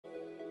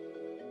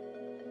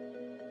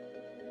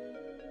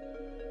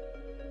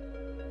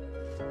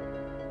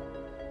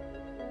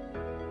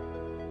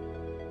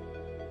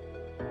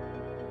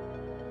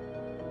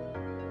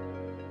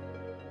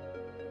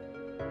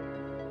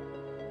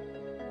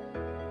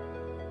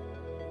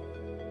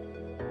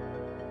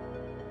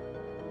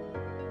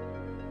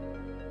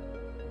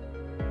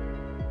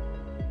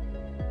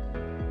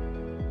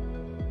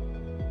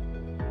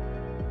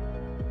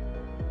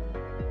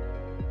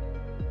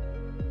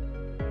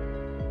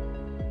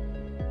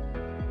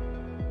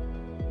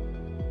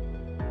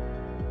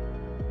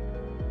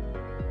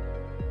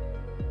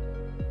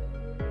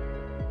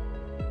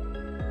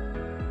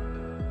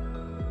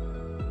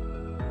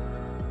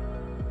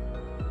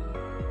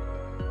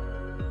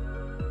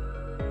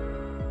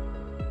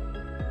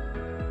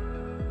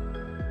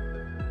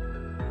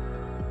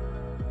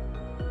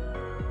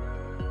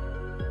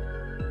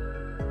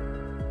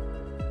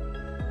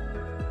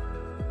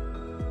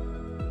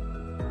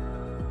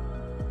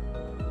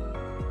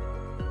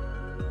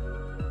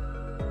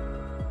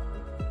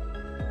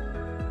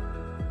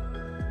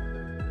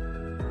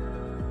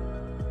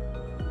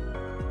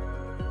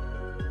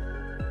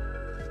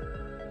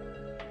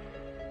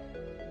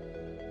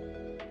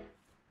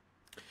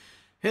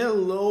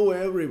Hello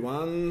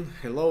everyone,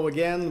 hello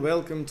again,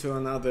 welcome to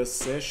another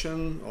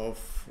session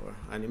of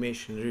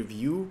animation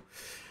review.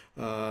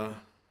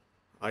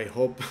 I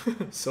hope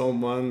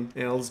someone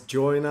else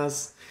join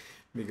us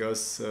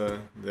because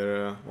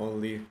there are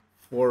only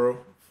four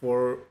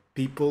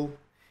people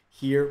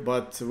here,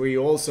 but we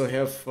also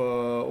have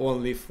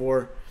only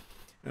four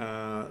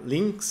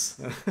links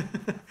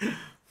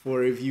for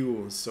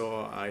review,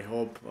 so I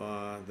hope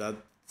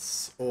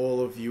that's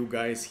all of you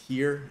guys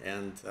here,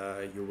 and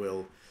you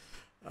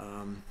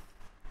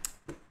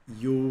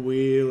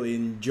will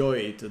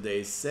enjoy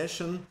today's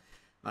session.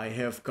 I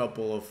have a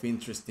couple of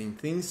interesting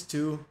things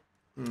to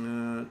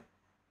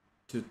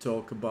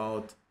talk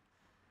about.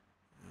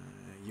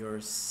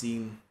 Your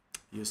scene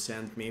you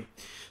sent me.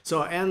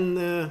 So, and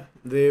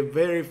the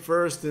very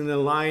first in the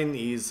line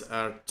is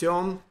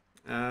Artyom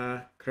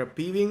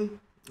Krapivin.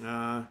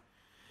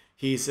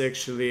 He's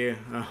actually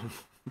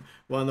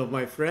one of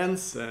my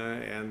friends,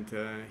 and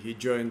he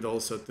joined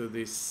also to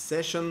this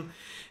session.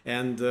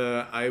 And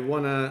I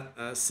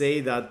wanna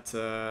say that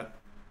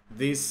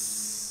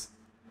these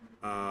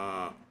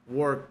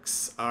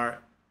works are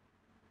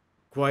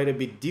quite a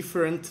bit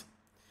different.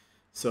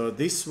 So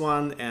this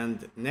one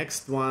and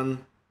next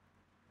one,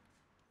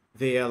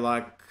 they are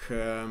like,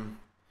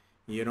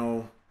 you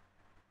know,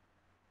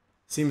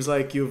 seems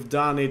like you've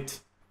done it,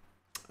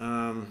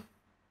 or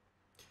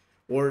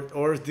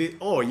the,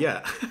 oh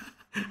yeah.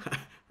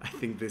 I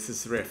think this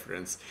is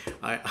reference.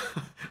 I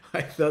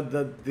thought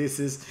that this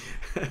is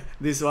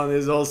this one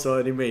is also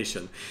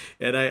animation,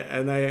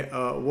 and I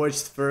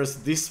watched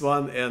first this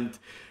one and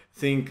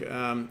think,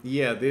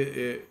 yeah,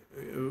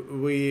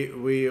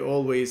 we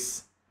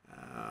always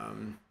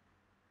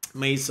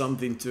made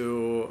something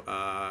to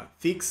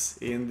fix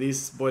in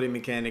this body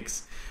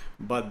mechanics,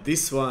 but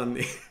this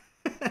one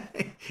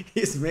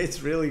is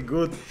made really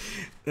good.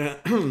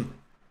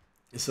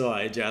 So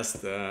I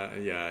just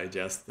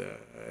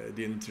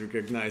didn't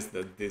recognize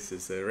that this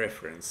is a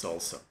reference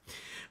also.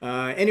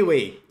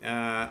 Anyway,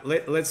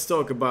 let's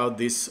talk about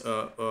this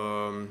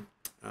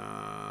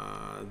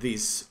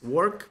this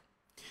work.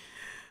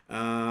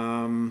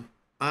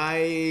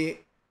 I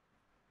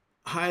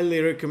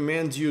highly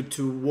recommend you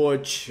to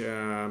watch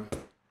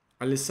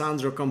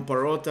Alessandro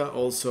Comparotta.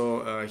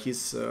 Also,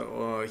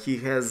 he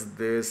has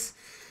this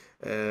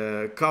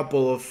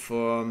couple of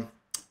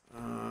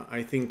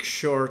I think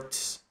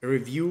short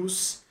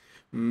reviews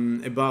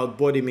about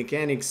body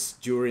mechanics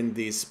during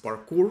this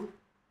parkour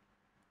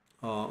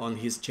on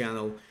his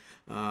channel,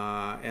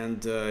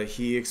 and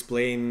he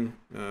explained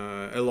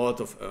a lot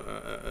of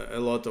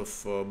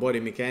body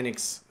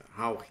mechanics,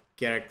 how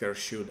characters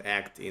should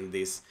act in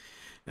this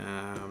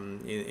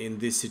in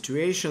this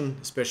situation,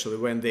 especially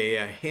when they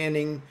are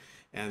handing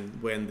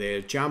and when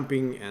they're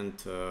jumping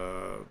and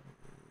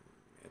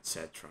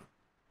etc.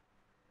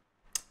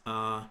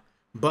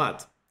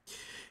 But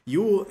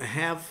you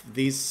have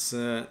this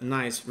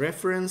nice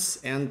reference,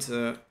 and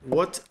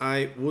what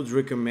I would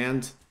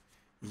recommend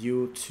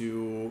you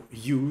to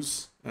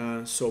use,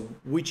 so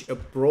which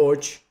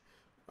approach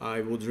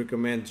I would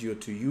recommend you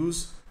to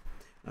use.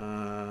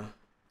 Oh,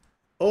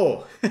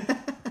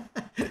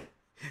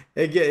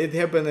 again, it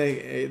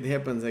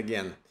happens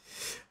again.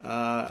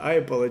 I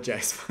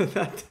apologize for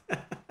that.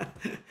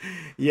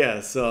 Yeah,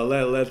 so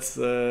let's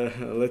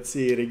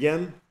see it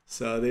again.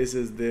 So this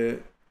is the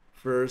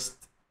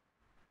first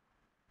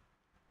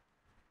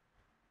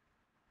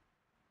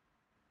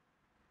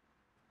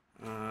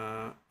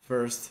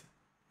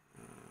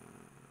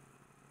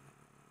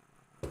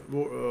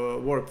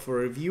work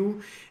for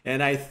review,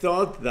 and I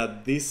thought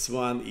that this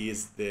one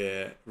is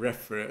the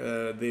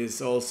this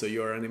is also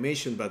your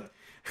animation, but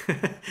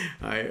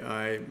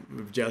I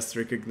just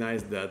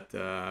recognized that,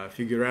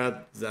 figure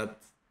out that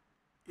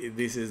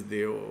this is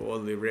the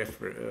only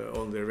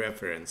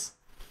reference.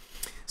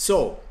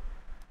 So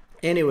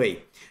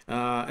anyway,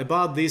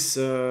 about this,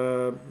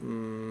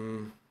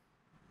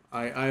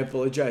 I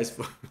apologize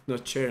for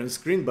not sharing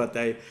screen, but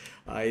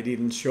I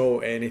didn't show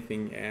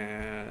anything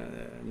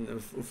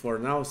for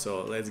now,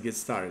 so let's get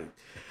started.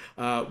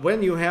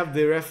 When you have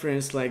the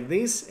reference like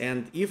this,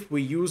 and if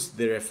we use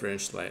the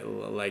reference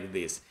like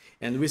this,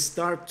 and we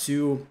start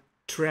to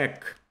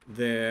track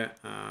the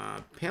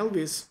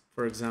pelvis,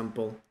 for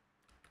example,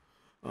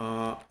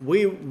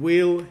 we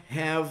will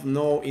have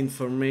no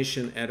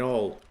information at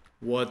all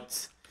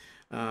what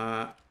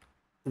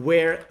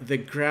where the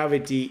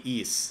gravity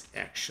is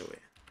actually,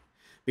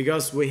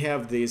 because we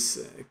have this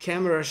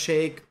camera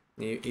shake.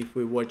 If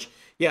we watch,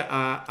 yeah,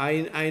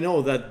 I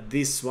know that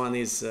this one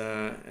is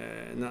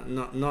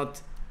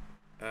not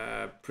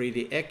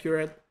pretty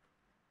accurate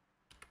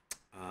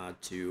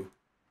to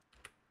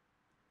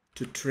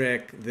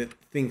track the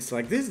things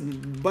like this,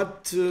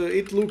 but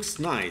it looks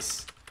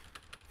nice.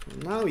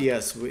 Now,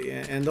 yes,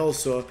 and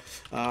also,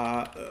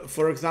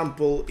 for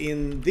example,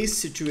 in this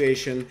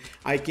situation,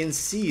 I can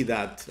see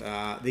that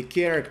the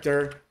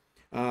character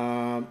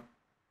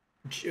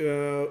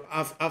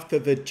after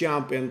the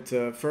jump and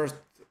first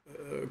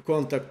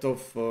contact of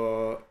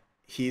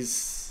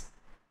his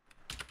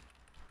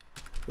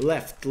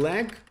left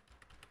leg,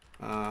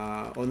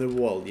 on the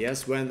wall.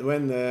 Yes,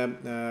 when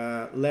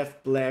the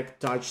left leg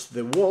touches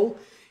the wall,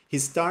 he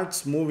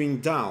starts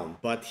moving down.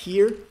 But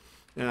here,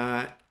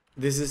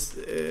 this is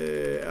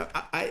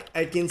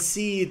I can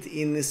see it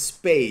in the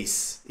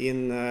space,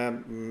 in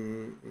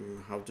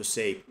how to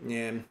say,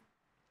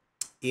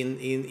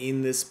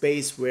 in the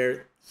space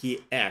where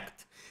he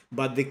act.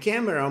 But the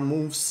camera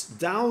moves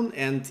down,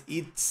 and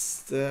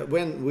it's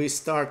when we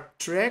start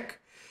track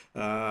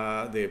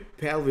the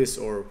pelvis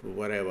or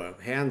whatever,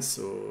 hands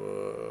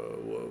or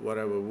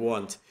whatever we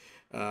want,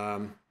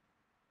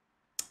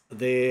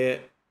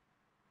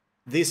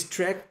 these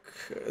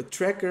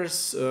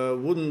trackers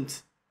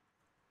wouldn't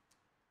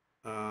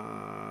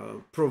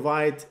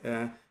provide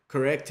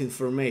correct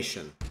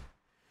information.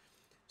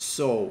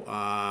 So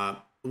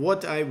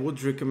what I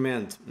would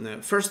recommend,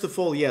 first of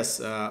all, yes,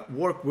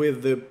 work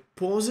with the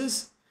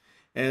poses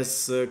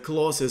as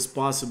close as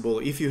possible.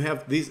 If you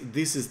have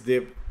this is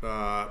the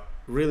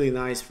really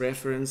nice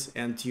reference,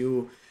 and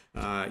you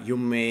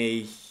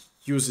may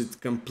use it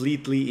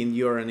completely in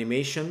your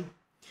animation.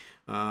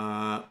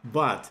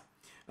 But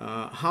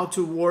how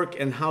to work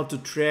and how to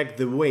track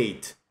the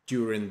weight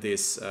during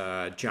these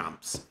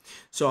jumps.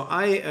 So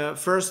I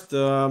first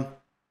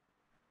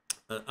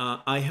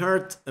I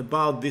heard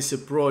about this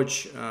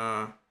approach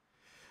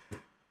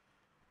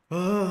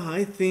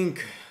I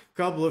think a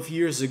couple of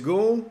years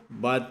ago,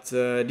 but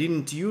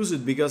didn't use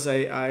it because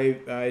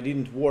I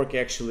didn't work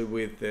actually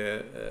with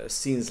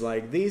scenes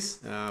like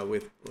this.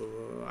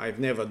 I've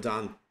never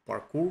done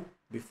parkour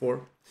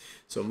before,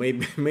 so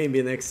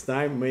maybe next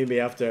time,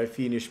 maybe after I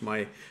finish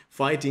my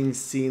fighting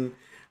scene,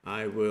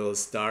 I will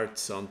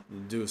start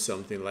do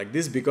something like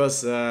this,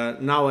 because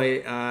now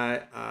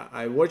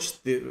I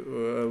watched the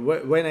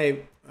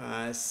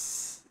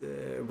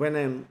when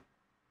I'm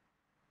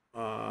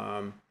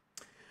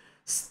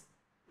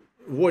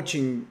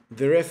watching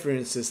the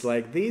references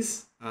like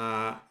this,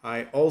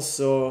 I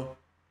also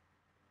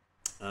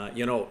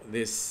you know,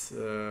 this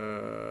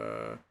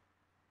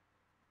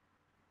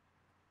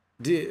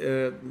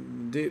the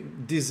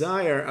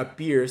desire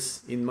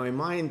appears in my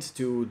mind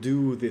to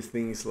do the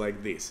things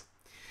like this.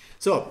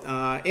 So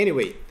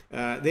anyway,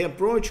 the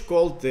approach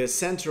called the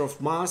center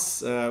of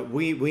mass,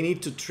 we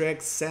need to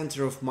track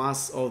center of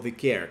mass of the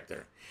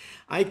character.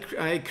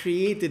 I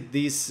created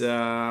this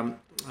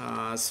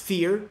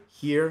sphere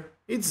here.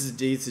 It's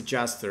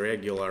just a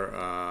regular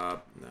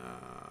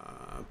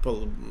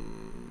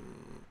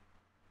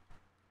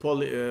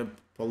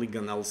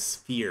polygonal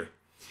sphere,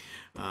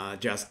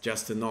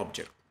 just an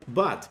object.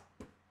 But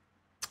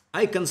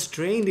I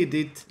constrained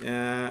it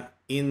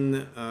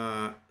in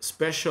a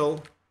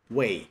special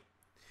way.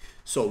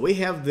 So we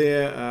have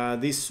the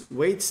this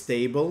weights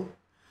table,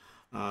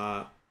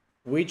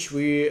 which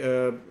we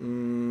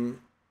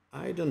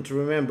I don't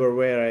remember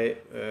where I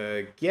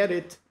get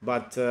it,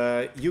 but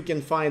you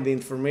can find the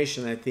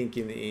information, I think,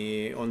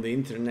 on the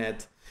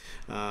internet,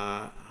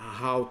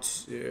 how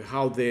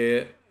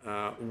the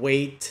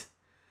weight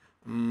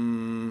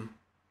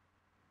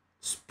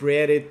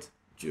spread it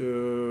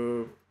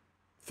through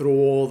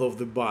all of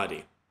the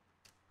body,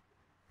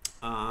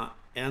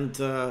 and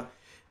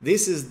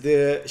this is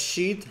the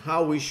sheet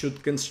how we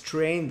should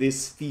constrain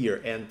this sphere,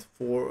 and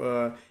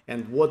for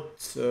and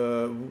what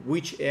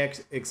which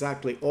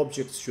exactly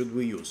objects should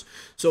we use.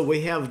 So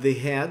we have the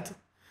head.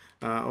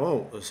 I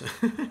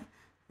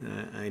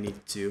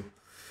need to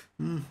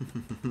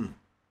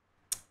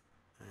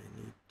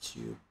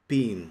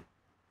pin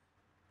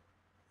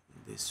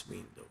this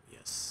window.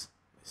 Yes,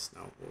 this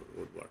now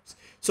what works.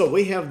 So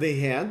we have the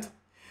head.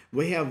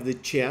 We have the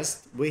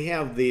chest, we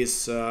have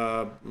this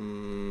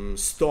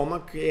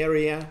stomach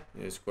area,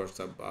 of course,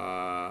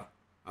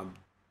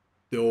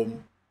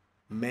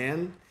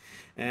 abdomen,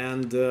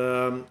 and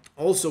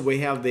also we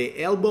have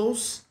the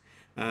elbows,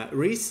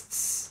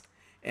 wrists,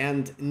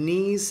 and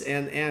knees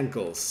and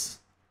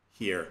ankles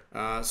here.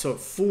 So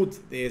foot,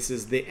 this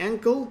is the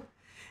ankle,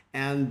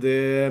 and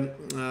the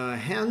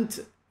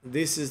hand,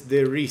 this is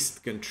the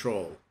wrist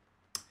control.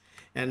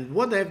 And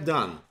what I've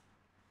done,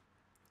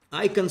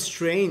 I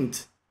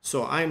constrained.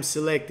 So I'm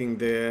selecting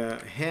the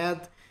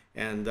head,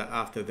 and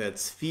after that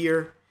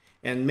sphere,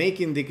 and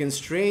making the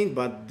constraint,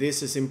 but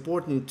this is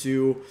important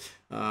to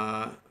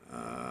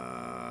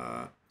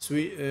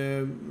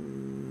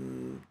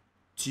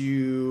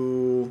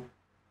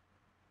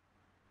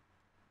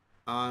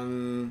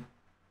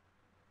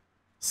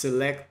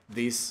select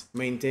this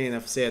maintain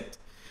offset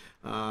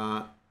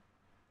I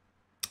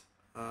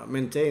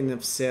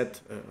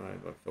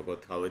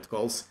forgot how it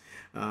calls,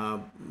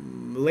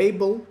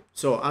 label.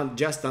 So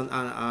just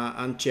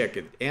uncheck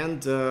it,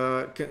 and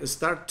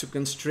start to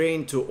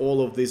constrain to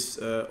all of these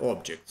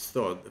objects.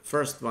 So the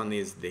first one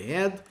is the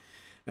head,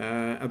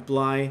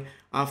 apply.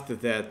 After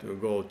that we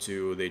go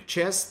to the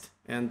chest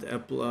and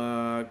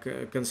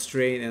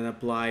constrain and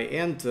apply,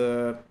 and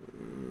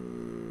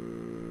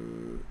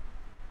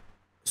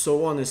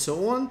so on and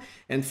so on.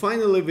 And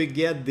finally we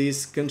get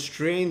this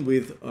constraint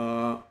with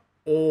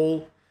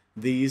all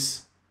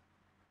these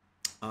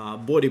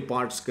body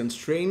parts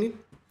constrained,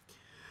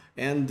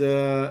 and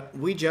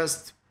we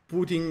just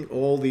putting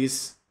all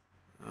these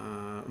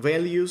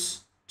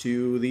values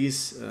to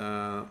these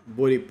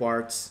body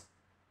parts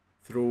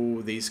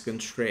through this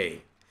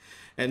constraint.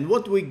 And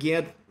what we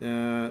get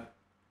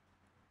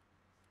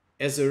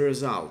as a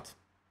result,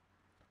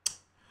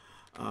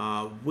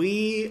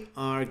 we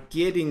are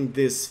getting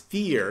this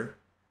sphere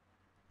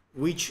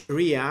which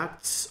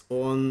reacts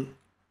on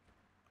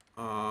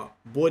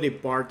body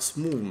parts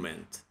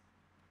movement.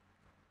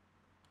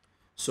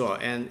 So,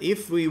 and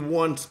if we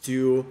want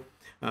to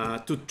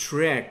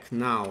track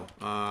now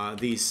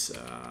this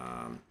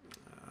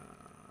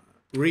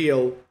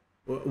real,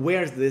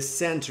 where the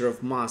center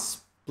of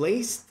mass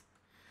placed,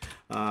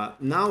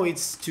 now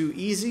it's too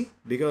easy,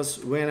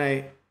 because when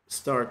I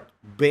start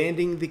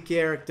bending the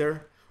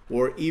character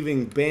or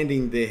even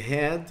bending the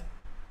head,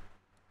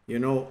 you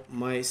know,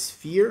 my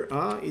sphere,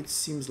 it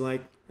seems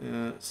like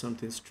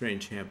something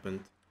strange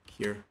happened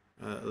here.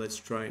 Let's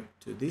try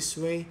to this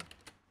way.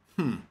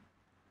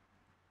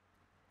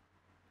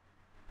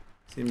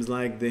 Seems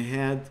like the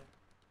head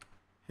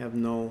have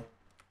no.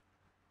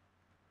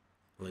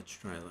 Let's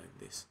try like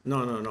this.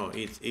 No.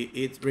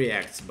 It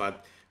reacts,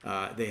 but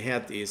the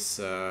head is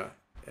the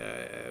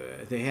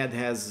head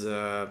has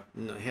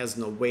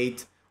no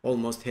weight.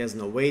 Almost has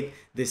no weight.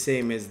 The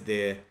same as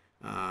the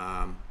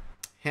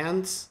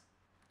hands.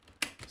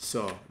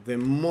 So the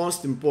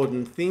most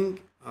important things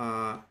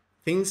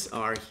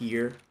are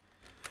here.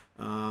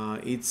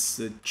 It's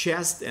the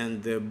chest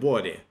and the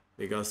body,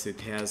 because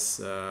it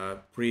has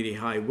pretty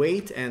high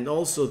weight, and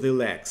also the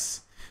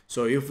legs.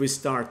 So if we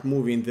start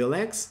moving the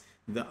legs,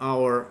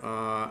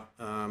 our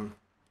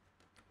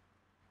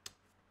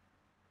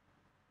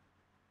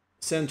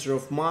center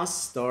of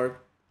mass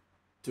start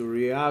to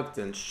react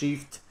and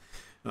shift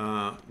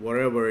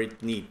wherever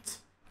it needs,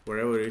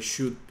 wherever it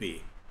should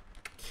be.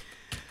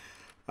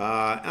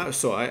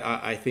 So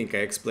I think I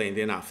explained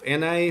enough,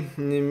 and I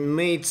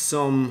made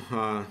some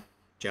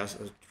just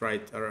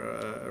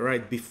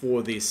right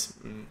before this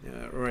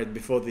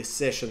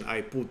session.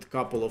 I put a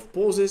couple of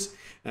poses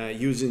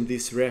using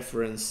this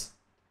reference.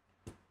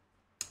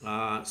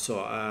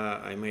 So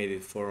I made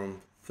it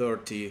from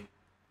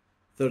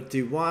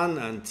 31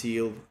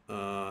 until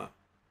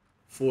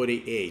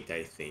 48,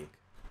 I think.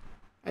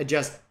 I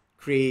just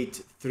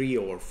create 3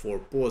 or 4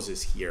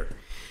 poses here,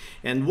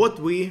 and what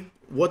we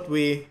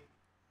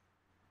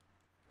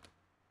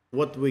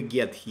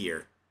get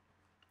here.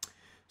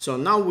 So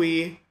now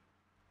we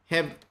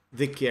have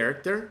the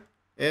character,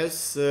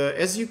 as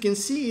you can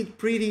see, it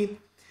pretty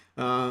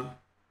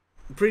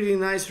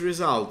nice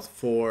result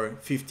for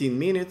 15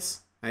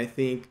 minutes, I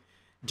think,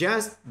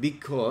 just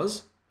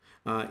because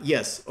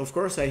yes, of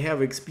course I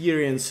have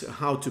experience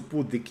how to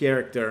put the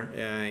character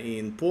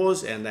in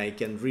pose, and I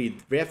can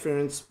read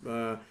reference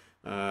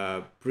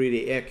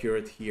pretty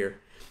accurate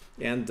here,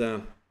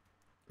 and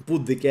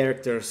put the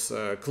characters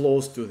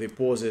close to the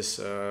poses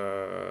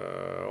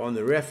on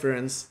the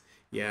reference.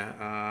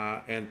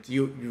 Yeah, and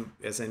you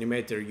as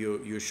animator,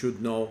 you should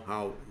know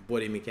how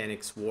body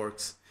mechanics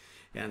works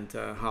and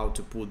how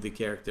to put the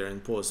character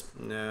in pose.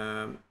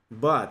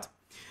 But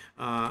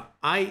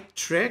I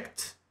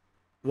tracked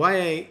why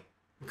I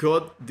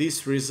got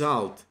this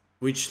result,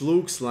 which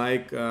looks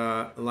like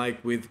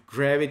with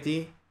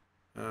gravity,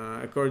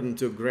 according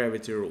to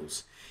gravity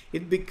rules.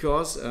 It's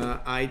because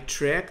I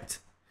tracked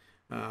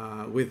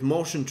with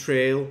motion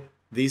trail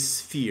this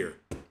sphere,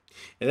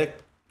 and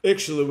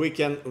actually we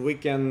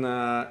can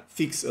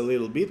fix a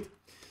little bit.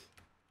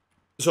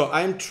 So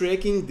I'm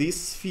tracking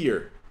this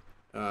sphere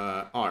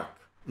arc,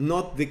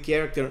 not the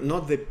character,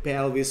 not the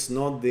pelvis,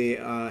 not the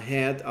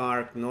head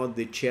arc, not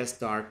the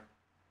chest arc,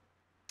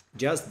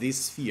 just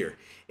this sphere,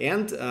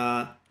 and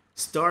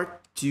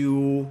start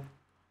to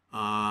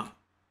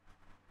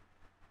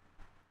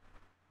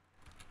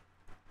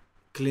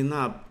clean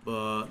up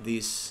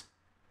this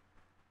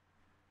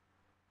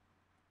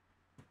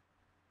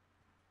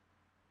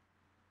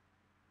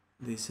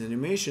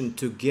animation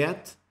to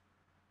get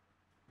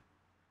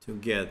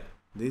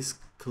this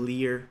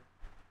clear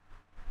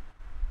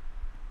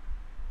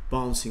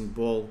bouncing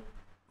ball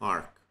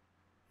arc,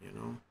 you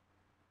know.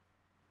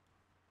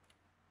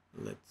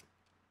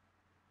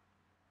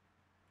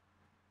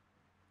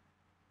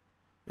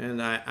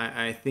 And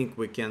I think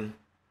we can,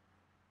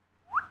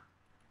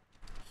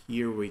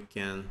 here we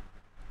can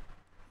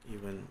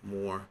even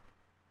more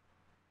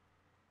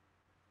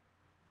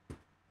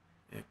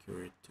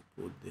accurate to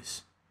put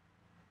this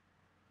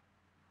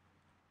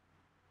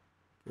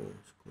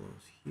pose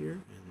close here,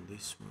 and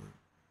this one,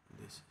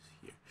 this is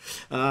here.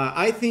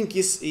 I think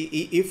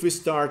if we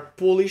start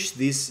polish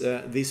this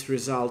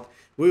result,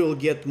 we will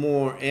get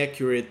more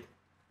accurate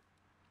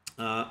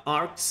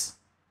arcs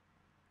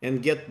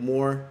and get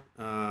more.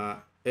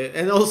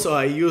 And also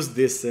I use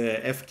this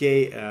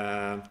FK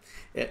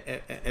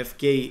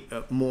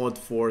mode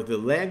for the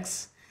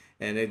legs,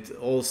 and it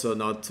also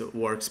not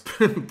works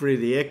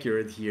pretty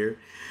accurate here.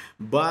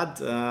 But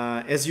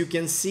as you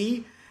can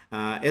see,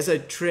 as I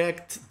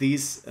tracked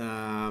this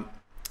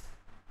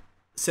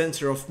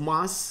center of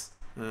mass,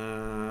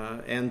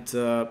 and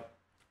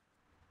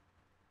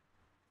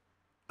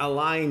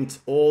aligned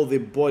all the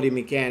body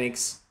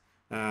mechanics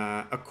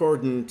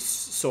according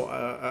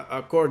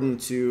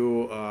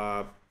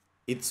to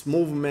its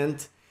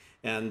movement,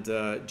 and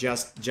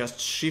just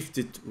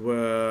shifted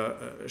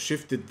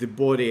the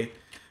body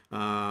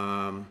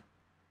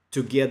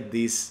to get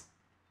this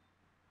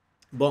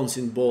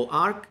bouncing ball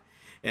arc,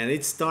 and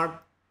it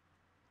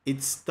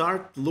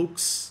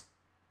looks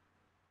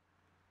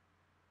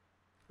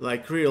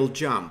like real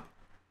jump,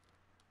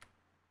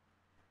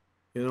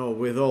 you know,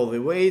 with all the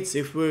weights.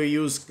 If we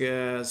use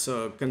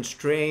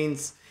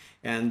constraints,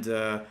 and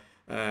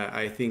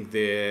I think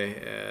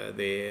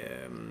the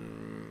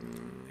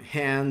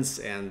hands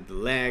and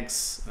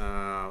legs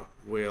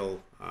will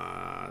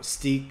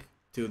stick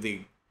to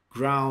the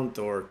ground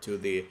or to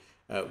the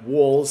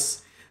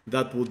walls,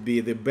 that would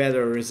be the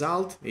better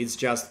result. It's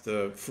just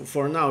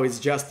for now it's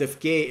just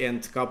FK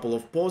and a couple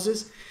of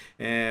poses,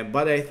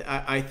 but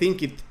I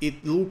think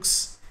it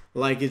looks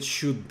like it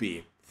should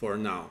be for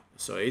now,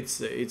 so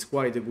it's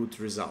quite a good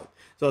result.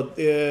 So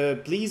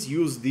please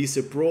use this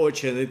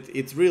approach, and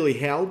it really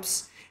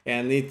helps,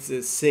 and it's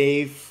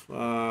safe.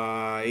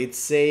 It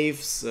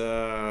saves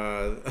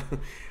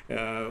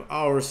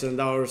hours and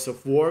hours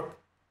of work,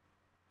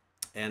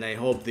 and I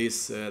hope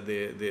this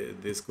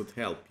this could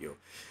help you.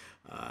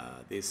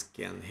 This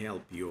can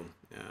help you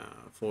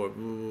for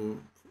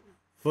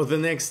the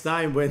next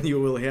time when you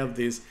will have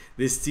this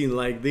scene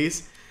like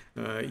this.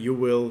 You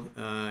will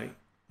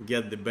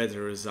get the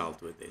better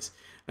result with this,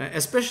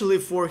 especially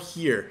for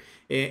here.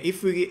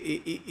 If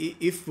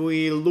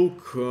we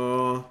look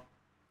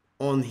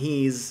on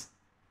his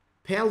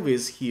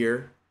pelvis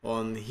here,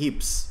 on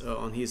hips,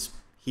 on his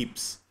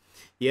hips,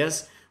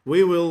 yes,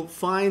 we will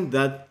find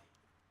that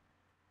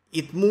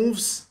it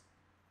moves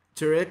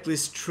directly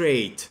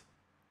straight.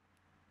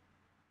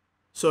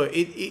 So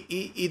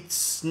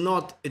it's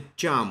not a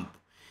jump.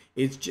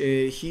 It's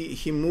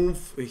he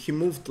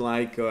moved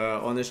like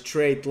on a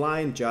straight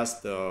line,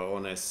 just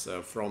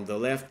from the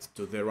left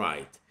to the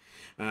right.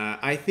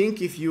 I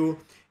think if you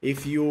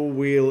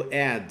will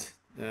add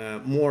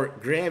more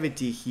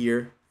gravity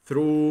here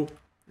through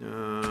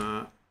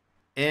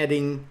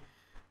adding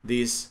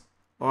these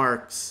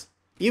arcs,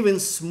 even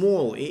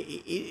small,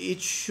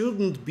 it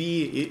shouldn't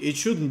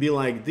be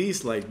like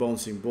this, like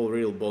bouncing ball,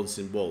 real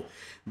bouncing ball,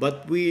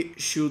 but we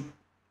should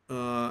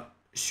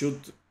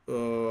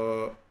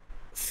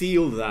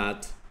feel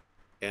that,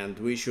 and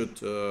we should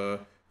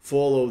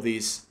follow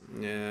this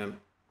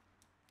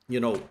you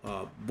know,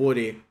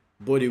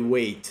 body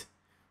weight.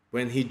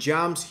 When he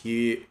jumps,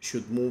 he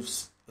should move,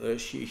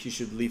 he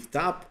should lift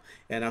up,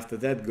 and after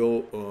that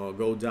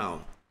go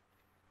down.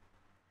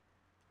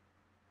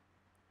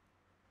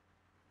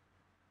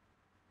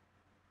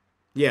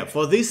 Yeah,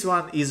 for this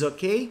one is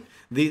okay.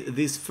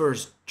 This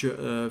first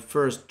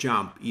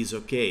jump is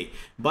okay,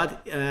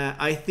 but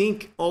I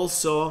think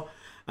also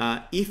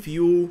if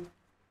you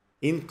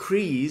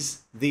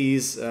increase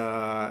this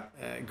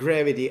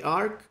gravity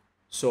arc,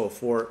 so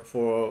for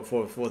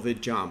the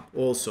jump,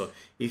 also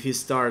if he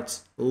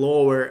starts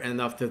lower and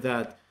after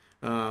that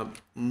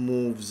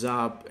moves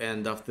up,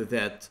 and after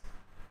that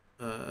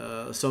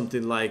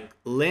something like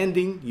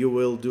landing, you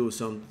will do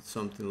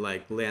something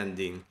like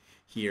landing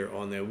here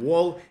on a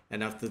wall,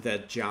 and after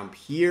that jump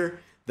here,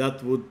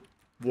 that would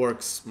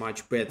works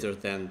much better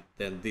than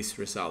this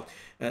result.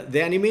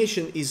 The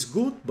animation is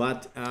good,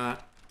 but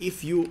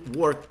if you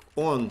work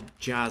on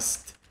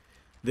just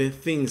the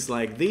things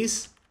like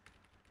this,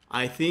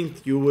 I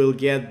think you will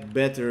get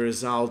better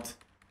result.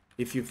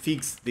 If you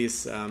fix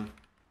these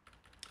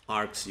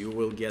arcs, you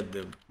will get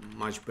the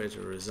much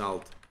better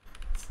result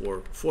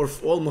for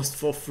almost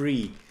for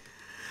free.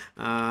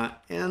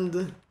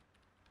 And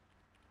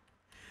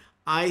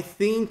I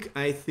think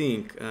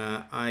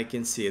I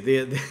can see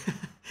the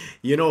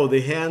you know,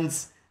 the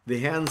hands,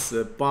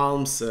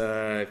 palms,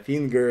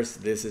 fingers.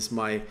 This is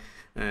my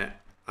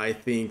I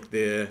think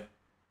the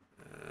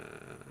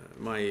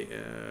my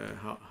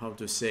how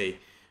to say,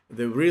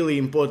 the really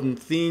important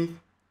thing,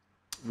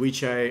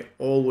 which I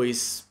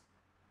always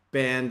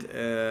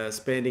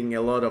spending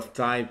a lot of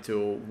time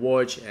to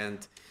watch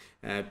and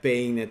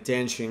paying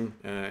attention,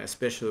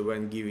 especially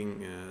when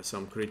giving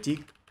some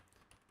critique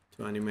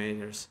to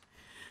animators.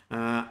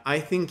 I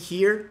think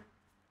here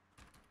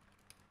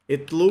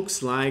it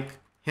looks like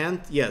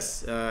hand.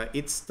 Yes,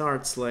 it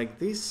starts like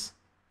this,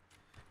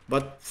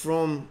 but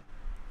from,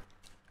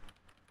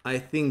 I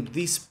think,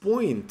 this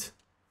point,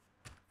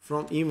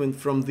 even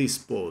from this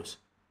pose,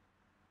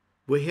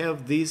 we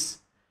have this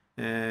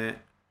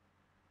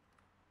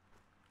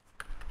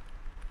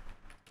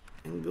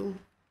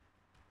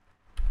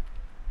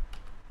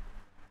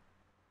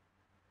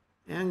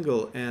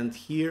angle, and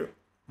here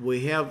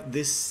we have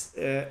this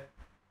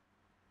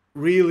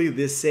really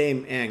the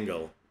same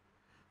angle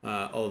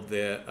of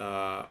the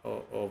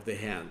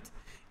hand,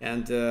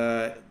 and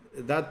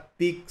that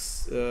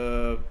picks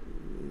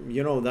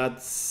you know,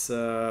 that's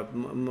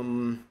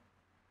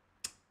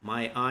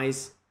my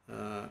eyes,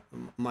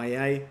 my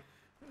eye,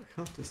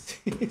 how to say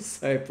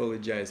this? I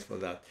apologize for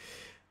that.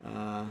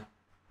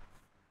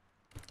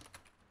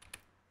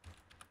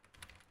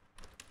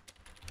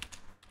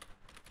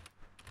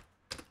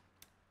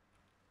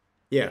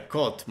 Yeah,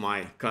 caught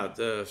my cut.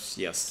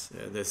 Yes,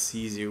 that's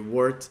easy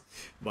word,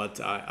 but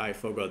I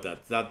forgot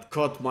that. That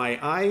caught my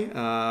eye.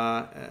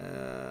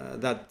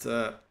 That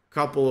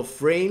couple of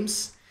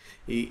frames,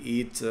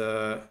 you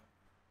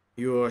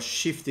are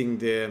shifting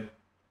the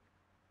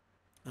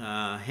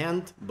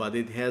hand, but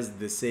it has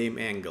the same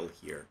angle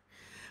here.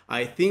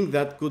 I think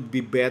that could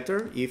be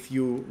better if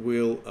you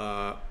will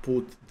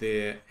put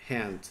the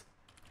hand,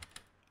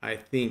 I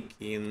think,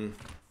 in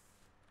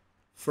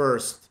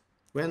first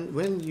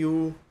when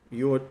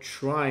you're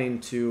trying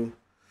to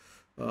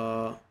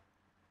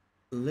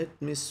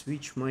let me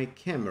switch my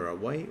camera.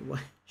 Why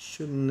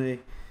shouldn't I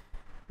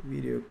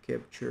video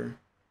capture?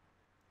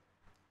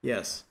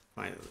 Yes,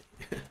 finally.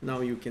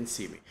 Now you can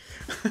see me.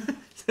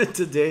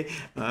 Today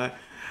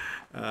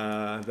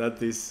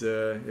that is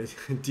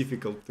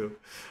difficult to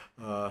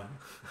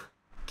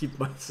keep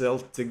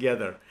myself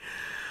together.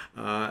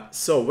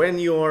 So when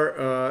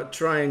you're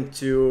trying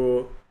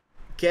to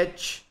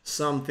catch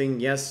something,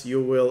 yes, you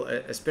will,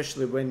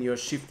 especially when you're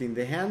shifting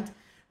the hand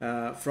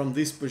from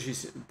this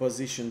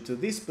position to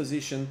this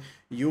position,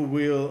 you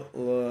will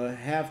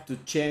have to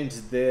change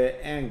the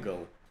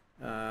angle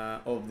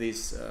of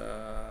this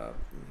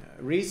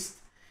wrist,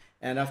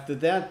 and after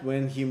that,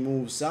 when he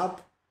moves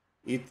up,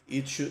 it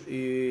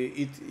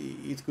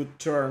could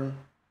turn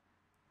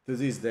to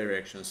this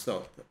direction.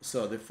 So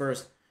the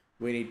first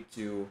we need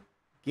to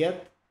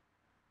get,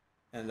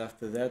 and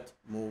after that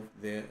move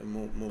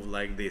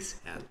like this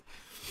hand.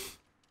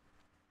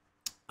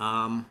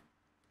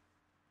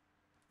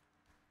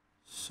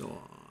 So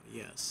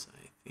yes,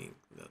 I think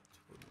that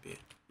would be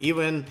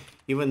even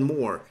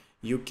more.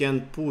 You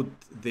can put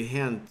the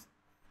hand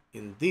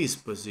in this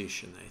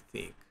position, I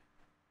think,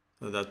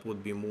 so that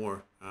would be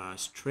more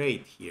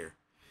straight here,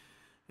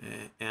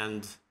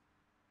 and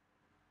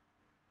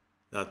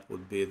that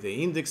would be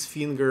the index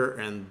finger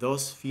and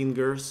those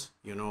fingers,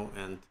 you know,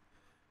 and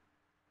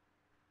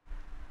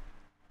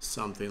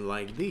something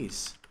like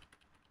this.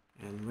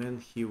 And when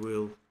he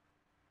will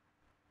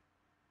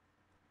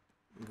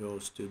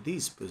goes to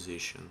this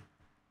position,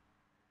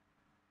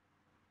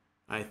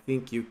 I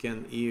think you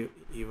can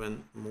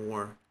even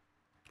more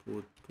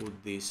put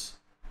this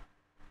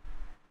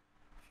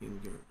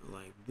finger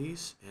like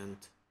this and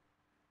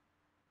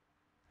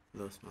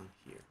this one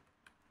here.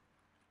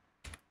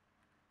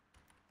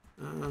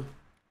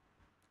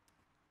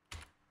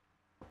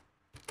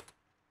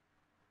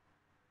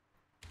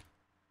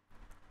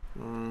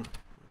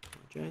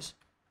 Apologize.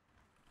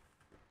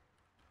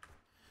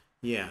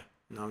 Yeah,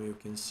 now you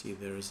can see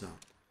the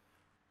result.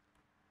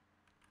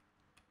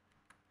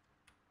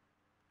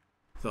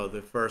 So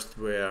the first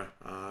we're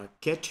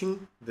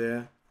catching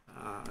the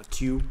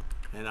tube,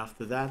 and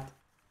after that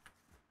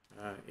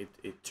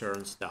it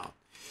turns down.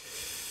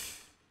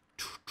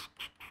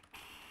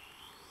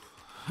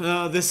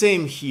 The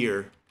same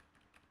here.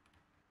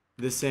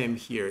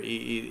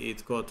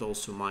 It caught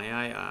also my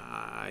eye.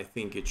 I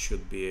think it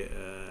should be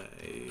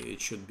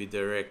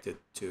directed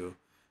to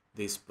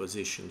this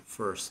position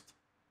first.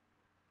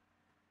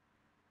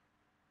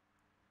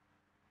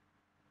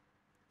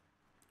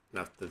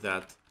 After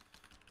that,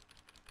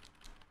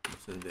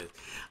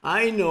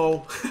 I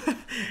know,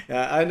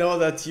 I know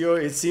that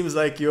it seems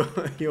like you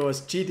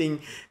was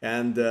cheating,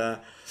 and I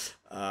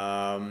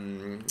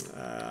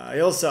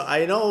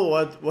know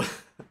what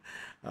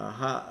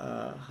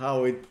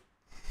how it.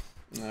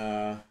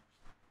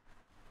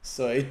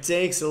 So it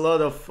takes a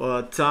lot of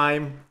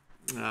time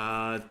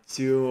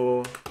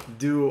to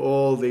do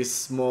all these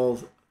small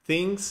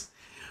things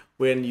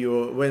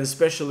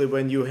especially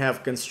when you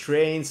have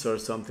constraints or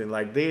something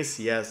like this.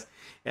 Yes,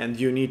 and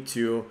you need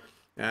to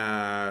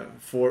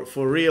for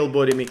real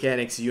body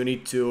mechanics, you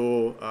need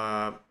to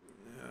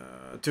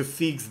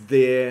fix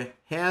the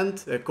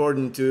hand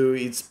according to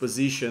its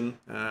position,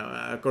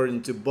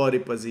 according to body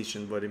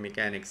position, body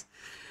mechanics,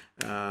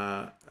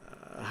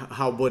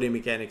 how body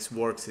mechanics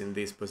works in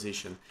this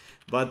position.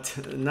 But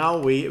now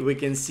we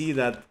can see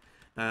that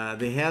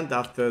the hand,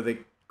 after the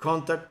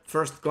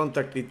first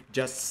contact, it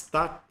just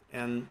stuck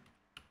and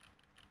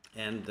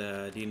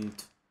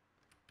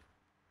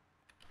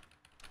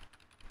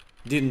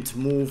didn't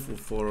move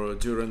for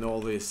during all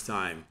this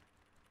time.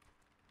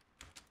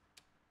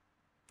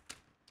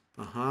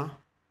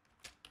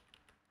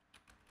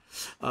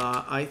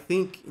 I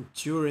think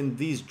during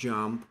this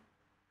jump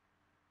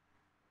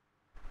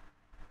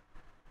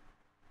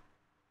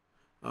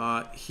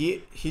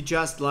he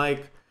just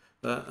like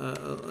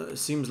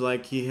seems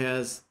like he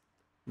has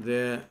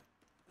the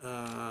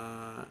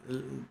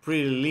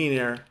pretty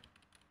linear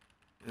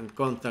and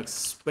contact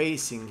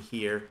spacing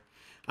here.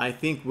 I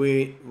think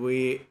we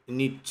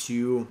need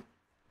to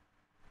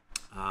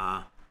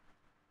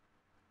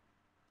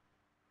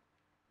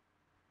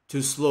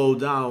slow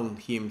down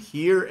him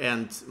here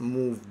and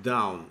move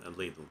down a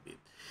little bit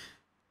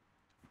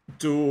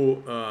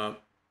to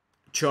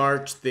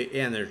charge the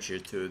energy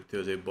to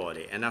the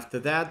body, and after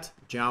that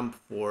jump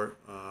for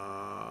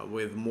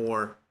with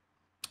more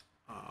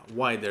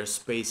wider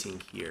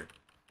spacing here.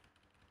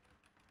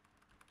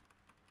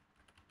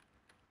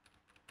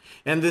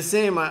 And the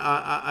same,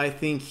 I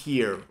think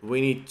here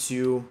we need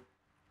to,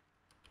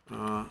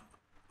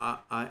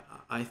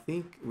 I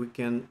think we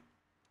can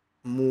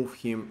move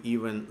him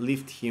even,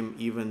 lift him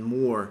even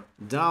more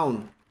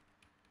down,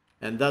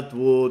 and that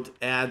would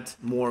add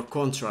more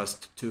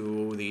contrast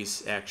to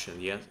this action,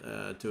 yes,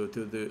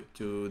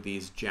 to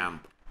this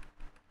jump.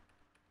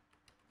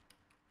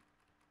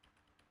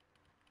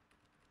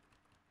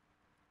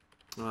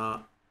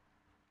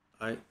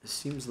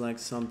 Seems like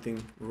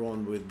something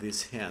wrong with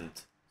this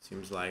hand.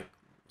 Seems like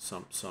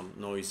some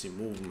noisy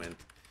movement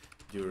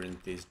during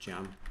this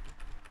jump.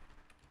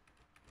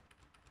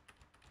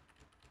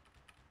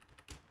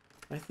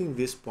 I think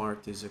this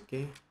part is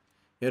okay.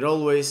 It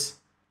always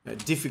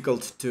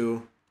difficult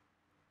to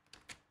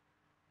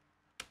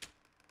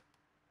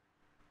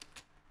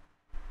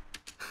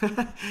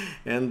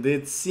and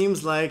it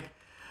seems like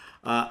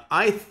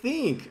I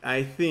think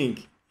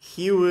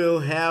he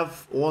will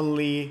have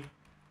only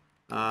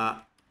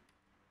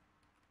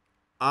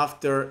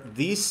after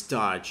this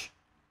touch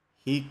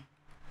he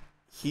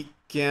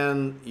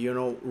can, you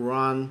know,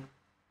 run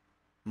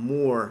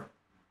more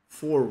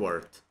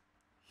forward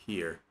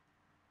here,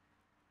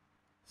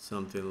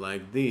 something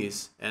like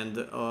this. And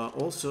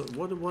also,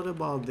 what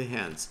about the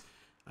hands?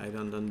 I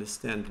don't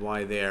understand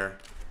why they're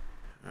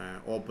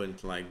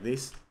opened like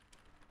this,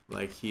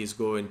 like he's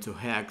going to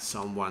hack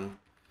someone.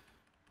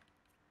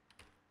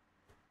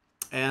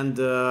 And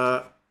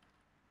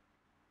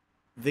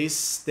this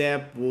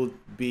step would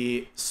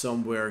be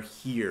somewhere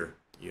here,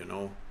 you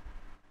know,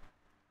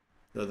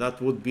 so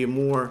that would be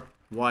more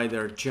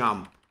wider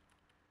jump.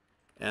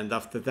 And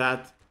after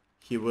that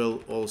he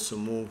will also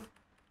move,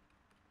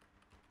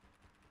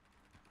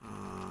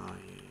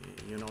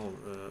 you know,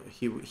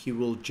 he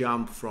will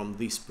jump from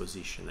this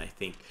position, I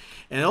think.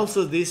 And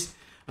also this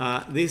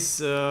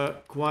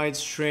quite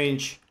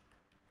strange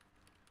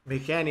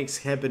mechanics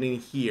happening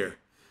here.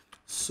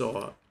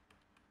 So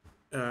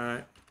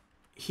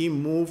he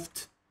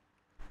moved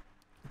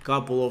a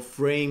couple of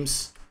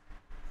frames,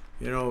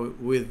 you know,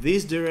 with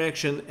this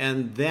direction,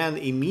 and then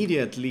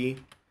immediately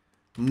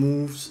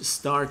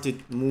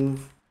started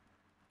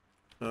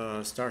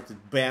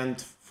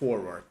bend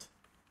forward,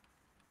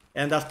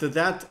 and after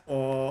that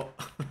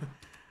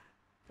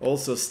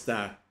also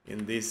stuck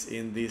in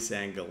this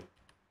angle.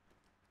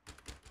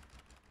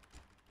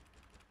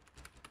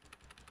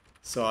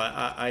 So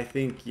I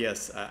think,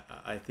 yes,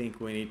 I think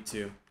we need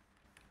to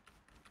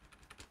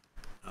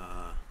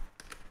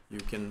you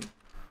can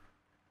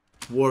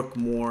work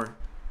more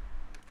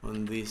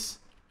on this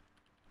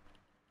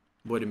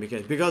body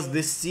mechanics, because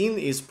this scene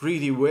is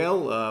pretty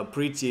well,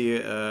 pretty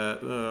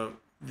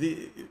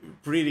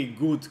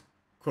good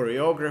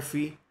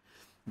choreography.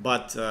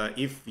 But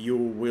if you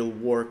will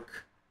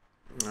work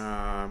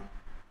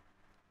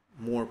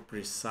more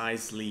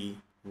precisely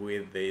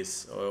with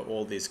this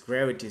all this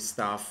gravity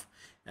stuff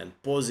and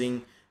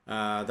posing,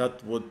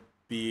 that would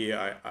be,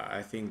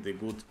 I think, the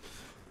good.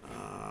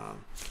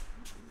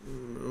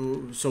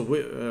 So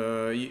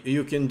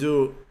you can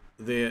do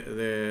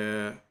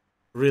the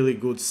really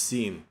good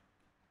scene,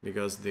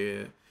 because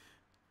it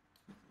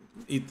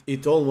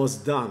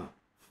almost done.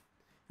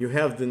 You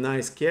have the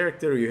nice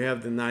character, you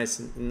have the nice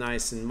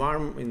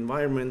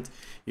environment.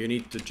 You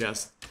need to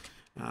just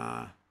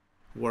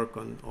work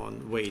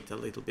on weight a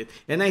little bit.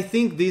 And I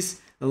think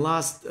this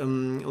last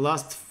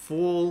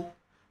fall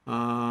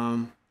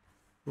will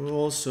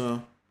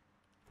also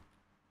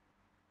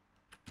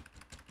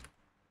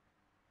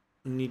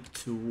need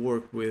to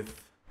work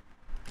with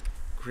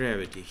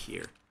gravity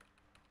here.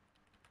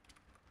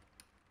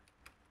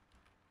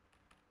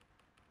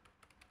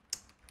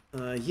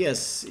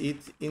 Yes,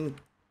 it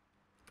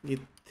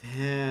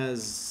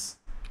has,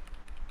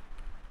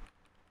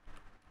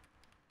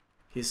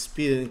 his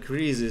speed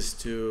increases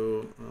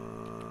to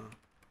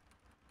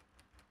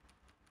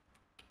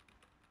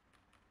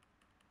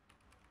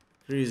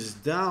increase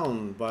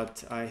down,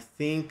 but I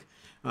think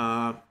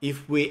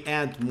if we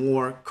add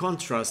more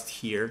contrast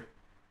here,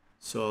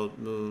 so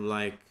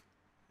like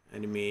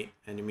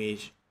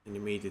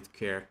animated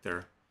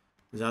character,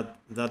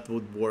 that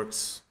would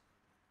works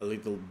a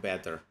little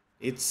better.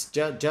 It's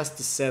just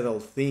a subtle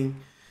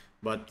thing,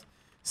 but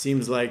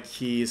seems like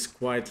he is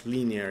quite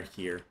linear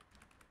here.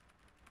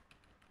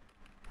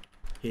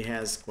 He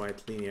has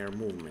quite linear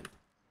movement.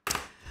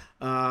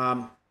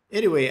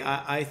 Anyway,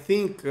 I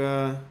think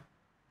it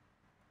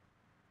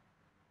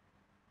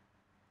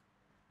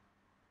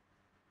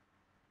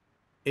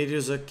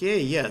is okay.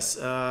 Yes.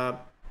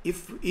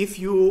 If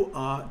you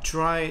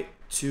try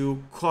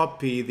to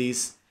copy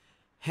these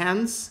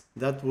hands,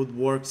 that would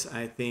works,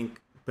 I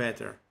think,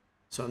 better.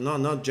 So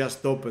not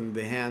just open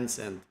the hands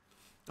and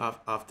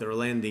after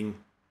landing,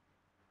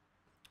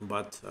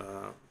 but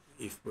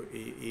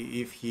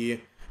if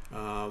he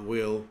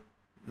will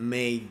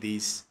make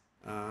this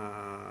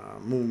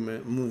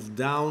move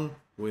down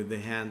with the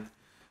hand,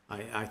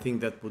 I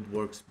think that would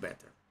works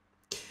better.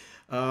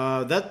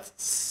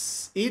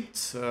 That's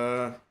it.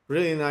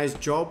 Really nice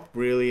job,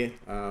 really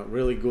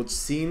really good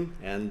scene,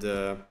 and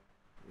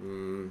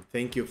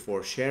thank you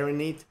for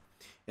sharing it.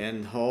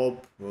 and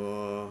hope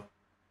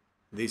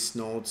these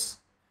notes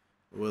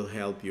will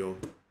help you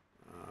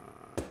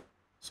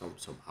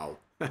somehow.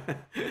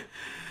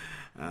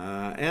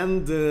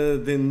 And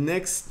the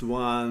next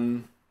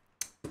one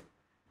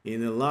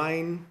in a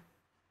line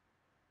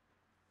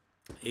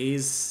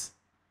is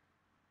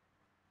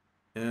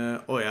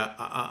oh yeah,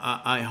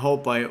 I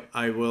hope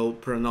I will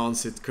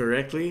pronounce it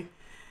correctly.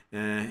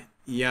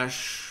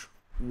 Yashwanth.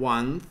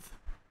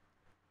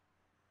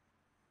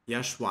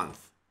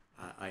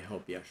 I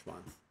hope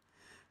Yashwanth.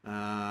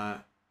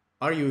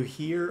 Are you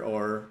here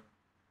or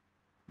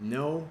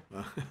no?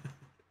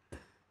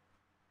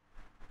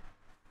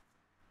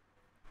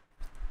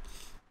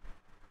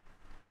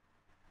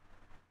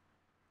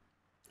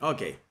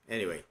 Okay,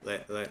 anyway,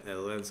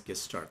 let's get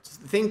started.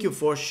 Thank you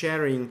for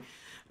sharing.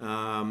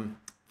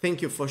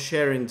 Thank you for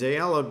sharing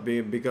dialogue,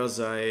 because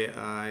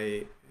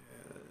I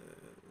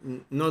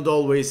not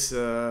always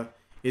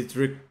it's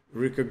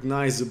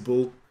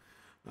recognizable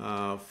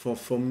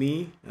for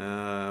me,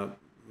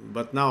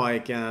 but now I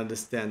can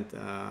understand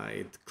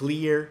it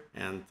clear,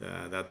 and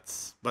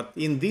that's. But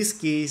in this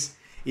case,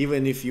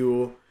 even if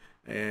you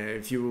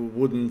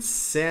wouldn't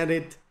said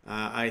it,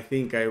 I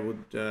think I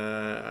would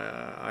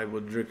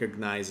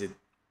recognize it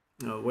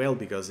well,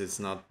 because it's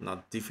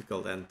not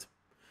difficult, and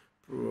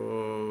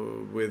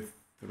with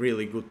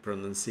really good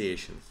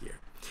pronunciation here.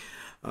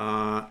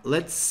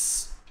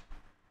 Let's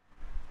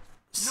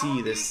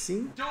see the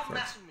scene. Don't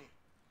mess with me.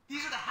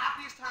 These are the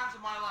happiest times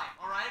of my life,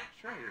 all right?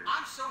 Sure.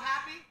 I'm so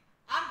happy.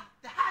 I'm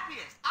the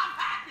happiest. I'm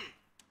happy.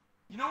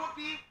 You know what,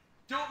 B?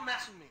 Don't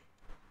mess with me.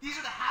 These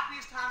are the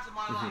happiest times of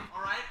my life,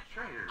 all right?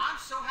 Sure. I'm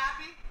so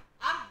happy.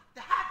 I'm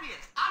the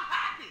happiest. I'm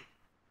happy.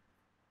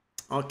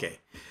 Okay.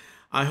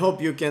 I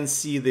hope you can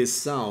see this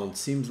sound.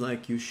 Seems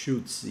like you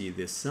should see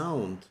the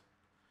sound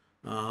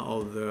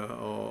of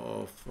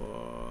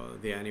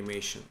the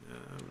animation.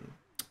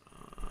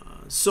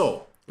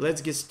 So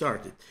let's get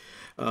started.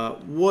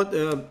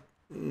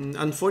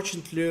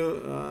 Unfortunately,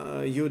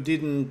 you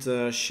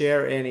didn't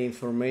share any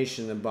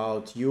information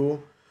about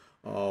you.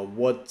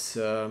 What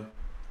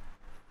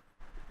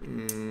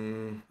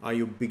are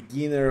you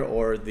beginner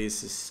or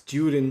this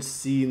student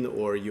scene,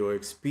 or you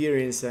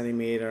experienced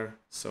animator?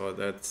 So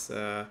that's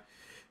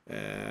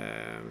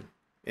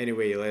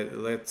anyway.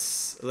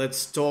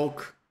 Let's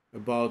talk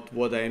about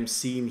what I'm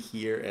seeing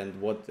here, and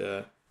what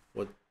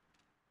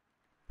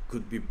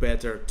could be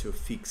better to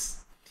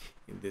fix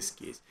in this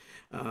case.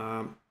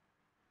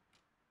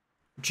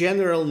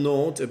 General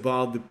note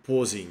about the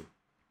posing.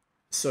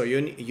 So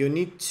you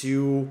need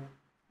to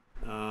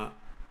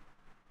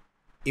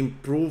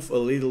improve a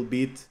little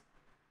bit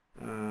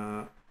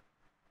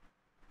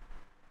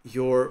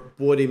your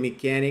body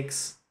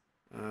mechanics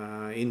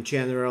in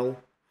general,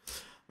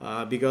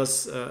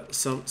 because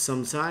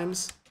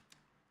sometimes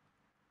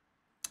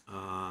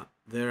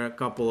there are a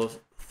couple of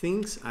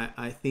things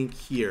I think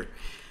here.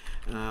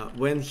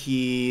 When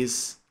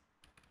he's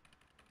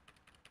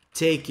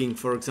taking,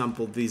 for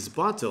example, this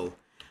bottle,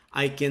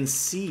 I can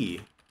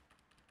see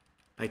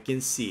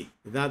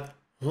that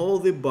all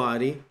the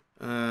body,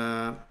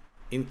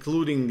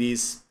 including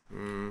this,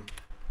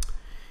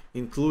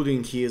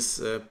 including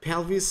his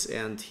pelvis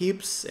and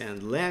hips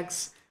and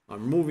legs, are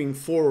moving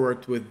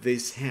forward with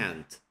this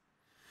hand.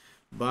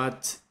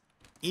 But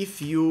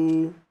if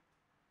you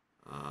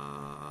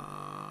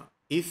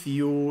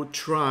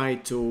try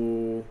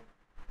to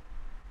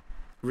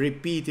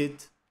repeat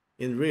it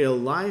in real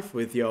life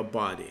with your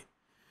body,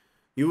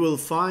 you will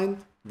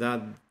find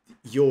that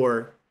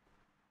your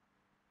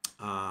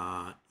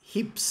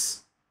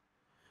hips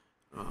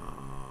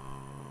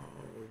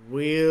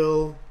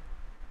will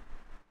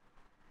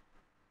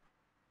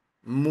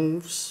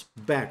moves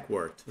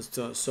backward,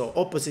 so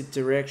opposite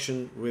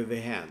direction with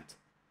the hand.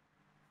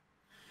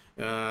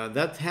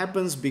 That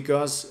happens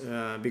because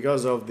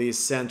of the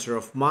center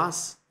of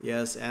mass,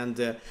 yes,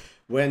 and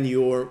when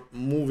you're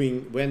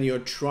moving, when you're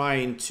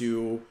trying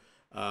to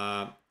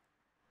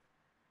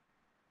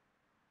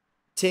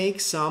take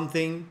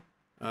something,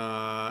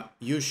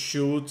 you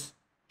should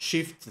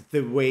shift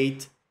the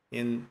weight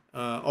in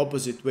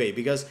opposite way,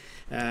 because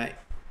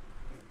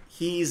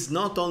he is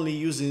not only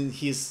using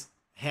his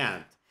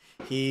hand,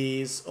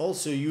 he is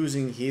also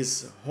using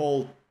his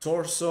whole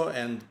torso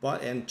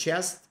and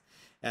chest,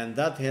 and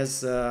that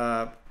has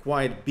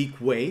quite big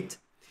weight,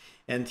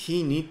 and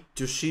he needs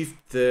to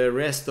shift the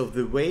rest of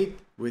the weight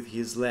with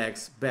his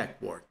legs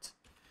backward.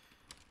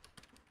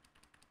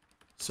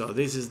 So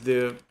this is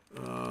the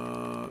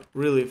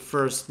really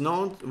first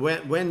note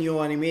when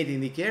you're animating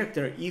the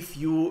character. If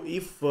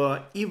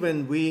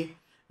even we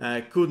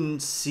couldn't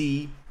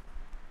see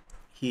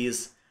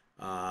his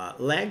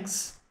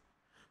legs,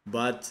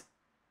 but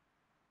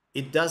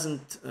it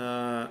doesn't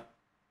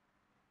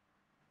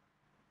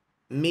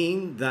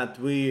mean that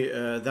we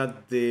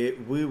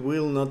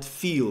will not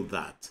feel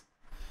that.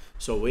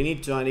 So we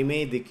need to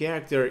animate the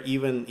character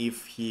even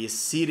if he is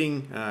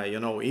sitting,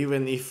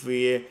 even if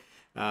we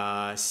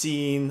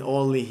seeing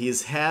only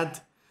his head,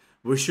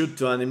 we should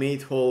to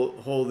animate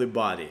whole the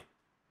body,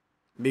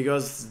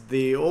 because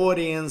the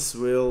audience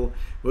will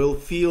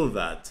feel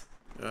that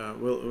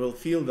will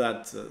feel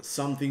that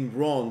something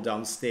wrong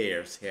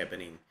downstairs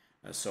happening.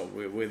 So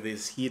with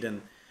these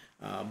hidden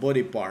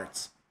body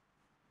parts,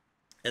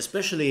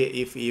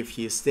 especially if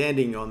he's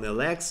standing on the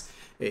legs,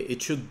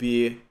 it should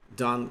be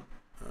done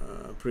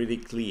pretty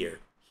clear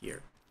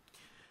here.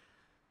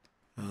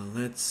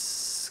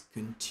 Let's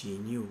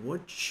continue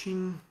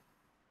watching.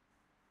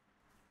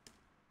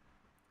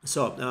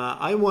 So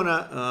I want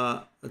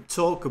to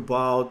talk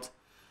about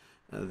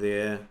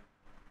the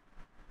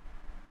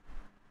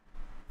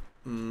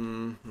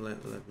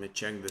let me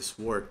check this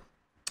word.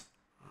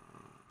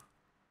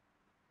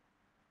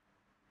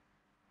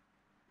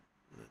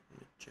 Let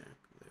me check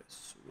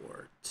this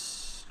word.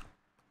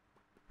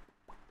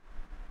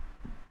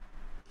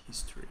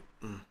 History.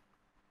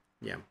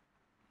 Yeah.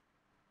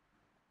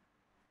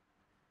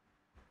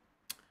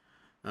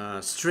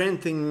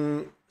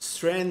 Strengthening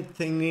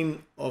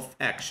of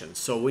action.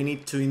 So we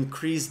need to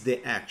increase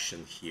the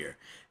action here,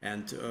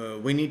 and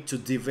we need to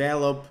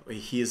develop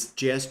his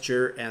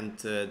gesture and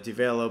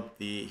develop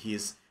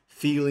his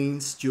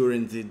feelings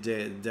during the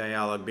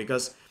dialogue,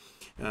 because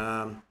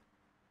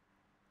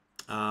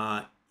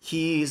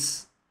he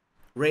is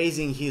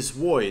raising his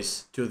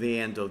voice to the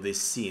end of this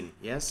scene.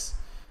 Yes,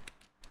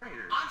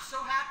 I'm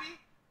so happy.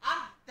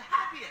 I'm the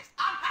happiest.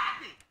 I'm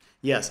happy.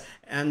 yes,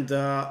 and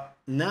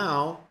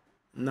now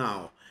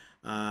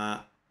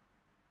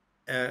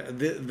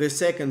the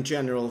second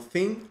general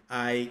thing,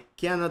 I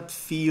cannot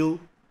feel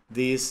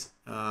this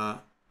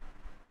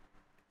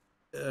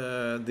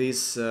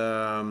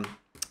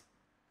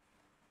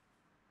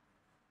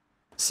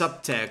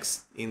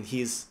subtext in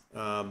his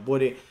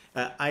body.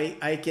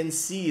 I can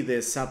see the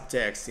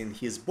subtext in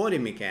his body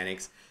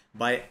mechanics,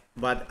 but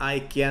I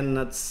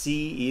cannot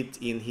see it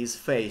in his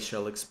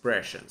facial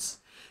expressions,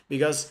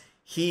 because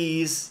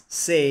he is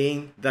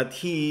saying that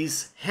he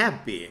is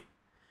happy,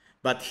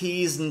 but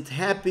he isn't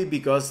happy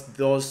because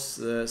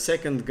those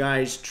second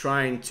guys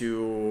trying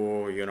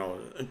to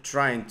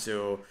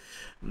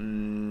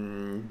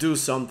do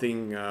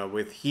something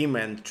with him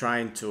and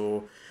trying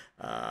to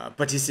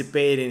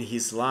participate in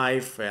his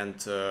life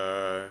and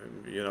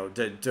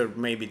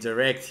maybe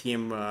direct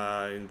him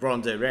in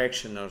wrong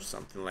direction or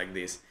something like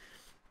this.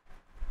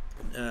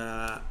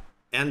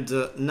 And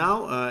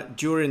now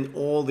during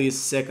all this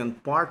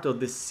second part of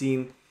the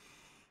scene,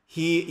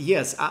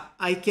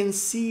 I can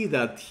see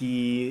that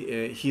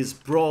his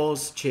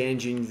brows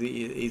changing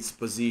its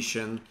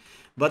position,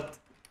 but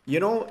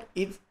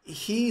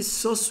he is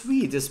so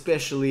sweet,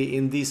 especially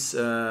in this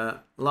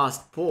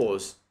last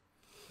pose.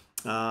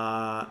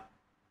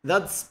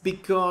 That's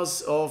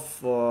because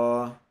of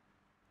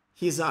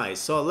his eyes.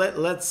 So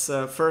let's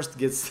first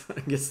get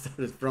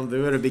started from the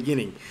very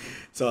beginning.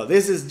 So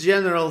this is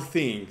general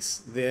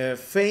things. The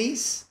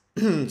face.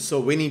 So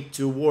we need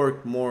to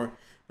work more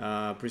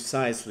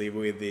precisely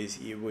with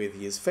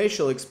his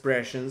facial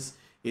expressions.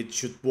 It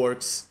should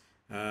works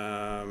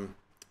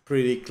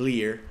pretty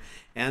clear,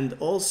 and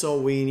also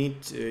we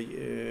need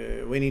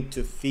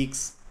to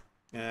fix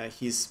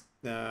his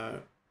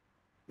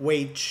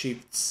weight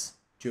shifts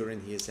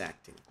during his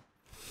acting.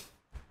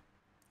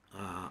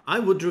 I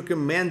would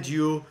recommend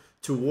you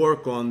to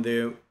work on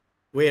the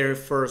very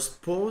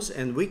first pose,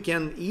 and we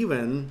can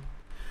even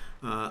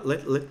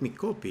let me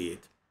copy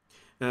it.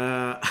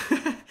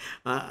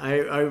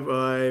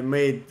 I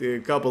made a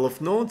couple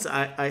of notes.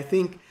 I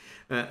think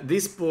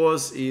this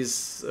pose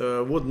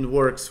wouldn't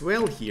works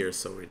well here,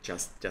 so we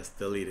just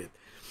delete it,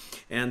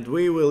 and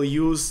we will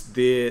use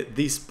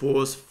this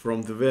pose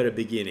from the very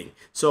beginning.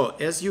 So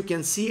as you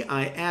can see,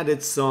 I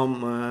added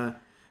some.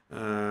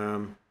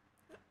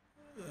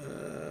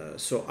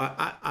 So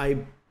I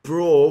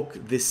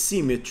broke the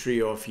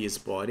symmetry of his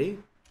body.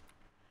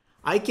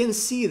 I can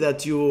see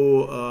that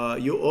you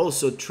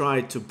also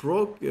try to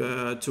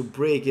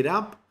break it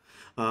up.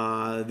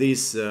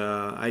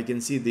 I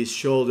can see this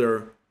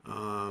shoulder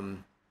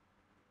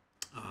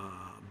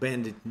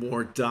bended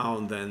more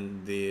down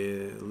than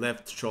the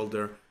left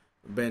shoulder,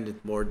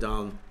 bended more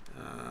down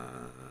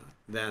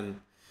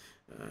than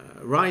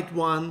right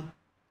one,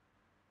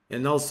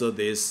 and also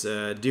this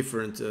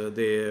different.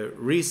 The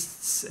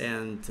wrists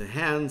and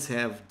hands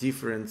have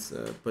different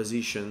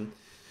position.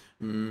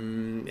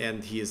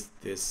 And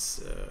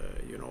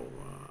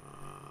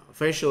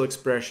facial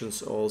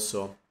expressions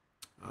also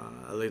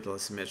a little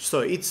symmetric.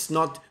 So it's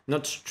not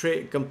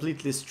straight,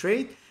 completely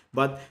straight,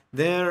 but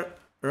there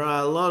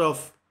are a lot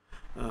of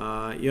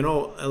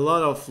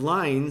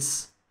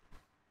lines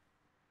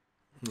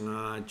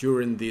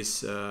during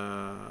this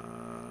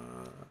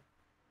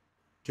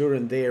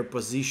during their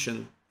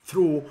position,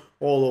 through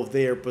all of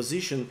their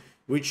position,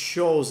 which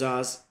shows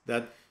us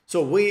that.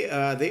 So we,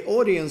 the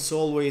audience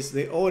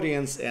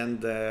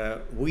and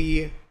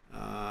we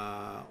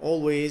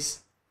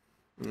always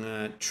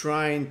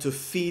trying to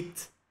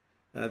fit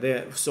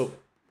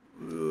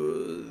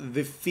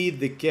fit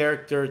the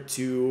character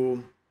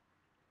to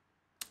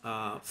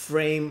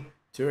frame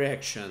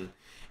direction.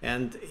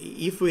 And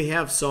if we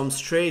have some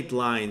straight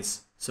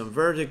lines, some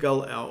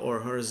vertical or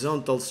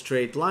horizontal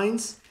straight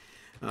lines,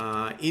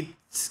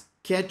 it's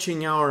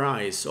catching our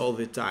eyes all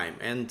the time.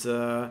 And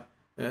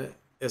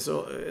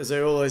as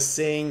I always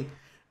saying,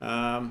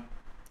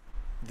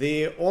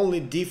 the only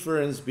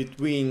difference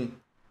between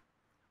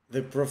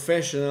the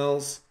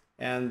professionals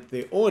and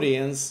the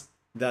audience,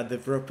 that the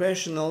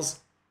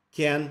professionals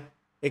can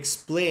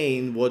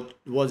explain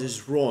what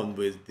is wrong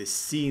with the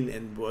scene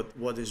and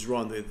what is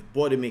wrong with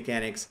body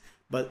mechanics,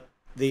 but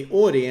the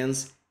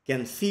audience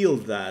can feel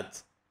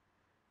that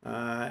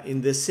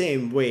in the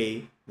same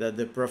way that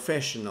the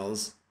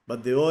professionals,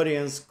 but the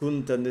audience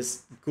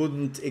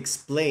couldn't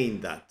explain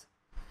that.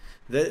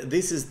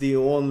 This is the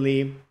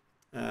only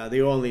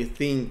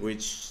thing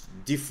which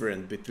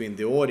different between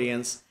the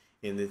audience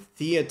in the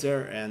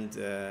theater and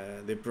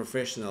the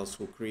professionals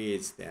who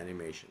creates the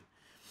animation.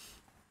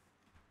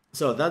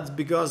 So that's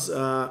because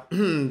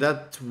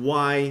that's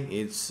why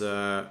it's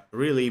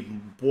really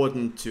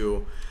important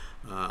to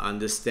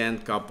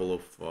understand couple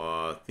of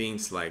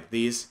things like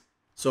this.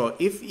 So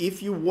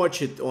if you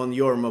watch it on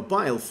your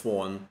mobile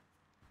phone,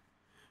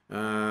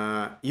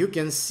 you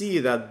can see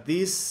that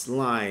this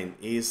line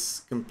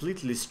is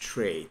completely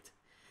straight,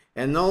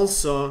 and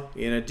also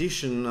in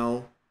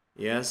additional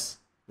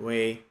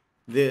way,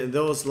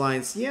 those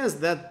lines, yes,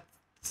 that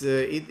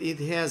it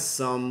has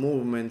some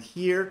movement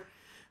here,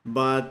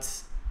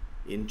 but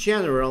in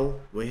general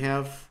we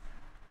have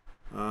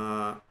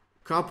a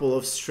couple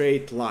of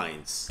straight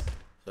lines.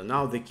 So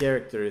now the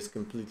character is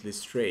completely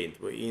straight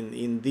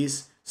in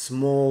this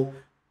small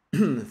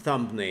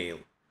thumbnail.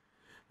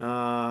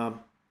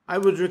 I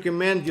would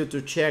recommend you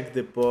to check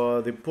the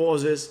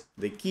poses,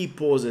 the key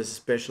poses,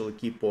 especially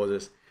key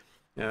poses,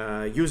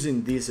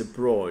 using this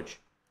approach.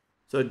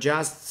 So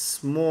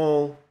just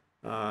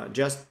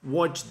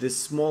watch this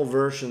small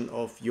version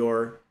of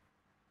your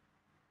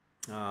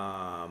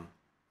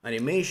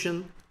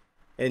animation,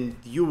 and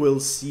you will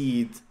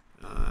see it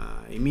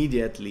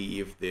immediately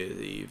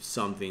if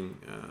something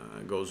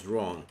goes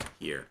wrong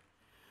here.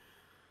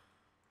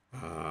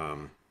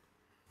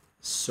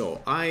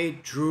 So I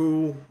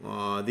drew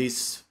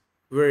this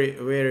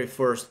very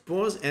first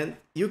pose, and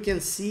you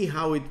can see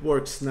how it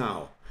works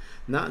now.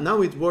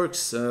 Now it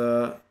works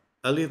a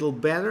little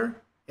better,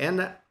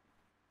 and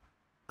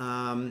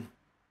I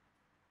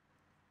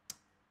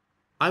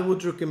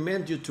would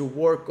recommend you to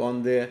work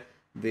on the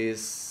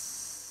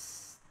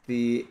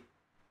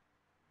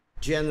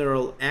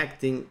general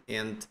acting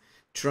and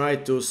try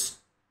to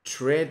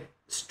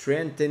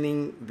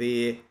strengthening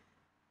the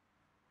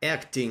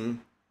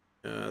acting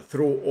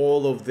through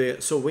all of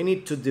the. So we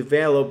need to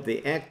develop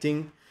the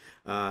acting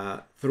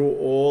through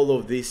all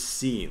of this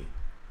scene.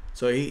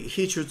 So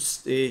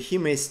he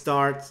may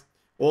start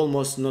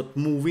almost not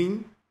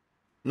moving,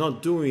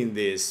 not doing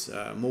this,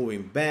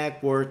 moving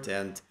backward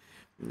and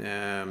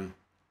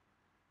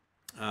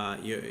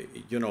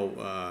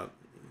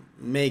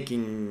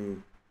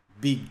making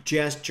big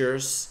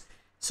gestures.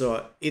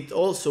 So it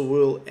also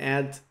will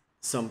add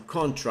some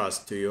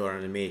contrast to your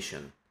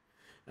animation,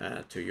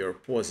 to your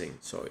posing.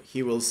 So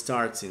he will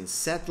start in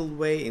settled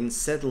way, in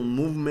settled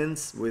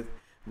movements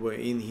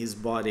in his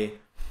body,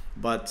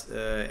 but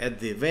at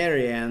the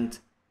very end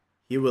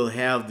he will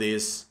have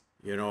this,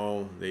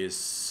 this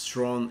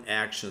strong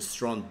action,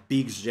 strong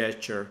big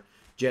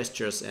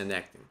gestures and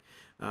acting.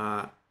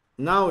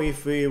 Now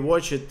if we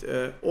watch it,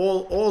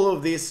 all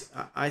of this,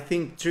 I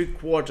think three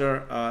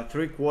quarter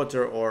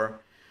or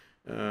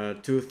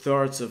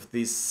 2/3 of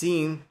this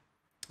scene,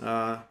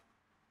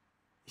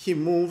 he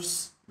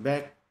moves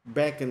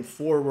back and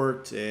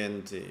forward,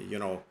 and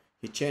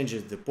he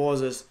changes the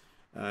poses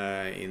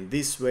in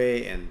this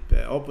way and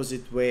the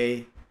opposite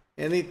way,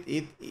 and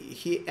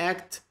he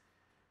acts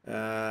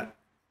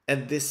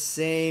at the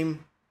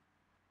same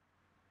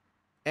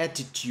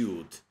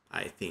attitude,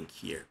 I think,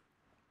 here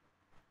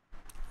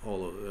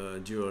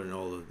during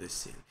all of this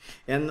scene.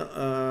 And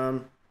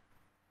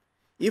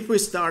if we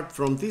start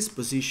from this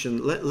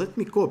position, let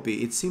me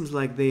copy. It seems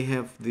like they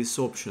have this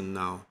option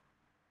now,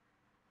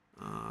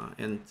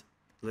 and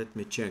let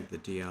me check the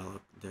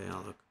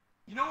dialogue.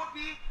 You know what,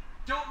 B?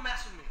 Don't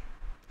mess with me.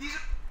 These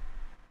are...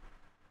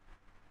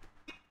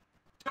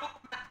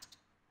 Don't mess.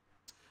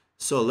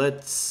 So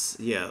let's,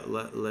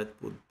 let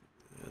put,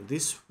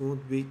 this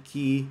would be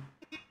key.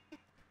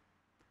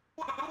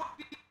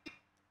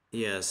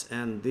 Yes,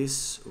 and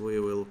this we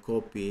will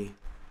copy,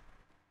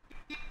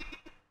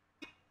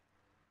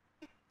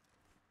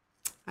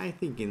 I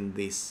think, in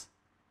this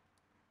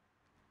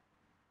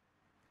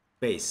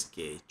base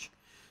gauge,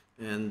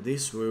 and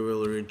this we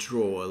will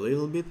redraw a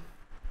little bit.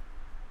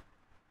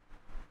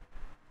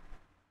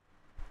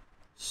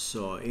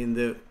 So in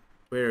the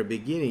very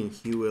beginning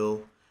he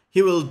will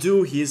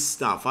do his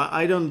stuff.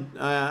 I don't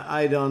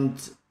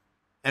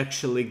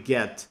actually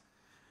get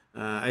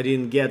I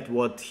didn't get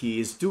what he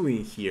is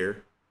doing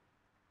here.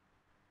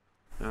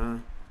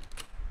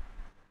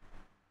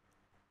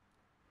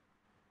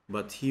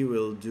 But he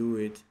will do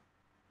it.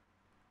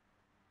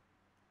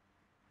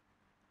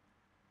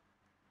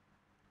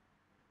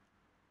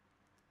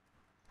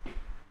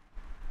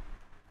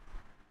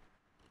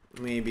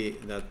 Maybe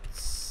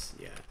that's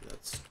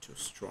too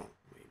strong.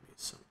 Maybe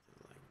something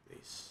like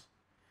this,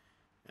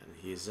 and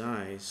his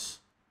eyes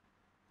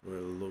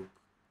will look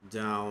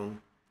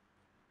down,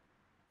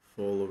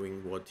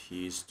 following what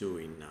he is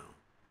doing now.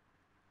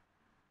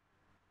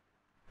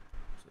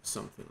 So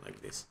something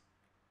like this.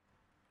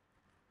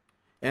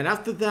 And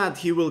after that,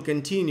 he will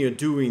continue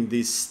doing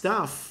this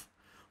stuff,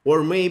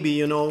 or maybe,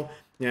 you know,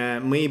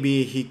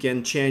 maybe he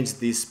can change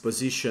this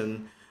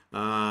position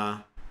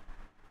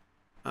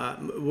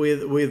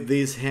with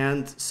this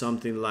hand,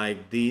 something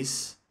like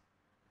this.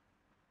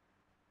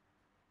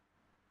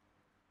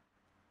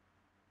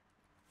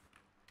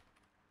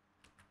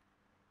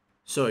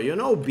 So, you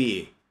know,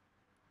 B.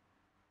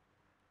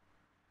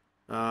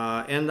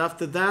 And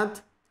after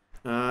that,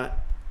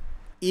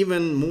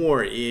 even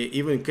more,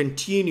 even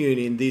continuing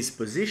in this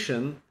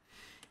position,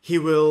 he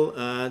will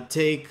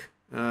take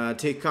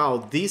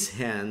out this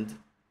hand,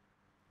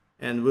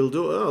 and will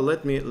do. Oh,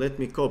 let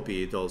me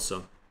copy it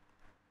also.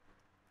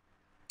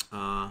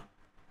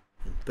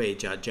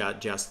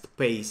 Just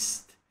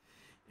paste,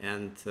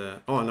 and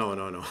oh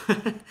no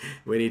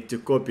we need to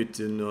copy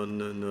to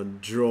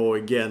not draw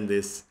again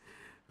this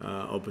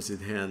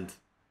opposite hand.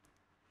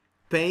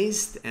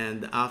 Paste,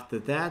 and after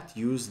that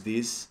use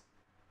this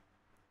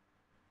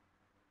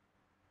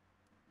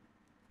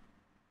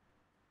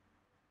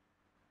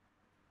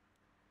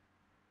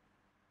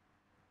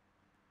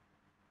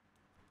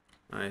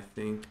I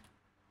think.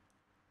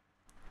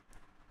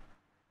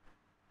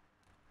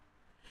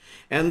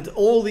 And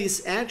all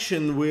this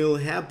action will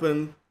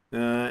happen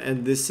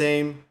at the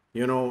same,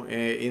 you know,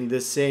 in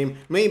the same,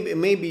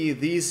 maybe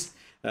this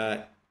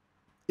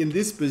in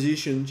this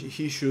position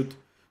he should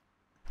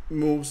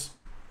moves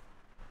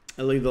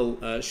a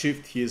little,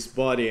 shift his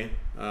body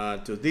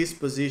to this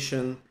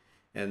position,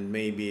 and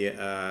maybe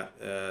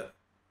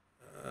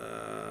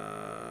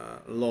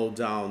low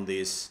down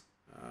this,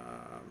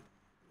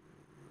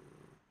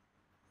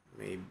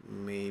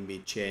 maybe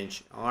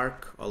change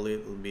arc a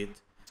little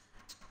bit.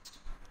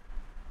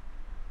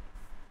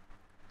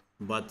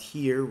 But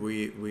here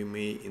we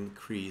may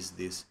increase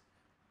this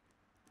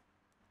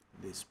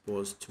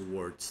pose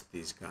towards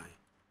this guy.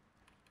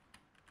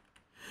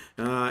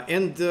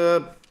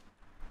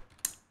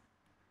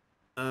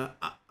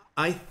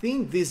 I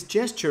think this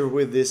gesture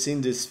with this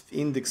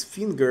index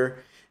finger,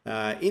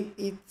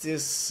 it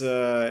is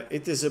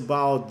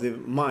about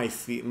my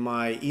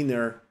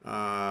inner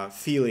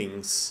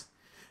feelings.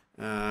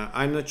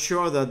 I'm not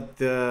sure that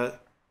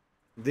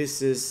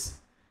this is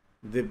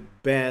the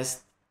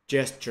best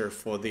gesture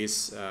for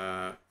this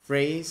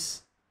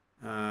phrase.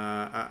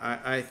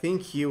 I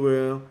think he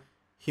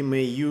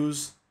may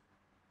use.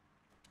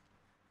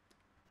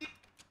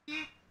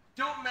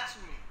 Don't mess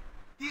with me.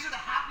 These are the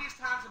happiest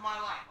times of my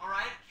life, all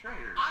right? Sure.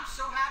 I'm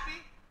so happy.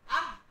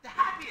 I'm the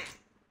happiest.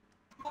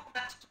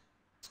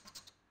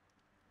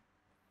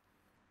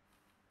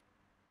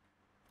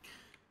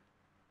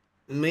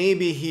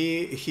 Maybe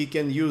he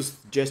can use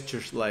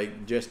gesture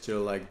like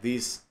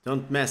this.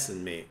 Don't mess with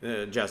me.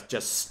 Just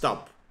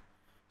stop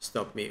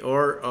me.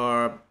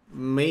 Or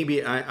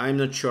maybe I'm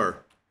not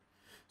sure.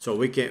 So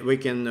we can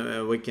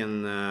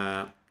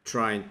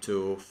try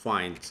to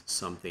find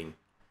something.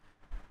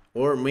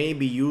 Or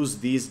maybe use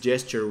this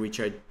gesture which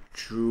I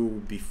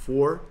drew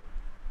before.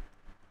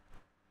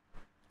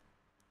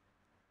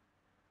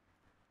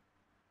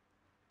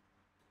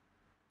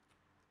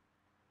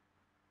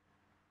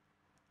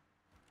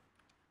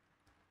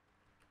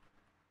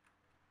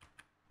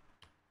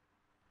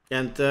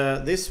 And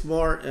this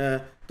more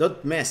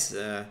don't mess.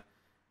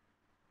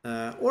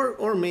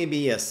 Or maybe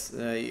yes.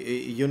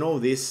 You know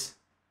this.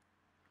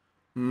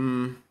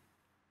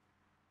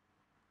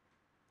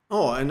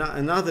 Oh,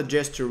 another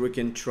gesture we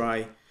can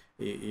try,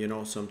 you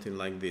know, something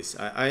like this.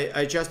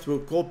 I just will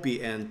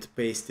copy and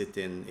paste it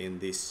in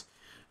this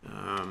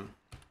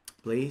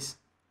place.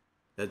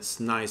 That's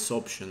nice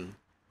option.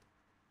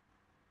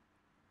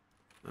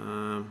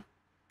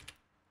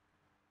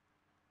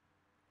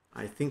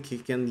 I think he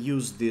can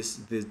use the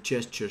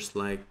gestures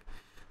like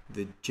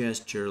the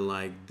gesture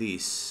like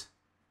this.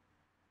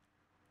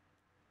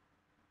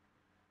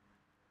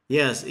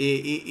 Yes,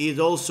 it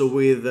also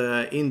with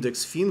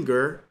index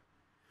finger.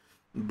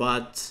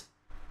 But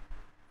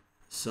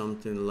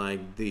something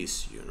like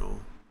this, you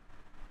know.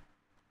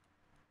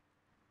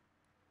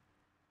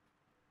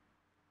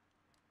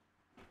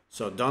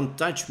 So don't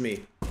touch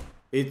me.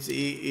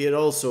 It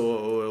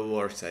also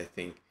works, I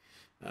think.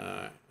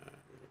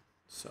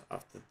 So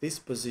after this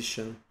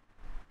position,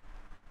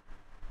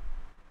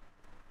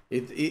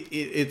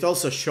 it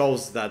also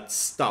shows that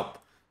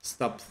stop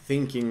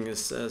thinking,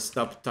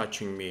 stop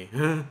touching me.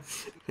 And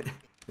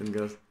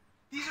goes.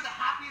 These are the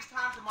happiest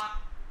times of my.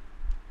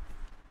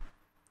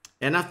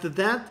 And after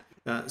that,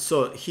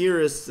 so here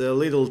is a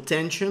little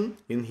tension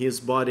in his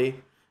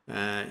body.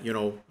 You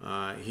know,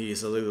 he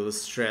is a little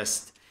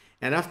stressed.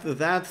 And after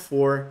that,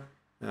 for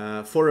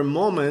a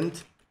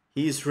moment,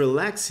 he is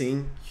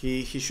relaxing.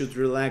 He should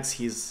relax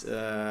his.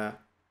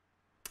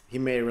 He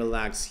may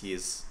relax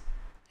his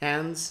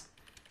hands,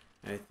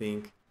 I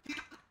think,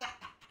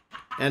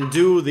 and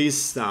do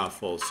this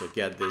stuff also.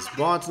 Get this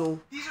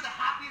bottle. These are the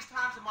happiest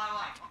times of my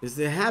life. It's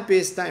the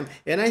happiest time,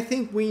 and I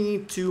think we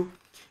need to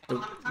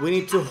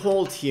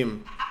hold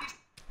him.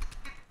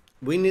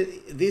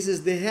 This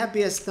is the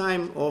happiest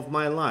time of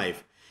my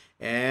life,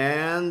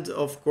 and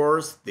of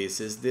course this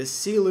is the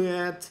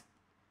silhouette.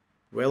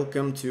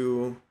 Welcome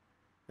to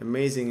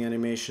amazing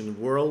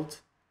animation world.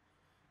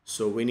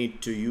 So we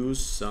need to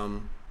use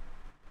some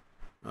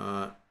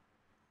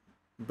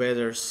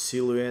better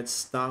silhouette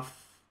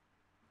stuff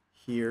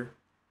here.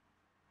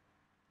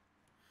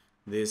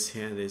 This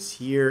hand is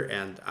here,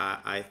 and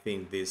I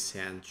think this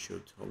hand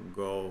should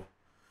go.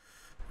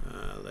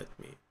 Let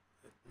me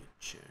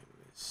check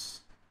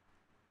this.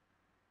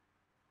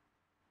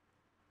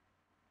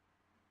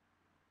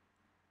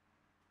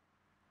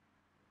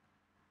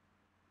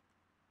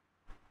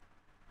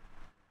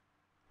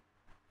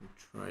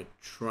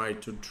 Try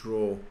to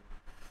draw.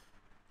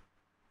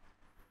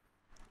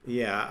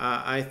 Yeah,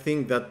 I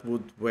think that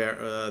would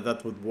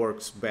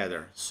works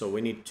better. So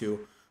we need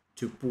to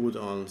put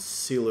on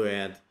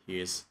silhouette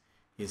his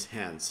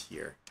hands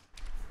here.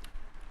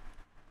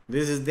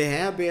 This is the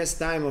happiest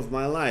time of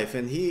my life,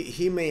 and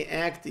he may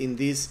act in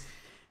this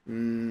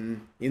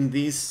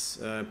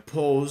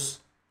pose,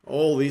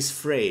 all this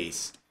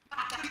phrase.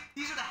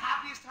 These are the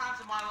happiest times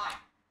of my life.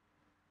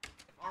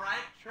 All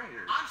right,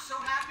 I'm so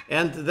happy.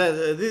 And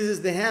this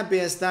is the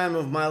happiest time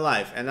of my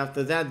life. And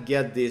after that,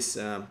 get this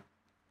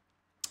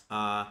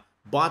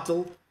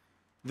bottle.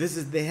 This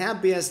is the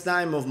happiest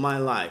time of my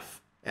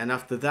life. And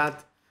after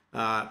that,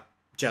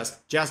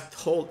 just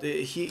hold.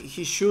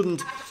 He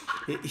shouldn't.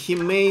 He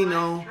may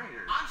know.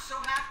 I'm so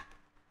happy.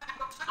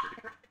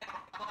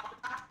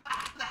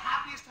 The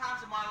happiest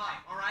times of my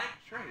life. All right.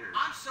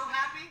 I'm so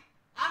happy.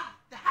 I'm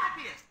the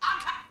happiest. I'm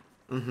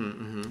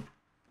happy.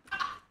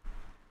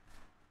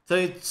 So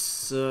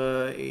it's,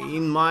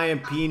 in my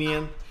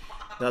opinion,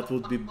 that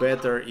would be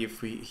better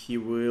if he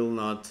will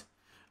not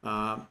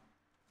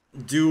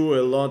do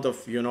a lot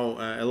of,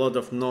 a lot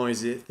of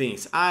noisy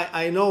things.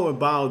 I know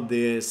about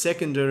the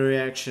secondary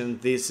reaction.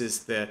 This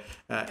is the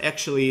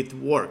actually it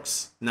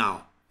works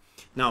now.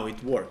 Now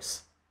it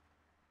works.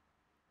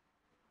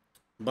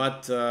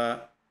 But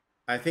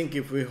I think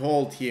if we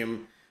hold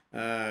him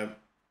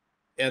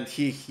and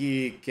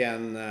he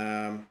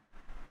can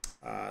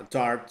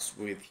darts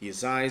with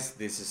his eyes.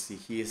 This is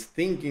he is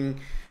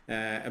thinking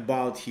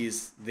about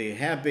the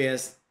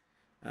happiest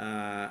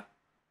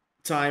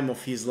time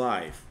of his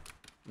life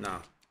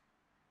now.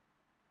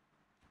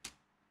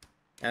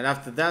 And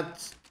after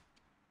that,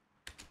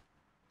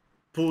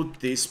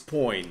 put this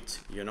point,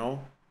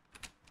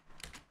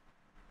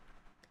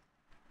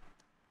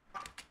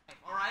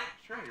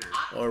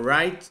 All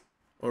right.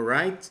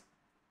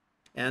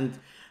 And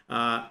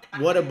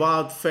what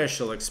about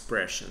facial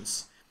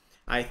expressions?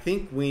 I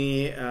think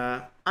we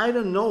I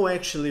don't know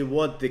actually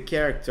what the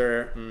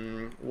character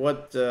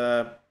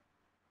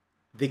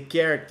the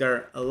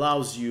character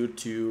allows you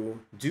to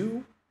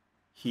do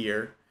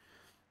here,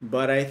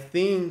 but I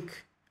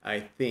think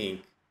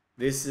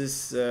this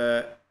is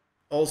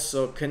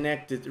also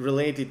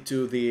related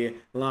to the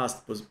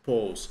last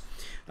pose.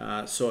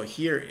 So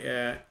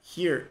here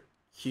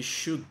he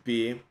should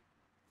be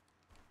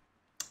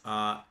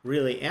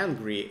really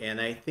angry,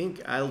 and I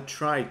think I'll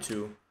try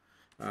to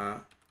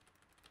let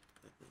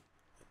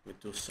me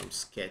do some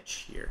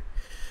sketch here.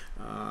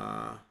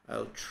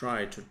 I'll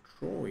try to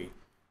draw it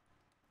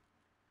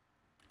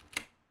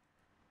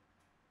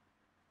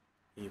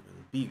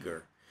even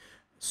bigger.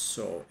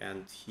 So,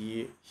 and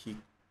he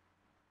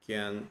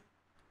can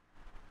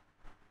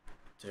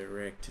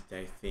direct it,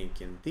 I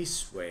think, in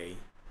this way.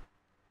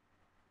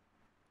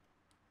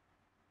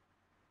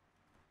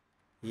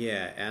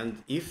 Yeah,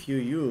 and if you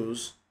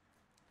use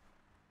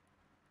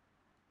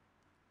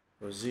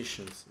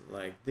positions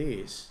like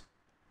this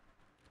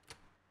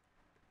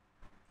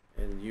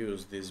and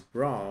use these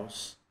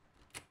brows,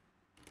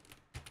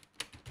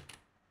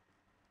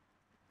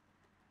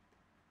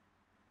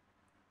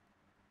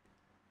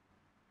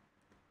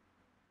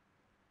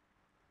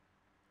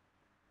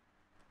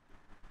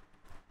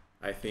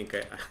 I think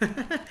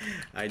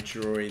I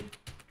drawing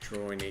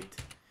it.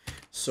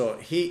 So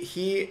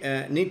he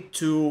need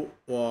to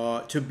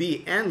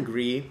be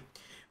angry.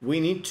 We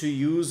need to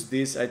use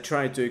this. I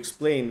try to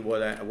explain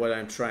what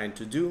I'm trying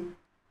to do.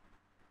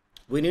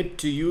 We need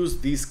to use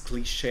this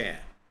cliche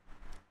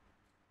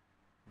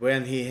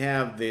when he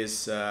have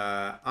this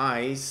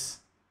eyes,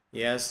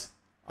 yes,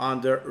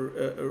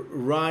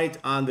 right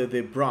under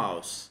the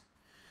brows.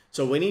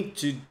 So we need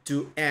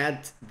to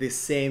add the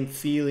same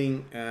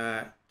feeling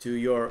to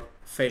your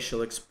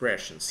facial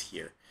expressions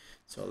here.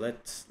 So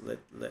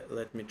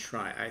let me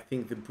try. I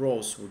think the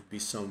brows would be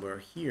somewhere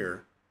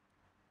here,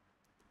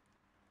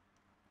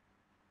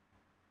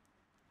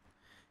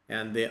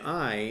 and the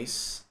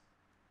eyes,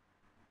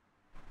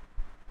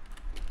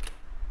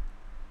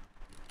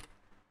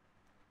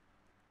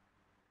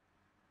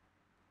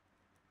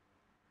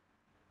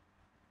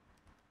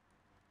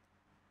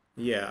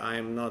 yeah,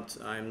 I'm not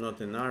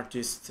an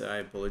artist. I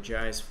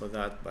apologize for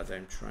that, but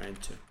I'm trying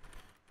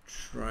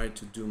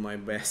to do my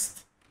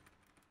best.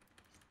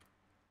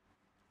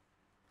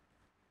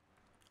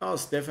 Oh,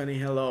 Stephanie,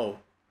 hello.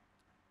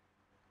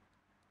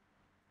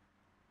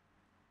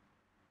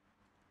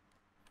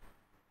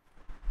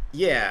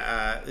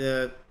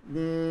 Yeah,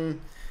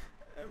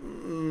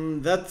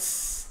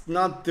 that's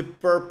not the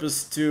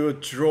purpose to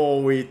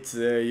draw it,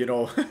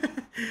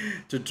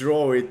 to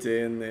draw it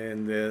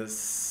in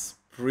this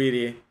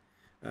pretty.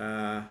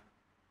 Uh,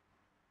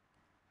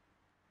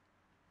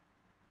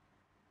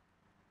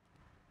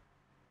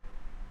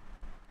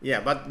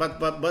 yeah,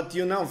 but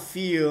you now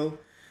feel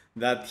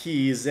that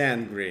he is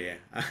angry.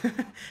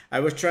 I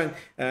was trying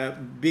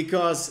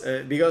because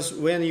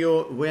when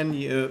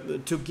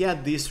you to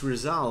get this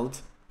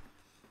result,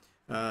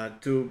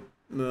 to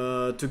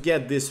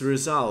get this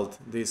result,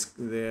 this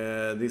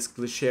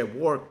cliche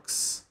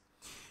works.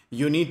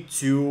 You need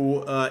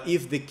to,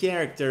 if the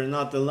character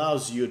not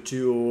allows you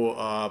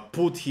to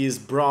put his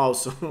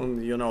brows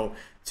on,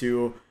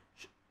 to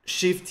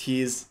shift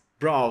his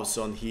brows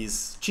on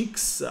his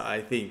cheeks.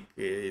 I think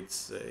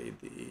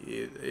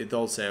it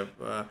also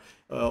have,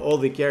 all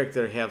the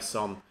character have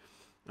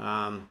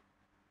um,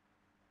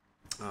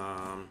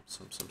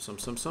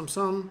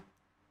 some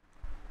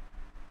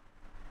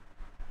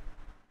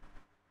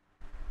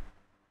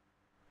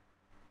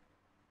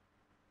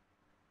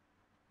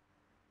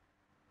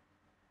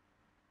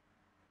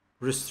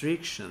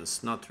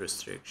restrictions, not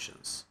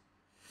restrictions.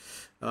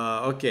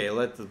 Okay,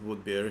 that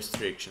would be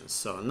restrictions.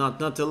 So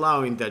not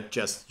allowing that,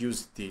 just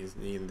use these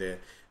in the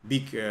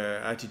big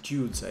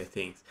attitudes, I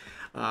think.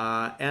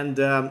 And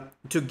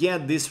to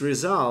get this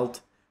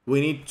result, we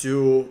need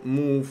to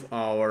move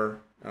our.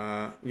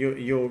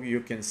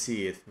 You can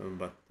see it,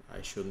 but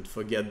I shouldn't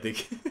forget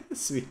the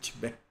switch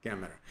back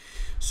camera.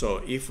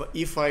 So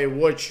if I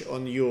watch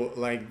on you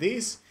like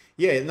this,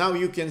 yeah, now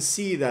you can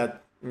see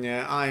that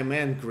I'm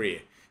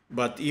angry.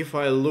 But if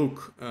I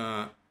look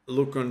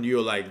on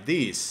you like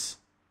this,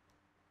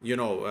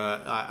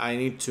 I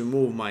need to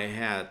move my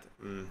head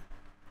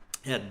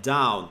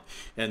down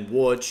and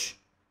watch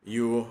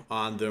you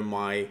under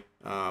my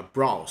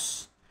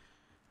brows.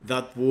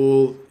 That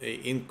will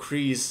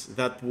increase.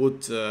 That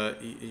would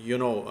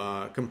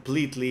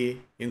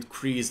completely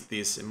increase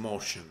this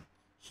emotion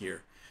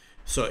here.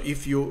 So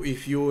if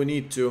you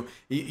need to,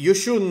 you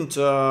shouldn't.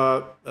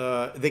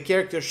 The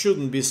character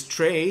shouldn't be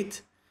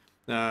straight,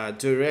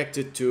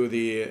 directed to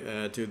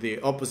the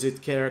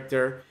opposite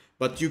character,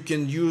 but you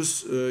can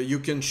use you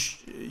can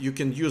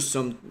use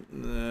some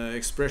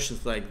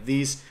expressions like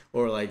this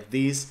or like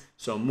this.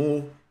 So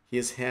move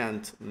his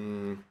hand,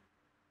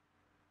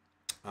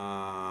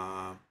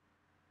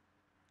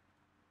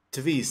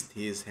 twist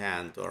his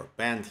hand or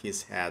bend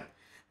his head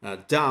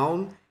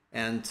down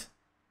and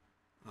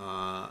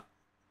to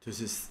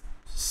this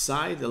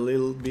side a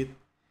little bit,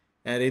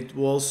 and it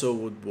also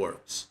would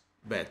works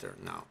better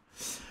now.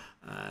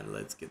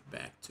 Let's get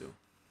back to.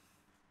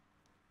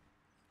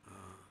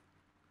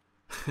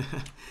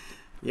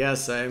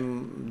 Yes,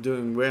 I'm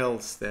doing well,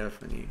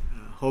 Stephanie.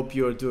 Hope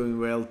you're doing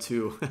well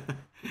too.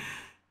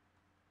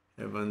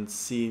 Haven't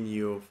seen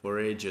you for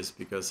ages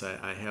because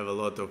I have a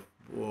lot of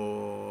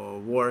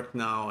work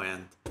now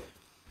and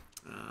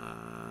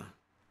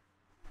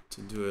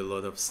to do a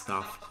lot of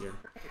stuff here.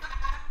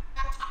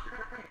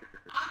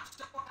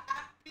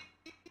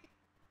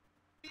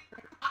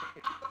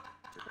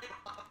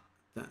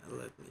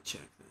 Let me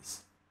check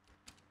this.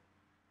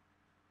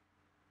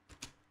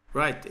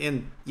 Right,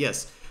 and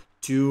yes,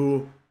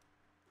 to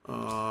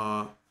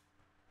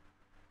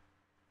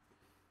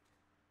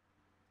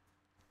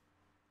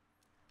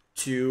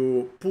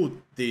put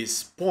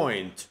this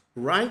point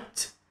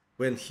right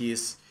when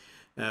he's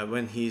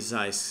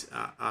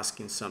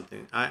asking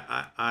something,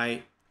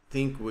 I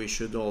think we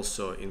should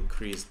also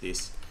increase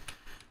this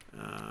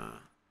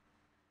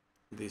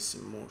this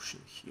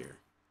emotion here.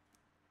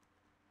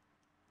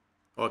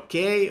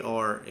 Okay,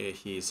 or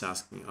he's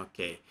asking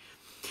okay.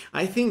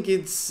 I think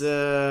it's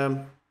it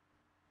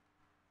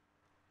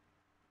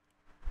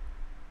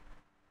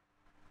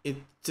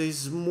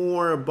is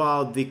more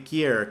about the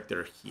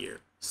character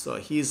here. So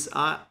his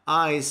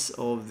eyes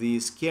of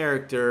this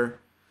character,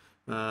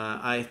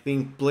 I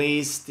think,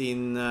 placed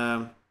in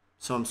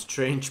some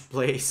strange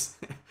place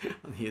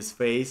on his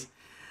face,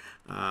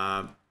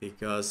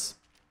 because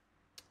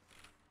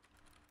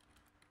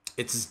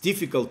it's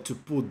difficult to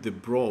put the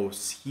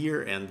brows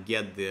here and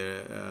get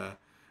the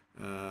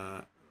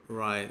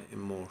right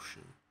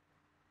emotion.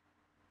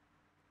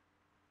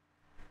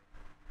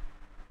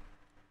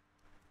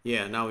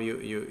 Yeah, now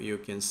you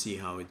can see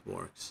how it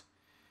works.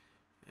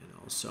 And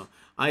also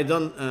I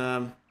don't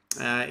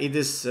it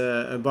is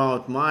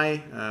about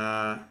my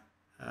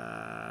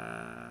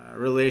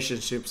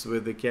relationships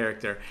with the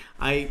character.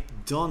 I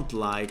don't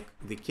like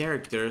the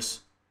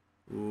characters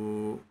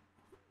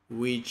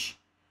which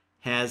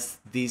has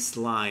this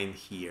line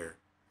here.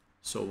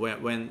 So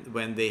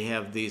when they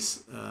have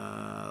these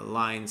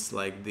lines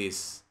like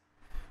this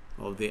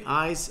of the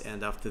eyes,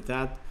 and after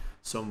that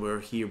somewhere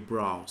here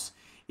brows,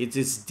 it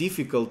is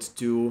difficult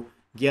to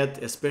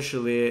get,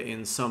 especially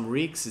in some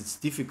rigs, it's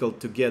difficult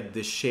to get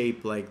the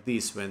shape like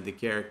this when the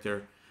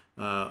character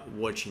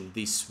watching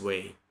this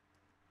way.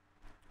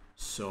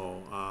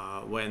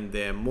 So when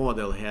the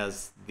model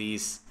has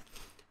these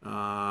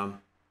the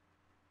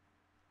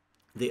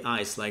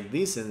eyes like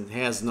this and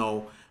has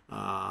no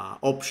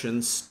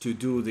options to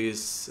do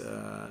this,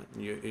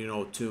 you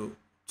know, to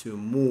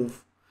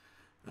move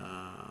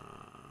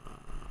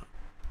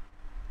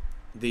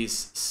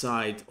this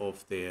side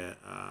of the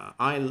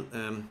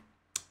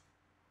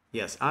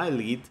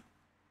eyelid,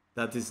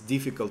 that is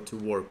difficult to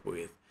work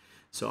with.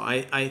 So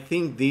I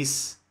think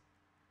this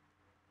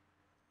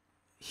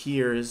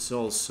here is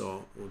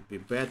also would be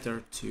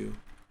better to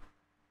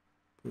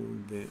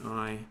put the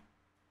eye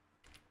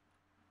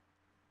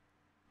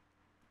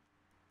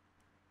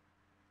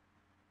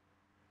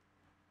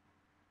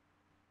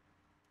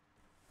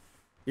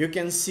you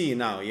can see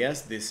now,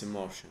 yes, this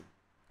emotion,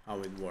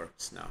 how it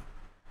works now,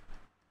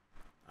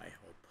 I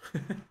hope.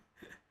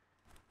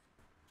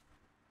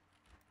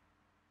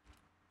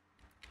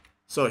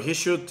 So he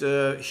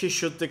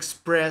should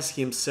express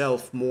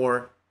himself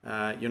more,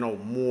 you know,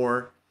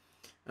 more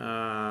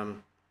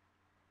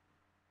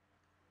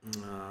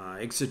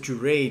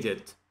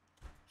exaggerated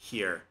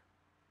here.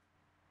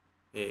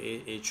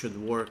 It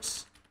should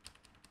works.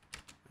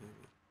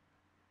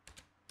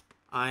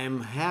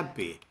 I'm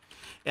happy,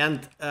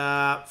 and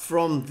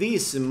from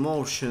this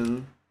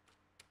emotion,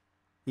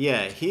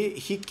 yeah,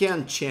 he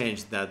can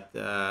change that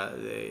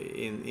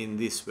in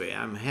this way.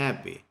 I'm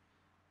happy.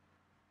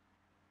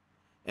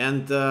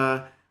 And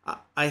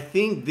I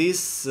think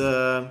this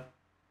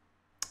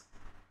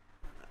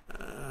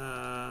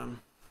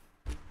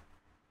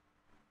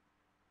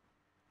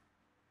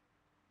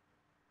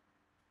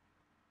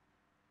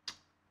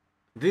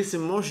this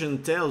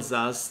emotion tells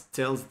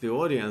the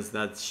audience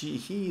that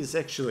he is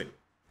actually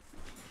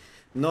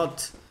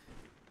not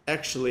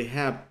actually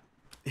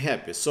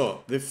happy.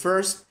 So the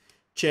first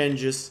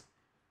changes,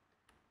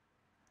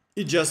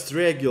 it's just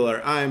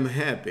regular I'm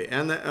happy,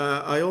 and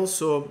I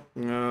also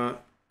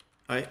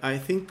I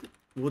think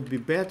would be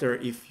better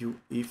if you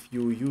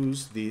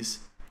use this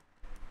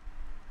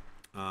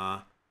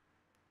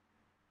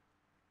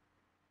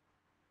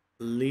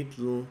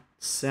little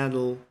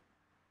saddle,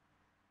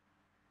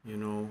 you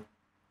know,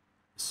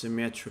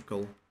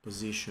 symmetrical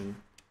position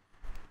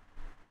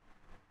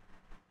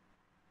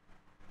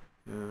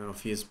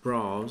of his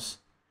brows.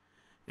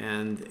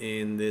 And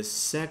in the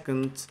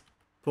second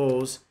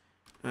pose,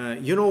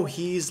 you know,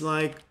 he's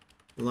like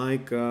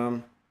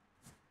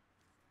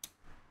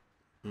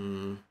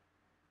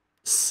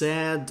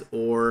sad,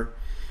 or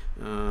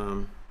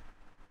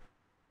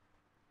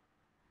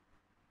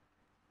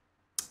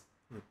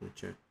let me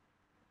check.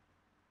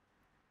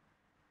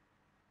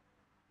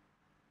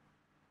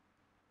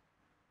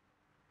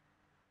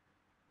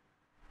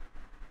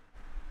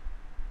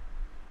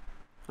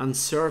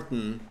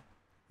 Uncertain,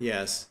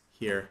 yes,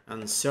 here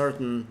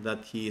uncertain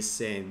that he is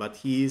saying, but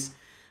he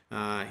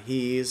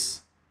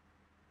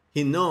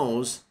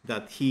knows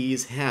that he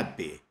is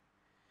happy.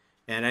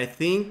 And I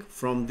think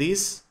from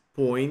this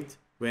point,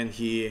 when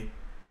he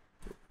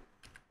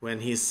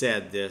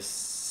said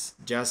this,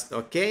 just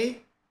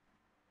okay,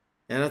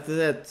 and after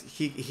that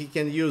he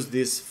can use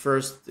this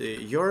first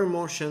your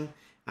emotion,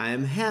 I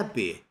am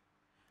happy,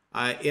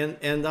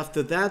 and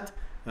after that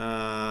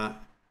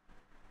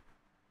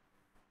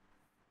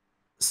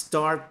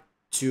start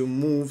to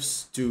move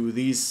to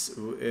this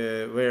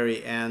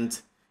very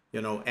end,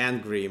 you know,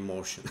 angry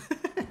emotion.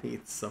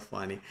 It's so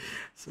funny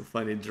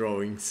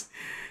drawings.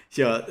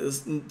 Yeah,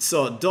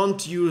 so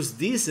don't use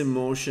this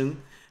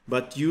emotion,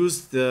 but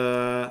use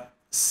the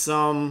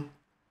some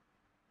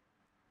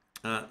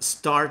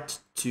start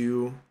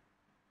to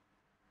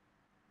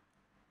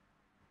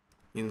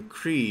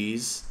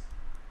increase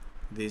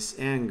this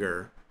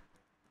anger.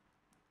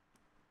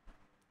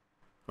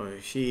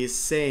 He is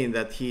saying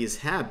that he is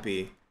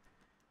happy,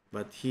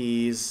 but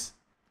he is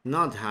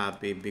not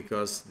happy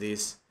because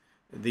this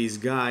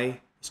guy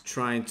is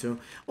trying to.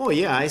 Oh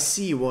yeah, I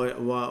see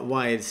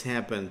why it's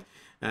happened.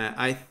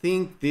 I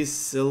think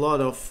this a lot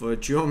of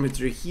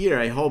geometry here.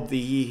 I hope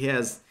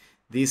that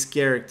this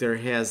character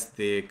has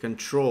the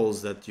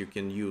controls that you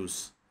can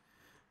use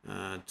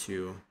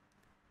to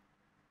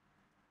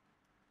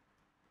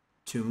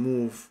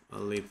move a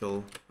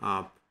little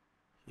up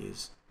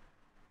his.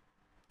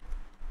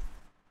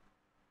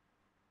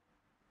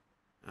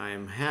 I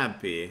am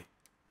happy,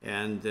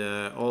 and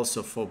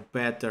also for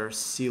better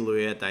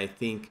silhouette, I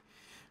think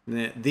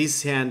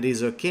this hand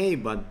is okay,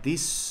 but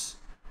this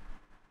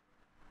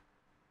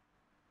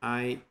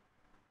I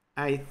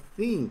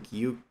think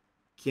you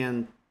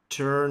can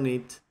turn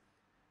it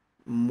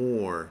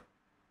more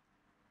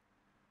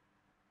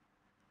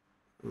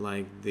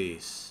like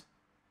this,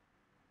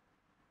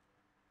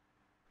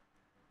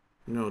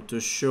 you know, to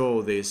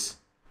show this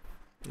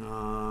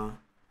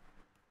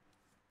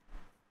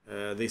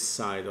this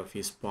side of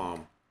his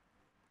palm.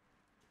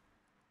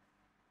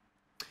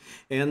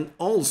 And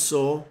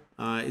also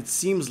it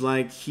seems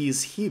like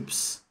his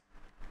hips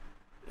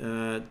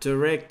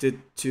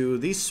directed to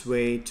this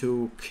way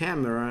to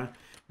camera,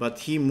 but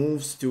he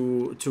moves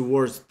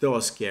towards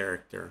those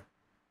character.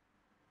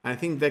 I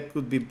think that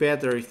could be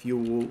better if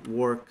you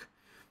work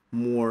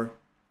more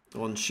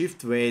on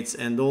shift weights,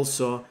 and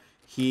also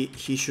he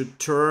should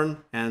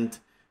turn and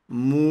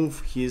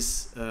move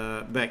his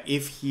back.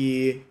 If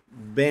he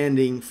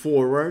bending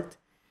forward,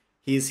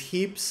 his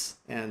hips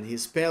and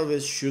his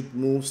pelvis should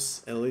move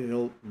a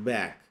little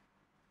back,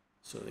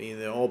 so in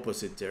the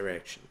opposite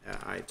direction.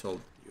 I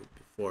told you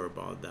before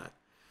about that.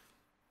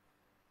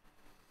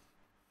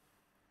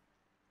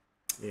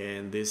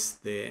 And this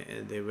the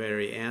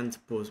very end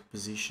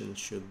position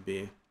should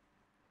be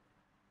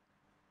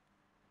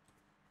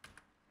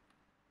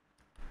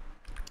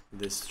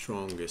the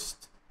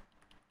strongest.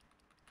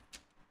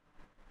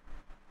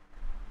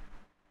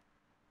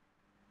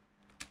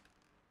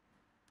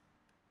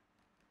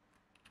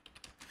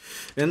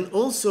 And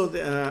also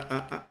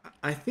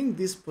I think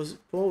this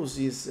pose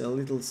is a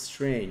little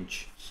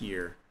strange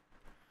here.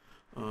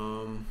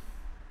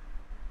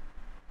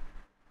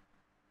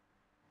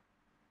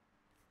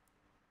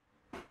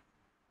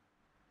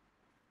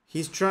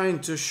 He's trying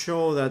to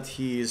show that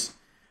he is,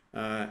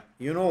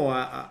 you know,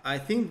 I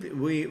think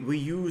we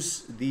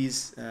use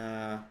this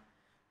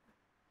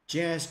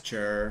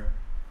gesture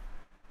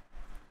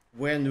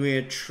when we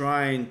are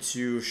trying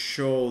to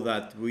show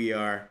that we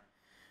are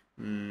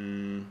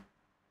in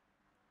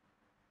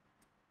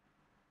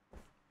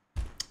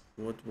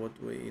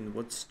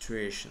what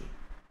situation?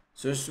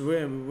 So it's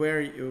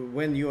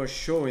when you are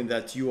showing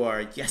that you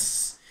are,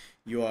 yes,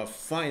 you are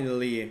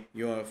finally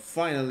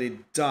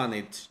done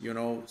it, you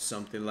know,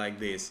 something like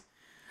this.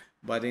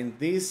 But in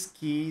this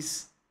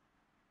case,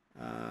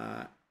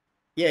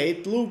 yeah,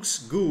 it looks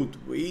good.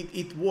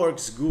 It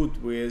works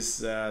good with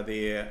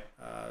the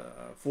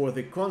for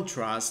the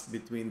contrast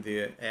between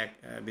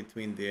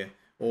the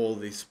all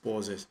these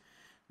poses.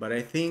 But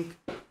I think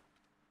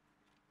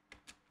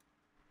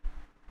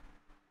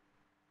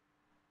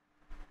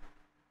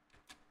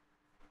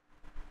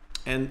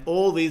and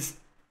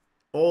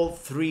all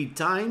 3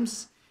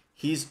 times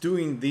he's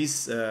doing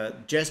these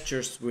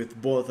gestures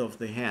with both of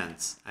the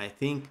hands. I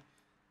think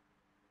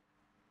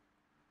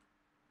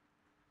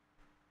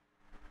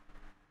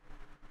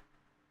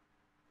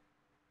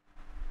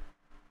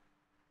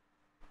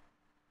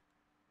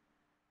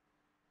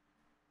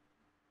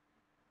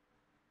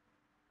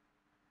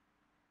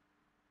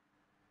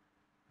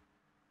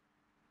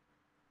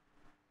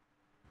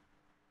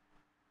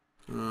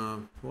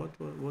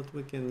what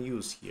we can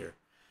use here.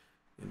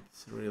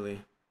 It's really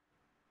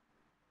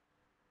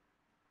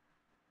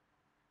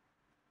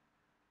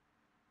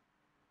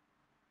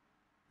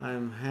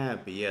I'm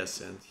happy,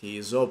 yes, and he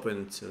is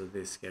open to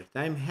this character.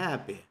 I'm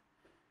happy.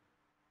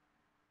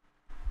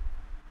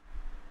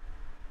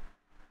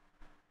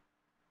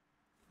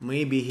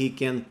 Maybe he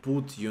can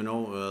put, you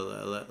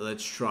know,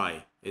 let's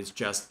try. It's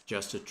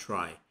just a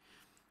try.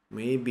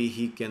 Maybe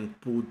he can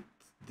put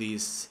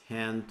this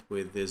hand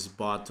with this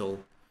bottle,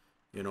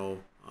 you know,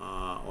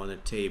 on a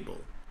table.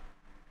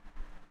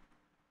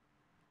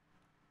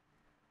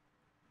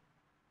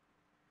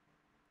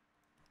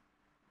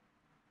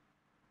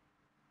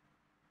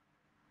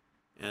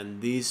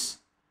 And this,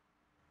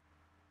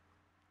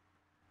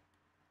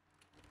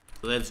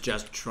 let's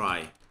just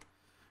try.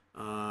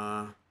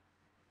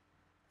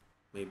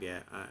 Maybe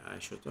I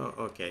should, oh,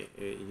 okay,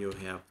 you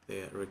have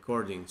the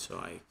recording, so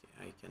I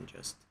can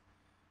just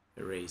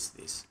erase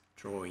these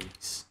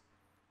drawings.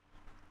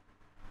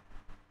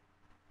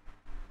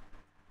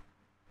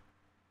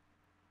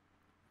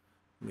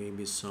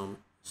 Maybe some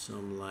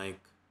like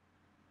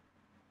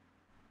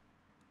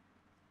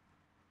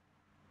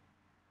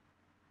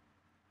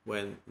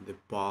when the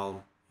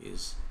palm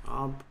is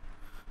up,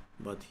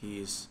 but he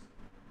is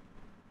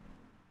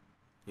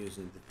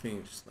using the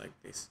fingers like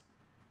this,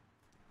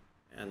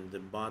 and the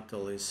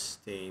bottle is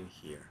staying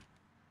here.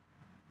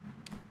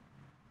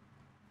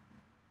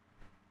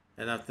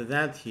 And after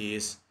that he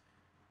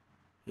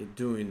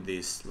doing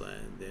this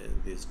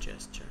this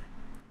gesture.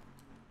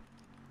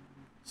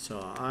 So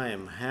I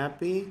am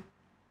happy.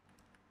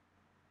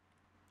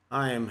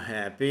 I am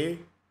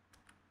happy.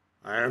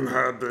 I am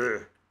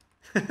happy.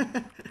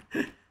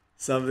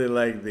 Something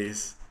like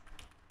this.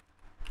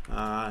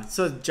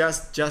 So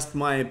just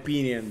my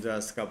opinion,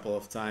 just a couple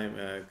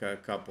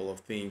of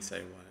things I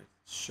want to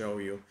show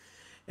you.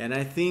 And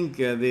I think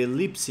the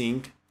lip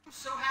sync. I'm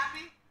so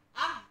happy.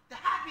 I'm the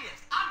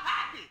happiest. I'm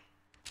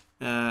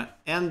happy.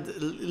 And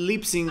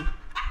lip sync.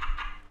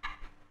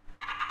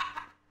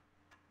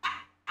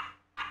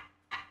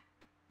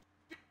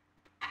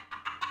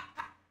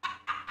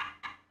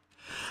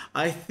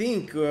 I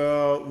think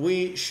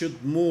we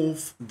should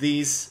move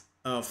this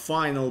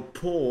final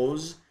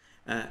pose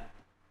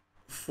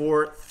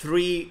for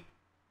 3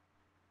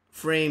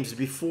 frames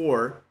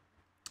before.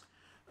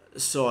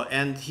 So,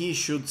 and he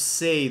should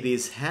say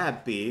this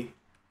happy.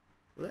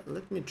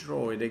 Let me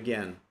draw it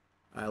again.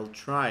 I'll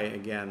try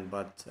again,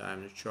 but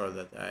I'm not sure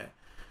that I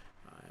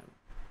am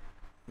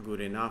good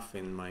enough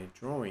in my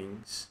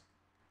drawings.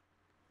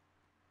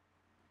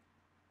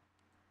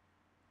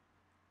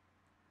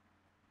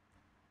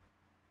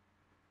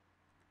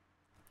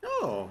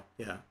 Oh,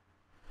 yeah.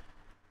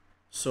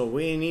 So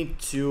we need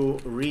to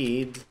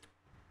read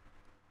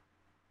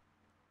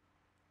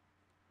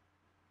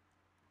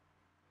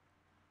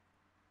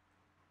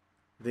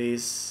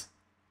this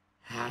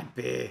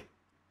happy.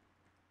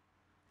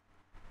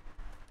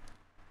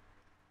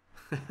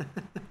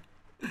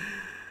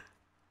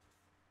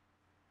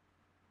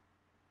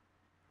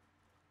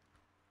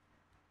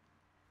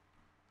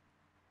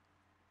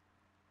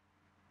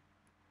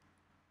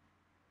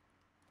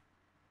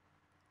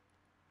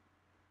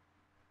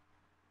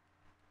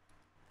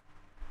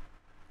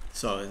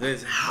 So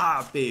this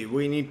happy,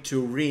 we need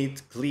to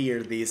read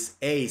clear this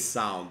A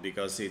sound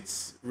because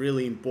it's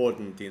really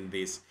important in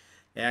this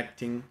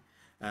acting,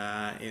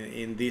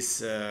 in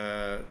this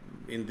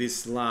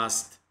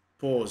last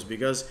pause,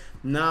 because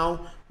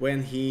now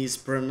when he's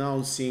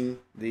pronouncing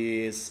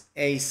this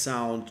A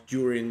sound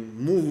during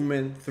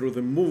movement, through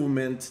the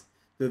movement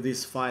to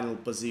this final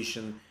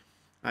position,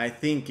 I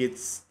think it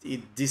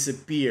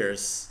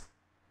disappears.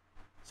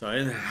 So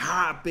in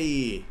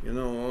happy, you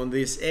know, on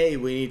this A,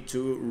 we need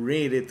to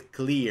read it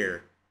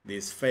clear,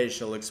 these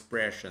facial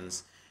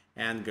expressions,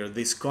 anger,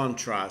 this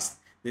contrast,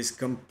 this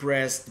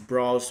compressed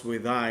brows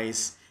with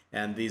eyes,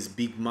 and this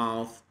big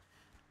mouth.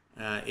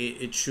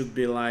 It should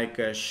be like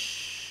a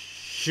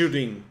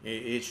shooting.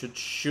 It should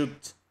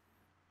shoot,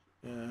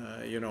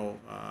 you know,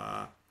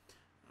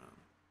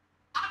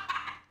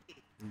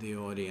 the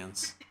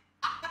audience.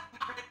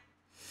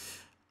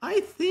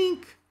 I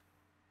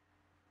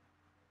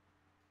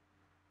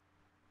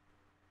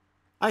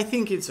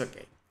think it's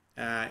okay.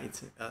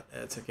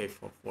 It's okay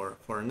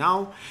for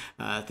now.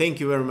 Thank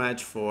you very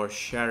much for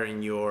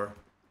sharing your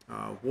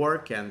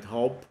work, and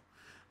hope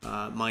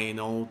my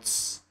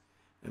notes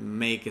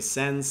make a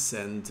sense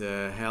and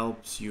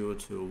helps you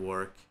to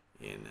work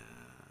in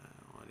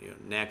on your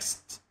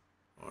next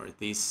or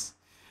this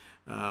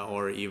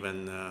or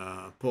even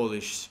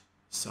polish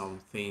some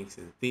things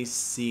in this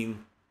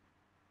scene.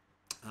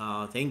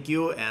 Thank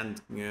you, and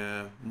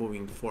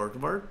moving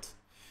forward,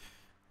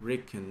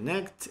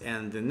 reconnect,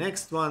 and the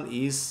next one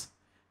is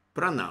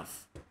Pranav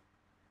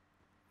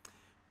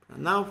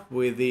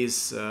with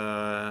this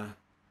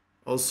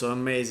also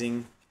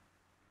amazing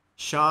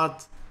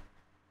shot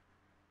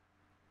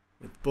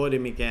with body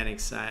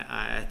mechanics.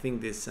 I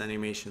think this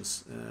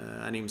animation's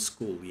anime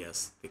school,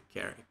 yes, the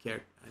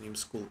anime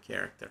school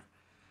character.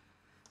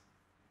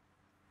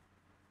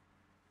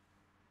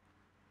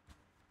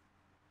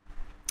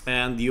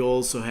 And you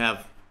also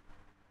have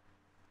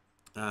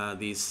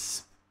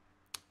this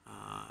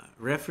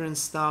reference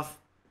stuff.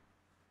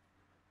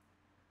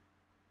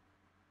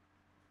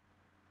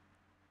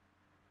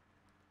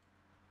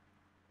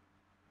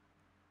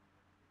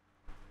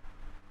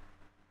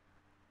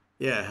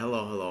 Yeah,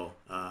 hello.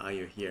 Are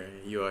you here?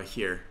 You are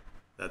here.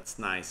 That's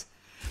nice.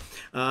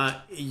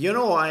 You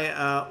know,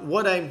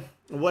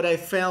 what I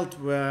felt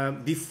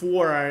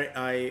before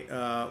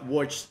I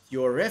watched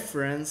your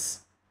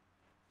reference,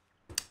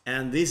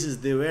 and this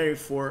is the very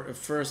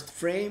first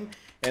frame.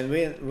 And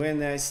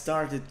when I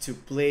started to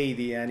play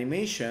the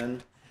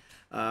animation,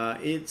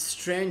 it's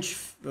strange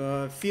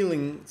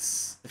feeling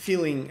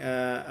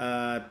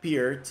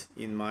appeared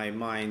in my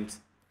mind,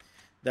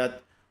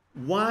 that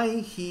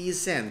why he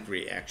is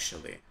angry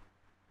actually.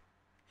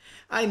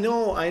 I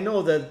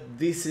know that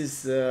this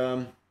is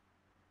you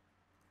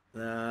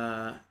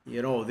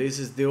know, this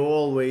is the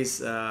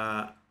always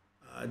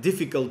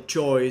difficult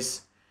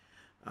choice,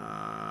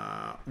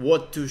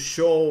 what to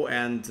show,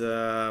 and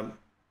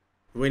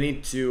we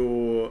need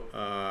to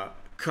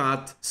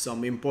cut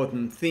some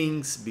important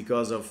things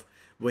because of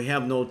we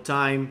have no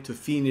time to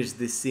finish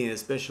this scene,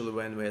 especially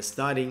when we're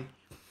studying.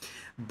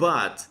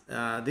 But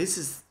this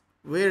is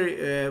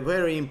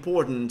very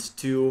important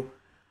to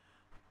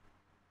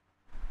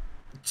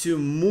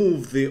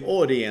move the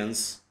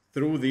audience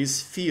through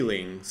these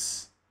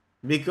feelings,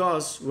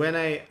 because when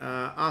I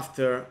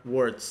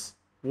afterwards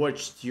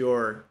watched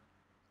your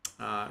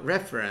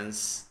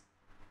reference,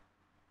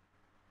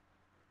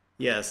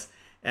 yes,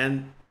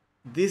 and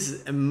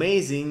this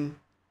amazing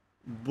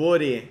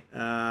body,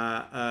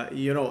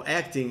 you know,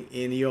 acting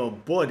in your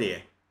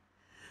body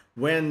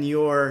when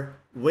you're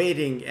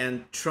waiting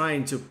and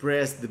trying to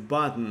press the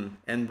button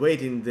and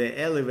waiting the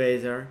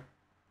elevator.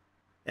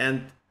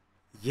 And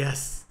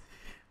yes,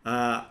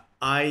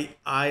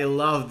 I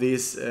love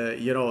this,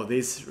 you know,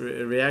 this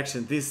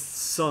reaction. This is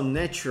so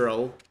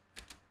natural.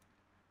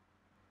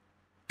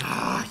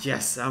 Ah,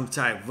 yes, I'm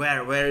tired.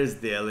 Where is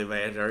the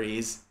elevator?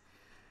 Is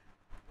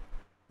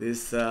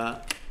this?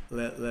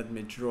 Let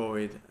me draw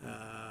it.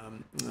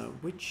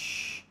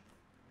 Which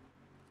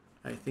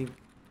I think.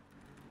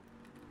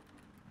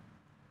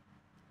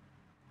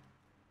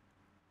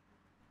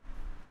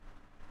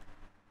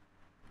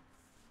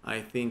 I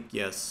think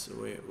yes,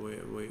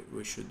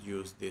 we should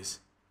use this.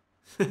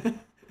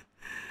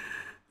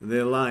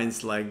 The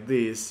lines like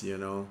this, you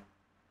know.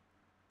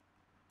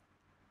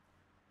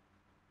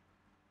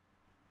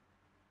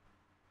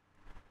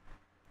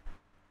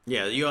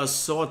 Yeah, you are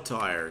so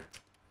tired.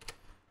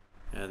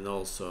 And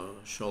also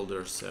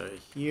shoulders are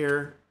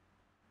here.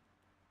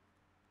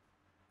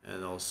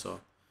 And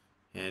also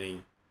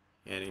heading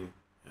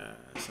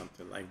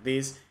something like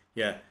this.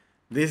 Yeah,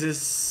 this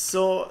is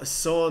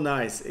so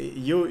nice.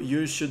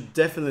 You should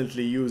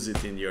definitely use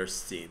it in your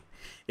scene.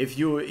 if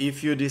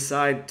you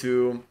decide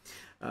to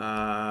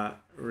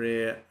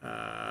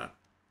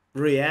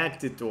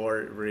react it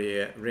or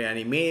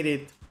reanimate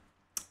it,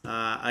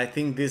 I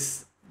think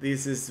this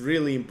is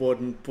really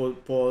important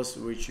pause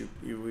which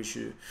you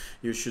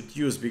should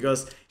use,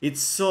 because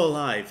it's so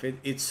live,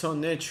 it's so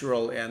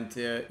natural, and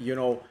you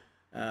know,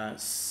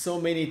 so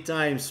many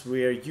times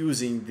we are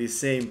using the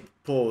same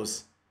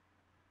pose.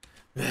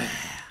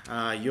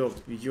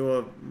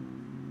 You're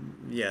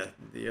yeah,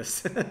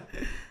 yes.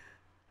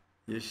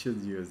 You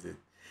should use it,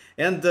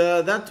 and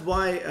that's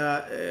why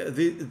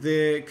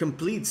the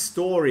complete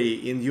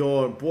story in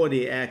your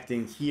body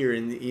acting here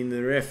in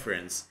the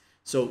reference.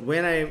 So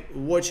when I'm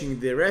watching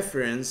the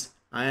reference,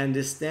 I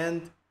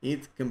understand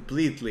it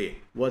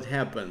completely what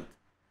happened.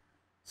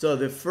 So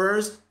the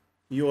first,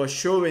 you are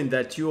showing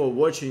that you are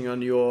watching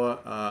on your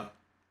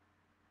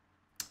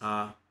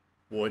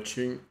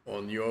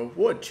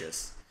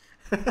watches.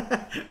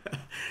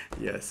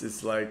 Yes,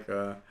 it's like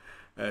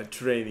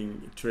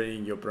training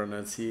your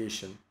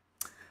pronunciation,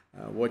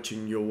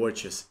 watching your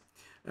watches,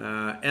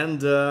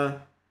 and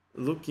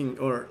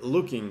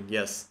looking,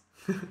 yes,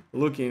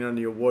 looking on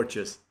your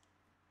watches,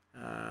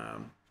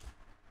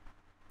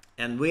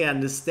 and we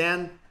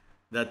understand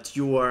that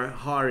you are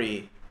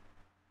hurry,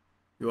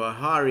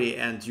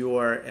 and you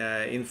are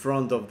in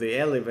front of the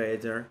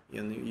elevator,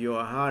 and you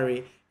are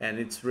hurry, and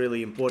it's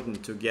really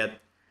important to get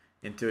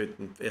into it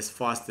as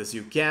fast as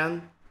you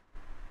can.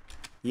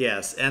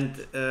 Yes,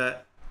 and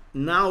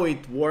now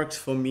it works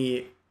for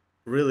me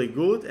really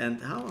good.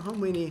 And how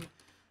many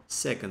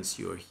seconds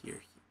you're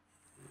here?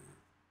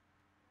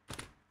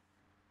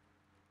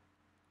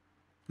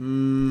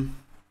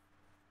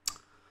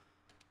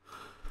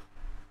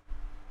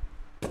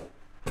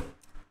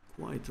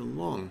 Quite a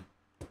long.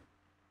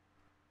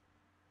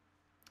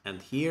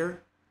 And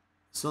here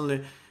it's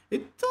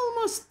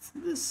almost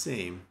the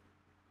same.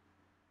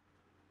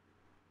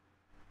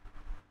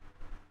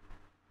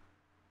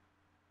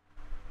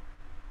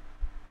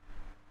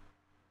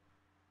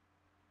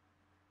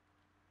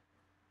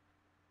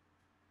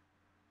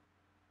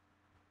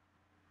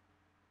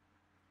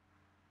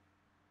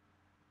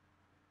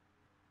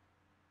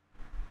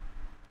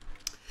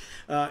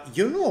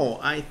 You know,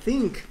 I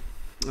think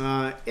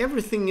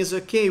everything is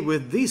okay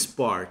with this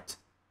part.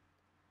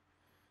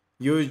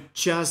 You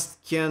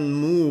just can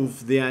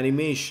move the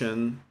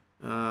animation,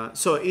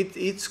 so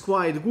it's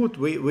quite good.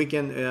 We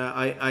can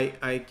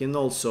I can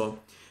also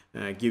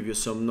give you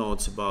some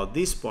notes about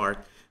this part,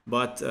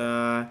 but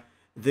the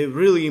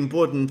really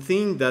important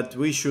thing that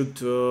we should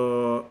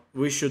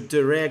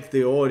direct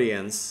the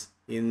audience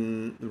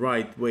in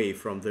right way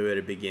from the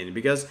very beginning,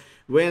 because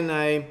when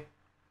I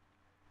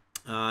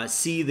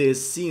see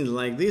this scene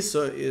like this,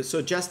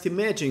 so just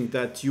imagine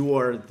that you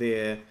are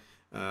the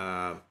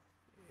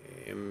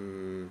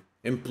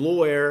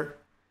employer,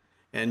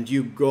 and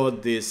you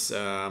got this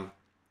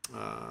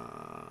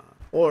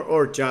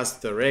or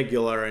just a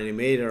regular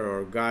animator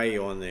or guy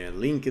on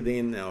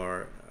LinkedIn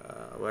or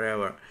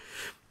whatever,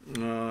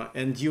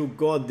 and you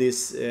got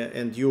this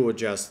and you were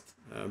just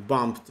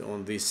bumped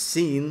on this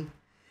scene,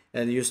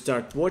 and you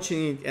start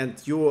watching it,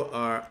 and you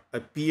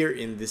appear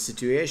in the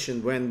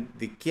situation when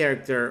the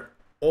character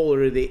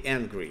already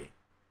angry.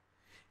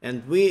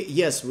 And we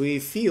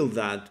feel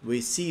that,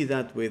 we see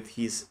that with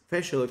his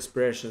facial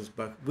expressions,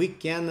 but we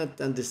cannot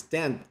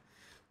understand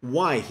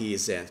why he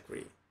is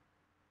angry.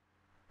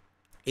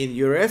 In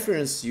your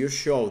reference, you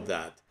show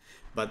that,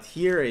 but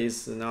here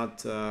is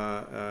not.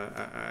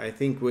 I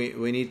think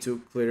we need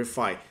to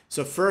clarify.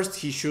 So first,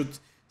 he should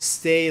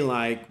stay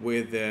like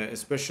with,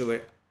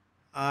 especially.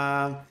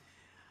 I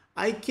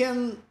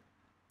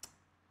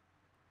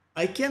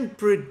can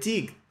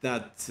predict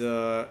that,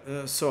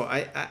 so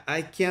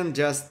I can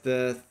just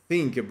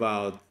think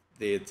about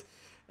it,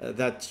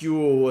 that you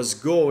was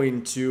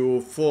going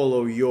to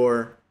follow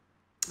your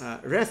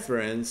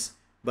reference,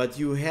 but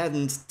you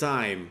hadn't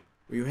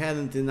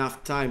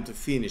enough time to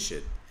finish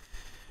it,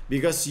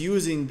 because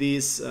using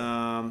this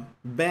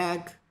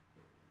bag,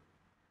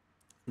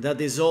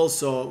 that is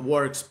also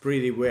works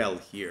pretty well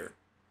here.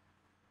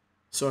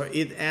 So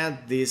it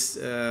adds these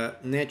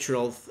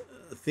natural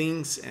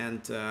things,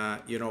 and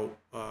you know,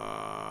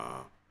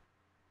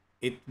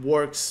 it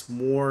works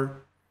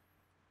more,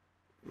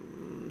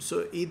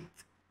 so it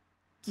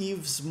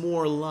gives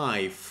more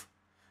life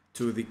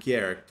to the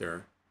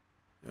character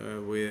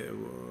with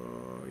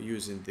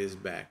using this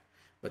bag.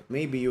 But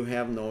maybe you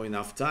have no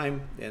enough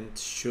time and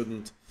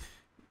shouldn't,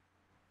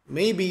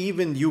 maybe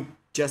even you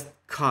just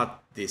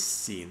cut this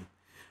scene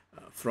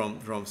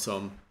from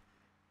some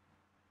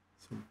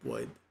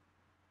point.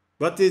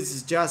 But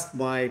it's just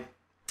my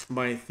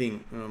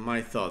thing,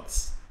 my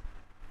thoughts.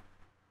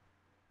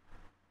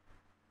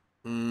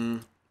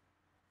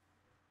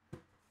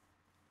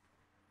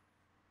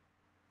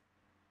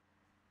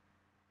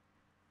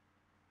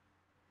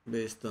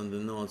 Based on the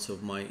notes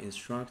of my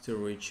instructor,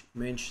 which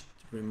mentioned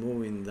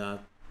removing that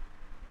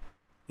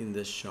in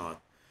the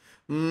shot.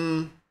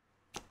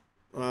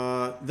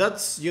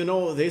 That's, you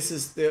know, this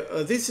is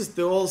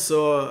the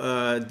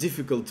also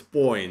difficult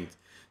point.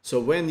 So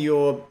when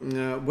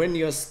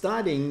you're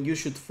studying, you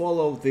should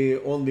follow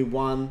the only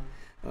one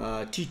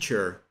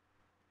teacher.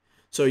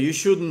 So you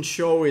shouldn't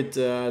show it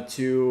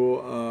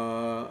to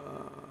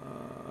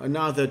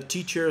another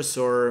teachers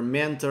or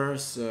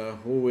mentors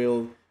who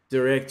will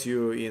direct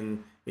you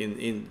in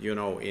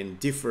in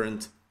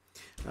different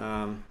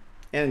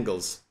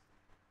angles,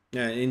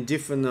 in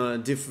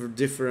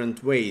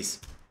different ways.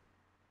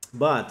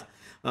 But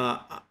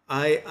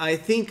I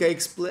think I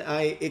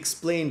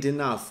explained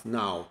enough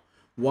now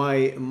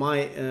why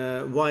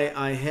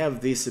I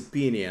have this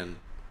opinion.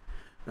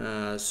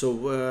 That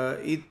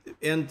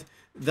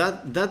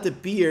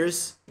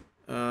appears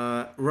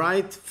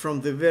right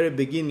from the very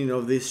beginning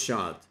of this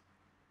shot.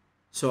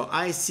 So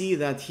I see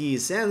that he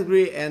is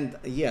angry, and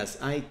yes,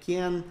 I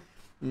can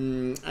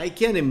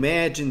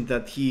imagine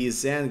that he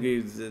is angry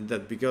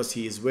that because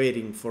he is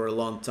waiting for a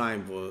long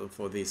time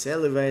for this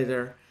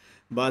elevator.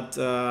 But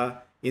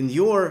in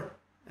your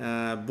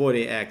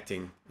body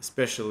acting,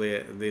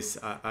 especially this,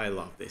 I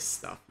love this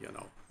stuff.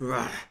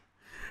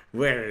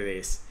 Where it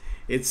is,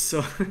 it's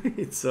so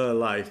it's so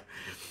alive.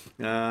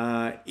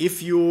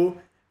 If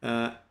you,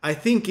 I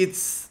think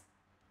it's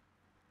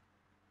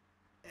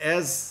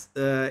as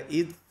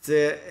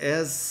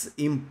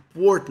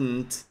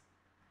important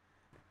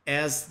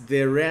as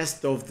the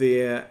rest of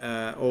the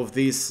of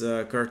this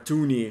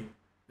cartoony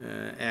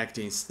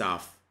acting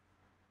stuff.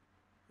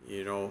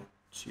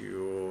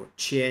 To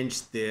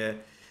change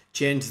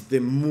the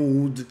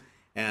mood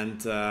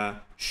and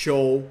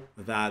show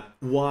that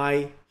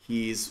why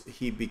he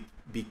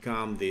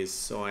become this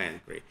so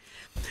angry.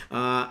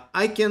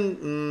 I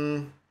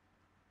can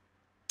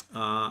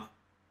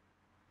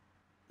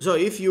so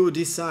if you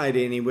decide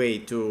anyway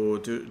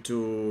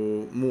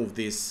to move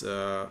this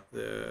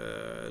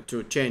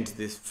to change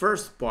this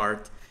first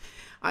part,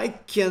 I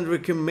can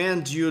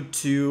recommend you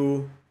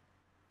to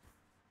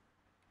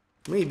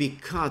maybe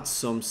cut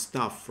some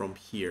stuff from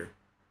here.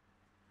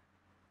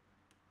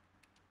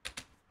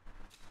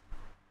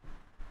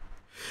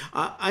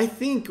 I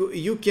think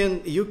you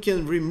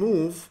can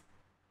remove.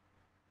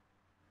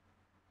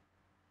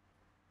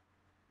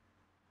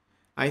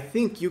 I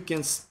think you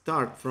can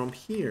start from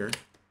here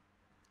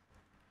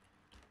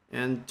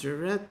and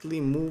directly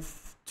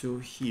move to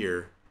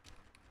here.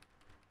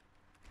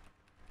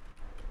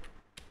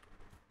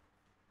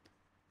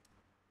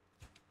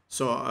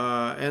 So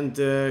and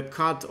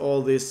cut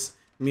all this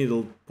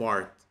middle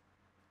part.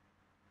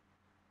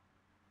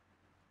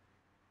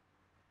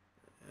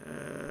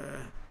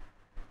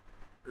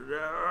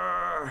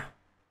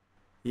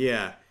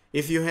 Yeah,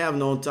 if you have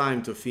no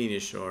time to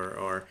finish,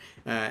 or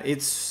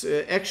it's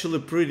actually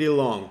pretty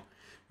long.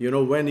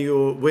 When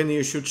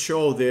you should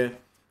show the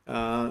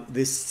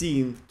this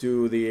scene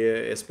to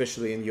the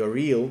especially in your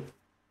reel.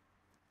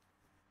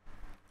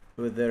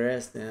 With the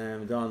rest,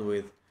 I'm done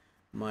with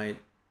my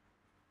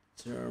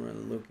term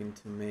and looking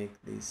to make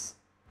this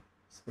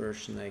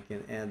version. I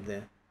can add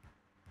the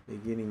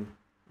beginning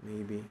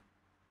maybe.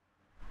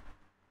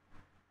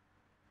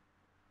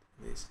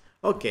 This.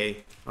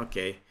 Okay.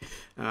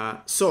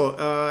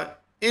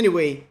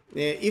 Anyway,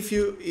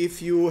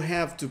 if you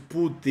have to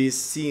put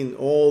this scene,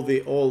 all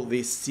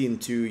this scene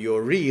to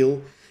your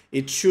reel,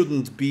 it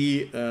shouldn't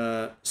be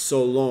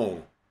so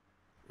long.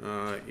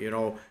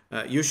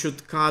 You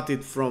should cut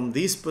it from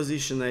this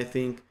position, I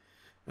think.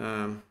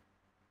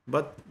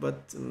 But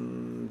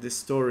the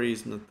story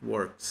is not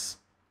works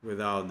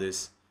without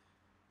this.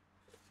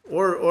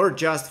 Or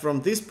just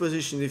from this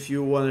position if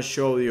you want to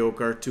show your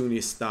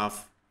cartoony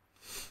stuff.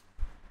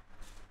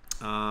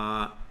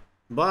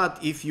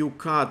 But if you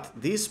cut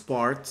this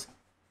part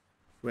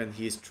when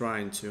he's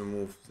trying to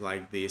move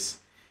like this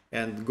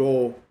and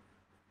go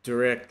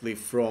directly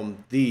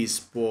from this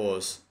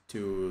pose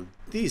to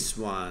this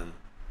one,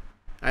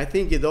 I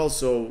think it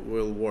also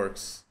will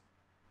works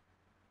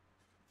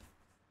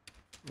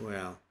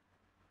well.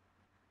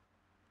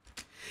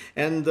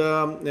 And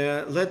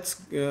let's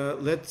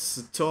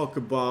talk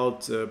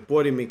about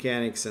body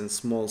mechanics and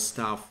small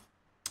stuff,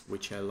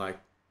 which I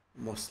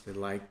mostly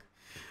like.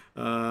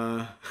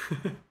 Or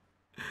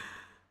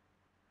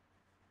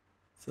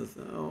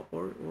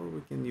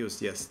we can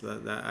use, yes,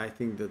 that I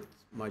think that's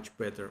much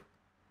better.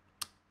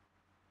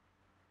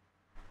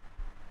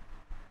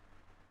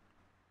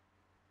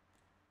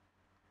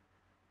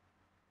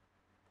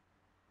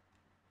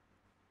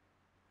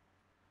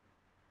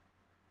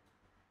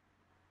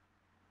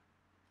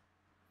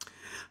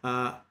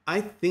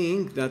 I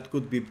think that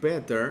could be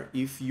better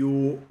if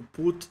you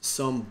put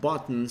some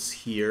buttons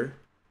here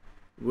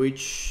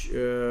which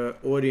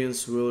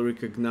audience will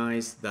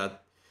recognize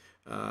that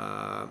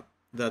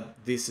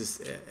that this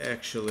is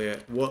actually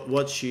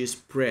what she is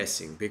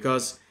pressing,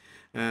 because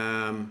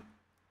some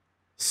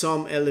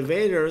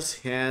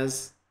elevators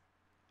has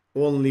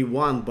only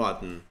one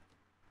button,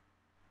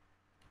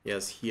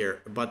 yes,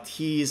 here, but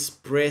he is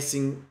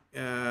pressing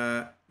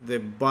the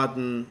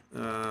button,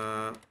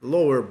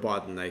 lower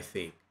button. I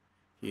think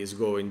he is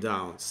going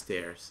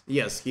downstairs.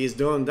 Yes, he is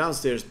going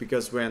downstairs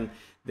because when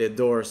the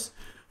doors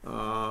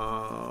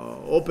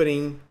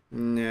opening,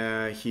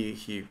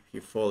 he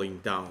falling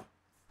down.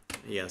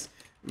 Yes,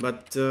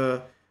 but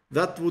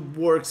that would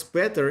work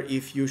better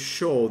if you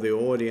show the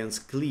audience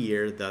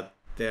clear that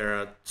there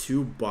are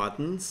two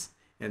buttons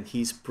and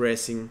he's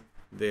pressing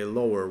the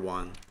lower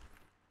one.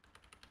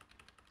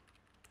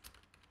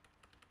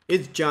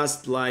 It's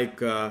just like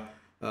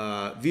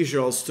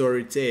visual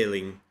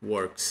storytelling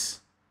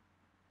works.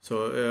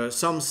 So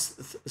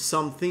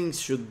some things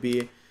should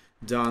be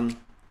done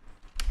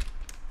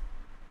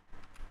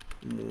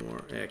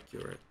more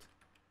accurate.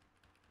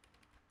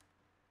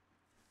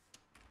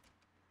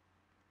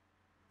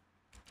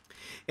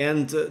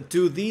 And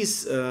to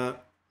this,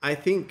 I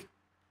think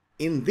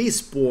in this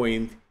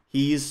point,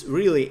 he is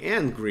really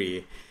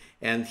angry,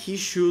 and he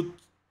should,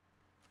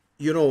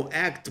 you know,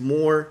 act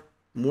more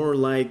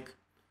like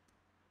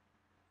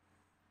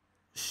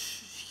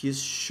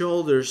his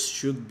shoulders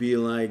should be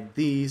like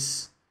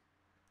this.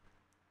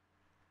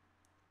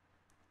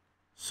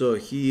 So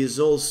he is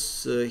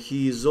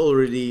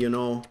already, you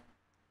know,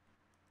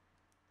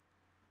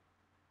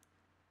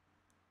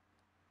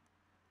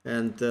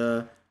 and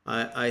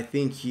I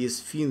think his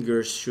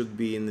fingers should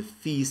be in the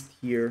fist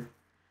here.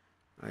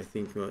 I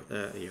think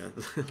yeah.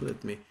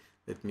 let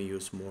me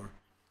use more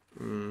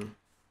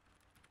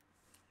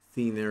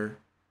thinner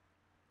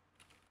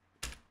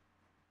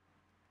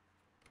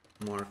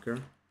marker.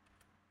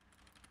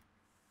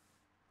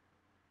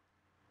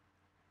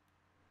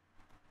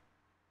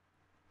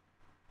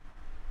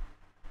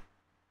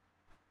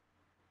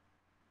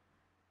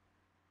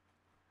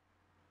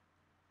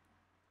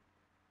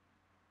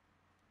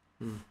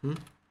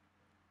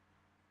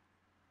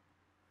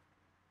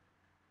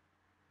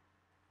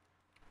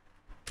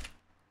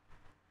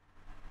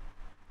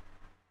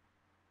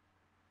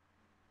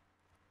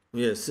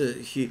 Yes,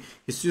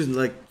 he's using,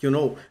 like, you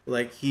know,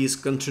 like he's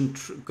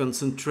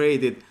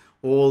concentrated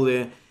all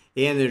the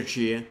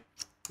energy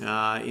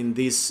in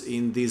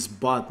this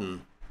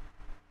button.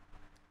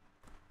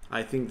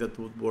 I think that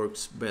would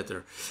works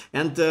better.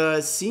 And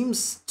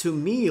seems to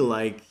me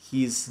like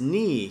his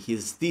knee,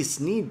 this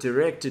knee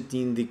directed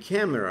in the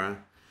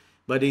camera,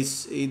 but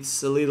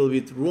it's a little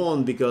bit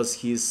wrong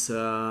because his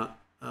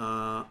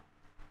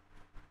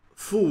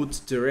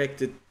foot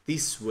directed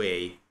this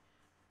way.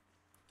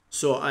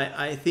 So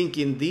I think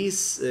in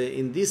this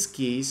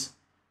case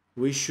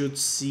we should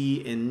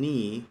see a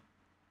knee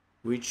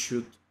which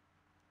should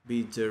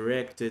be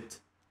directed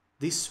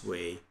this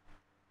way.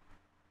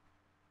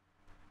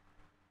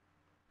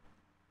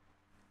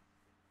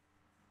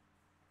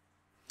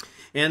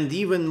 And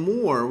even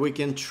more, we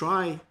can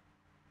try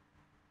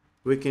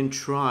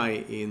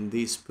in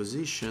this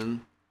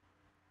position,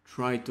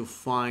 try to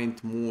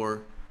find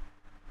more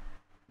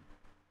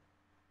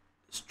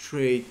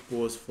straight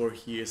pose for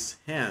his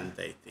hand,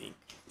 I think.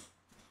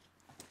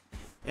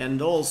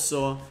 And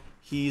also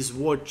he is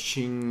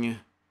watching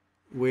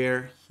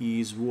where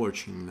he is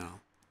watching now.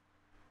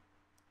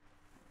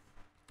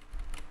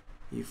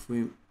 If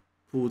we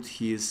put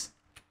his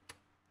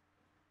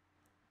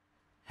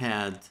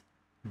head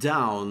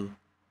down,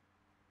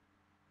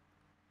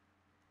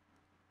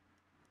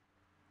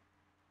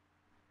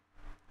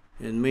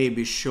 and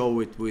maybe show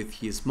it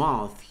with his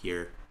mouth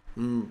here,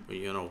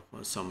 you know,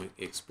 some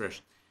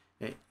expression.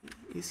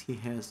 He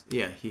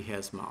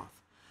has mouth.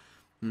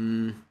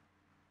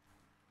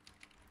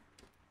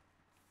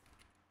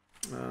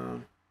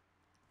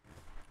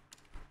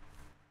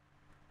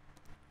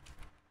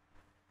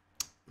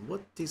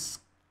 What is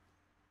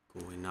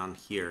going on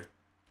here?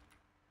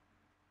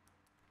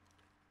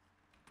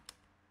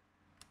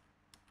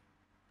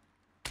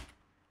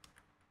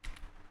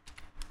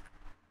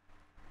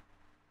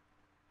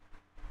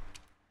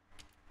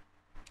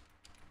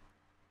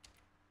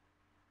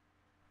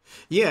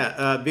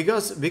 Yeah,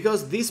 because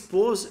this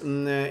pose,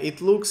 it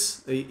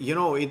looks, you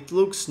know, it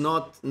looks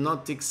not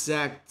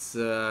exact.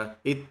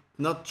 It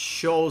not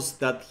shows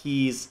that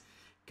he's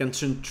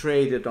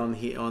concentrated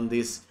on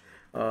this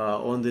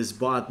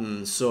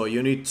button. So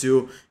you need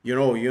to, you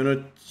know,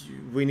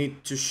 we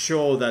need to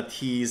show that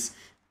he's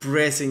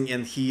pressing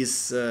and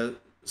he's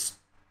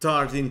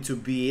starting to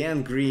be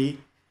angry,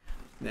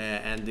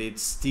 and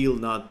it's still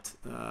not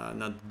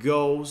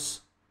going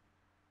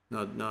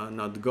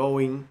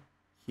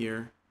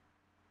here.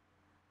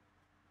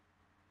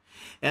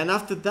 And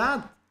after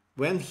that,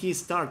 when he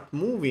start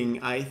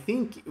moving, I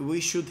think we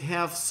should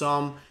have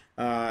some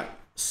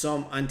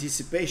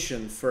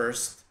anticipation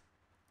first,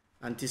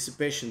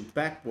 anticipation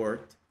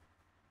backward,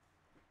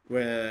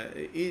 where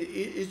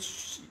it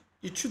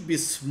should be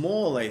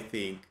small, I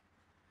think,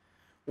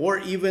 or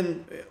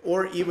even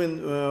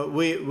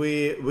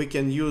we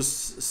can use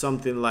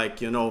something like,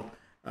 you know,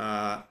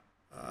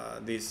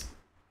 this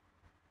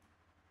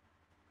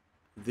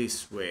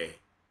way.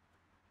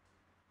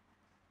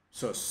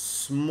 So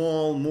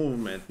small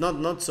movement,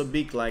 not so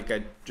big like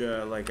a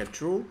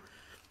true,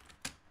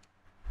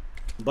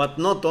 but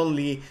not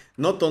only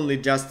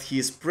just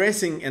he's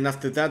pressing and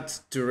after that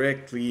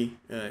directly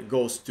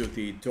goes to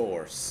the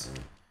doors.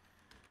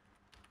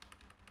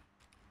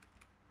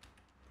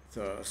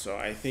 So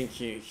I think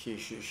she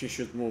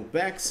should move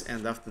back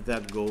and after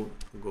that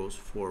goes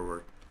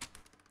forward.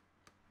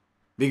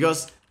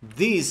 because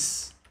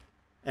this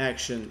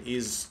action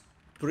is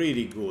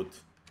pretty good.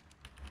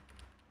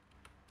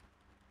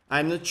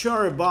 I'm not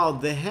sure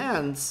about the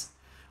hands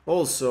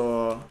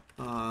also.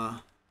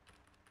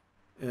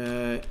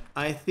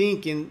 I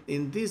think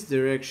in this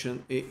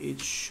direction it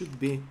should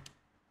be,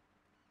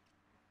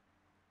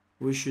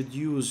 we should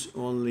use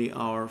only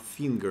our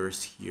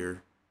fingers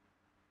here,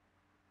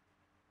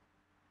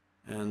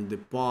 and the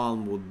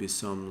palm would be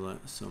some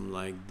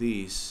like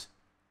this,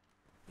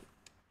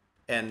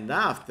 and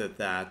after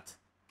that,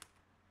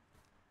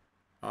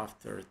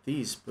 after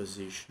this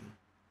position,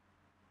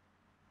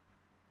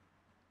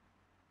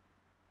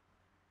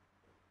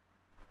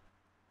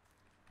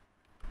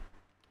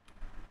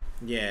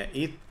 yeah,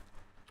 it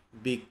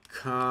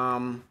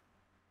become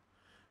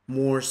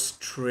more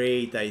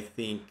straight, I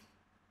think,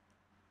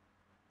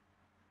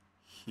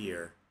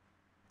 here.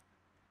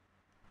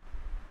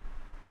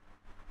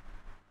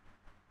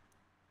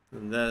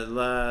 And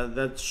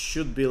that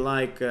should be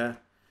like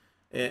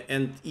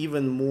and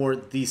even more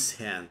this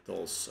hand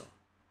also.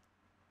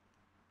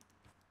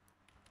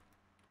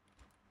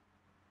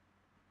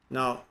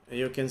 Now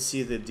you can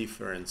see the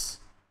difference.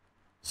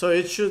 So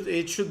it should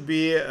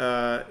be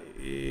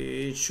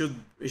it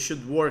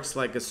should works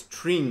like a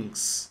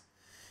strings,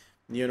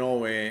 you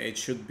know. It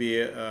should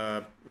be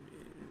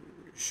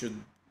should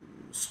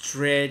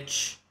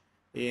stretch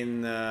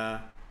in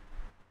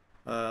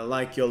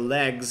like your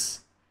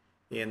legs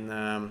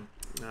in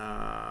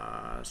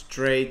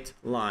straight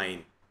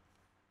line,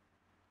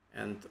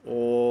 and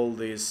all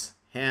these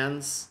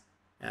hands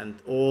and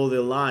all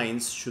the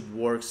lines should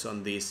works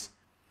on this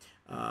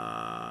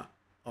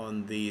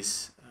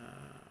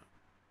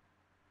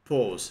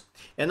pose.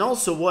 And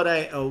also what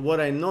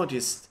I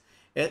noticed,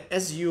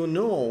 as you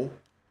know,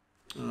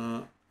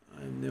 I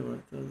never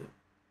thought it.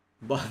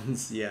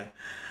 Buttons, yeah,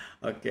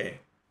 okay.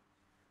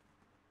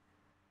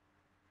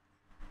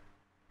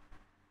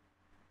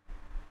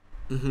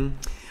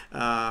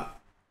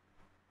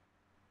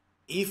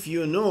 If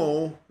you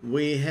know,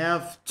 we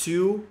have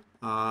two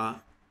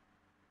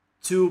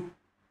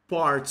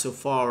parts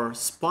of our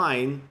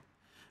spine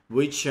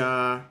which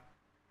are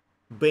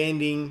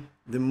bending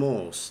the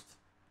most.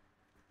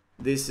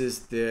 This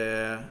is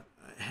the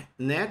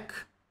neck.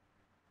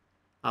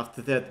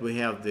 After that we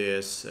have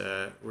this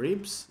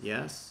ribs,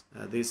 yes,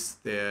 this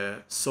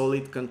the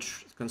solid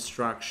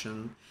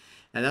construction,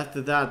 and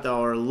after that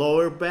our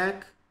lower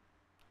back,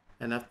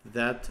 and after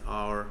that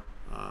our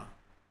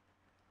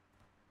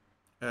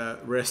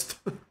rest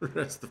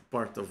of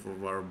part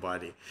of our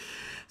body.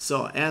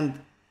 So,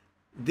 and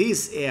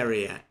this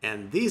area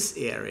and this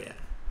area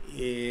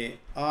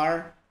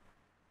are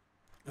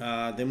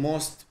the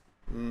most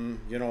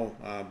you know,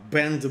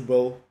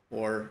 bendable,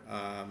 or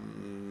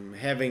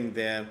having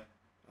the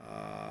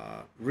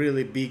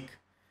really big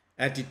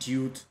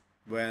attitude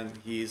when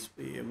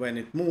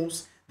it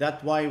moves.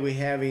 That's why we're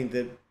having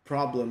the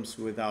problems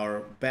with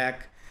our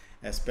back,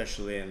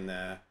 especially in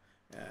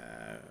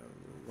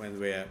when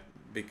we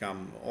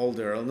become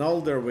older and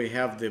older. We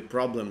have the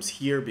problems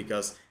here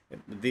because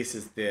this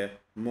is the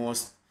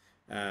most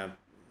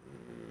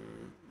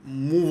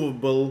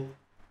movable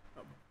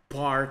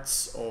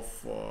parts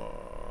of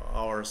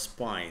our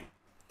spine.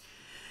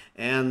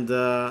 And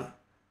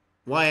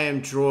why I'm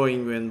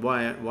drawing and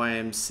why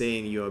I'm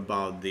saying you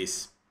about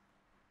this,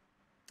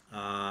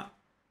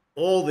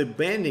 all the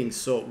bending,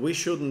 so we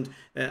shouldn't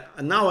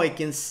now I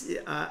can see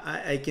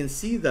I can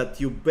see that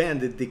you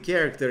bended the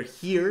character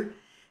here,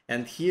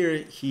 and here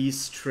he's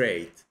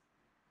straight,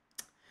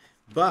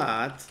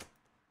 but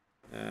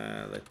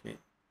let me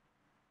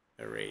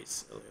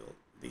erase a little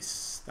this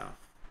stuff.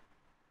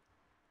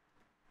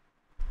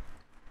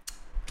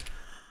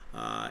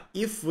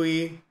 If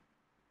we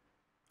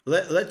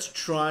let's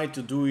try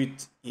to do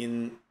it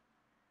in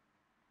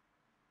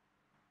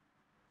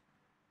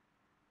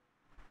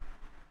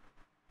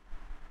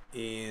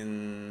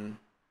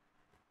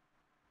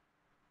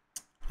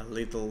a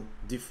little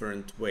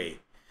different way.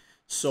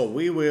 So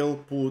we will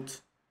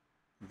put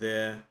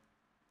the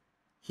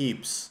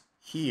hips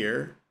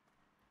here,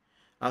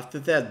 after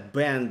that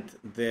bend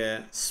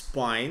the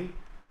spine,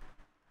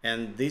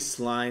 and this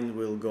line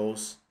will go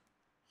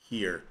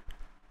here.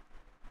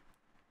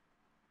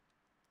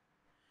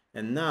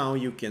 And now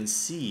you can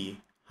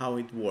see how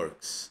it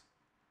works.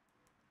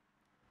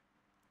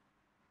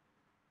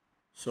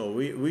 So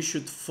we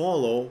should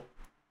follow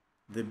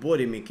the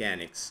body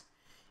mechanics.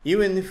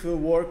 Even if we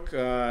work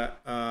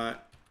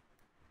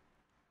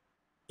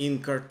in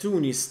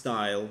cartoony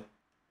style,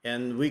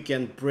 and we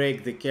can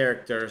break the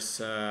characters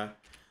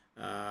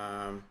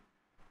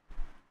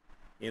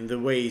in the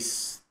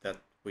ways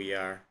that we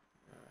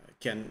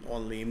can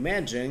only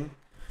imagine,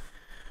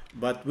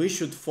 but we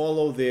should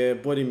follow the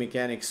body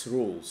mechanics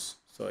rules.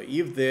 So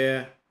if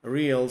the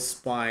real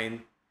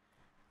spine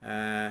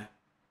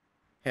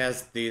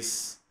has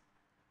this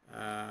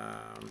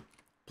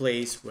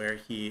place where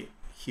he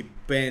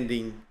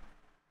bending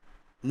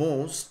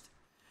most,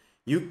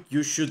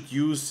 you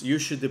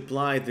should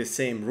apply the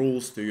same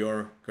rules to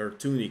your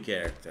cartoony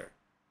character.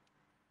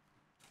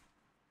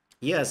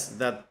 yes,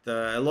 that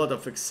a lot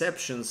of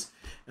exceptions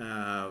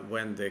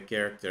when the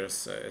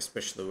characters,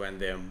 especially when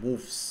they're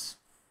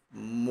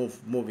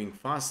moving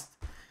fast.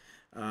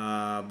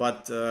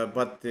 But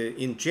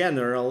in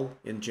general,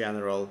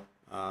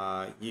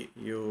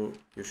 you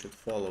should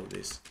follow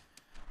these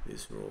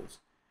rules.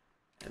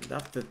 And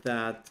after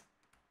that,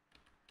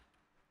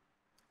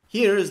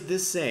 here is the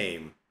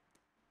same.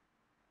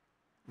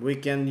 We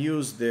can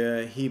use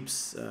the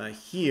hips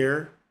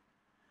here.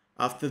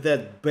 After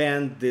that,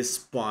 bend the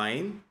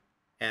spine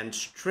and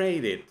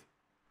straight it.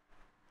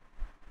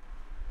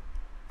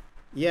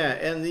 Yeah,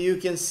 and you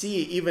can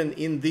see even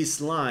in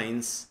these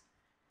lines,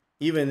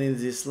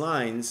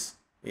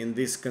 in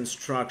these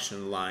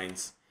construction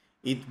lines,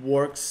 it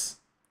works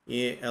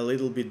a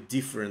little bit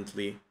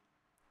differently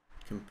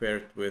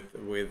compared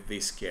with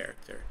this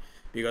character,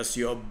 because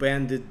you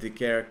bended the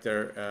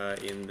character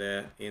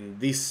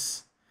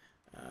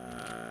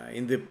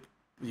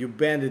you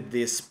bended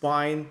the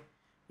spine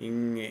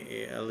in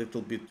a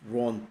little bit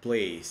wrong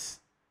place.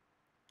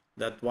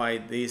 That's why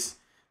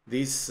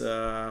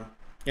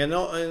and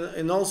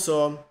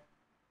also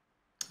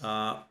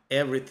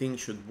everything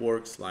should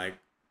works like,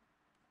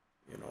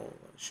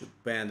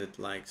 should bend it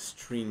like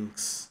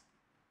strings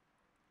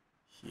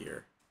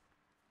here.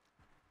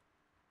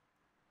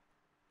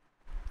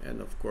 And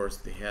of course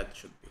the head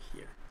should be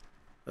here.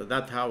 So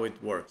that's how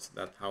it works.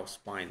 That's how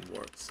spine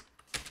works.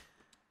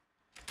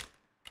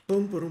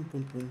 Boom, boom,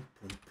 boom, boom,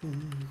 boom,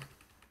 boom.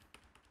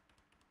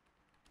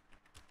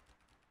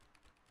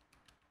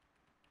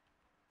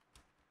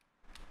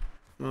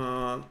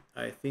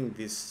 I think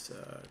this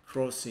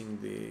crossing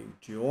the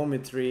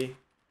geometry,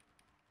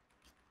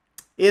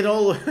 it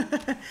all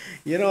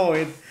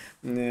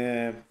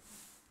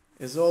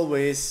as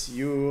always,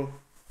 you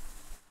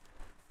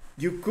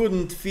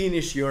couldn't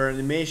finish your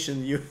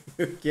animation. You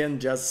can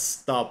just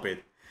stop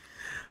it.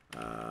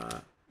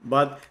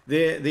 But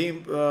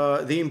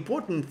the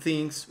important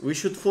things, we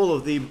should follow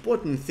the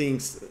important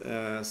things,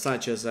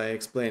 such as I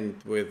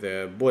explained with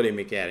body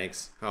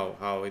mechanics,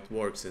 how it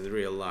works in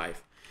real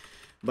life.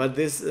 But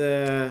this,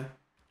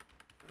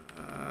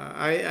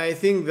 I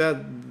think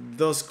that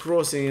those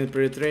crossing and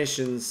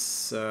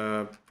penetrations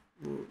are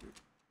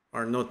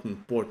not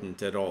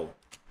important at all.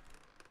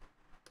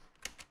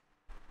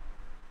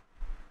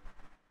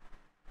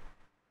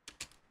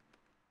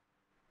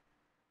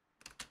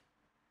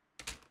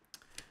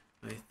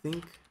 I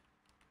think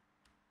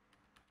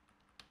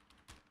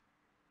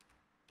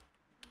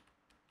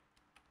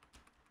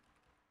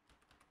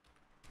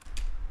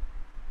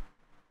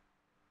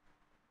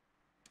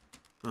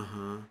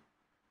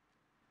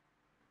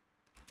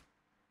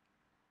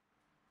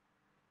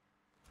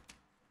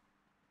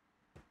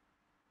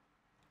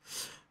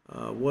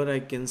what I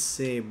can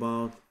say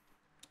about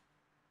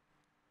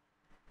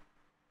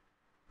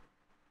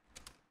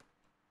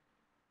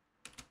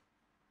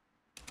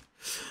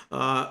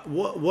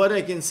what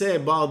I can say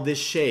about the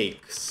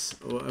shakes,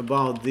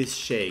 about these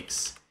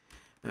shakes.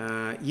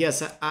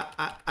 Yes,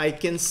 I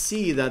can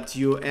see that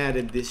you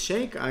added this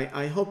shake.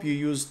 I hope you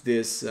used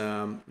this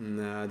the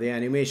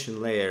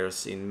animation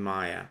layers in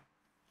Maya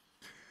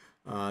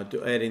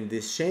to add in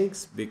these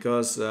shakes,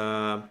 because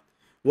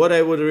what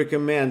I would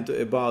recommend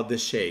about the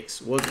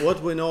shakes,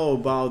 what we know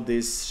about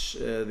this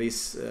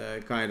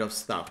kind of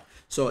stuff.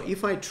 So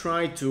if I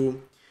try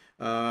to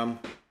how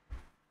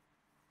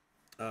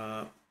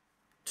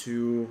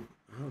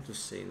to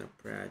say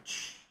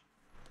naprach,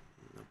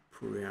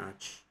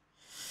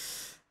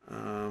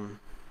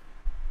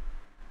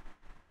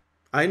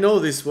 I know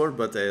this word,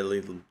 but I'm a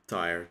little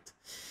tired.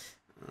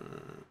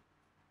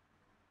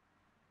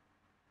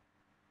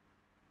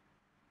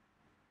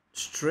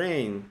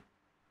 Strain.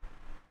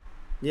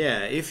 Yeah,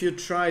 if you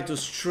try to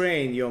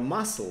strain your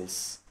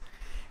muscles,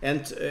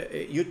 and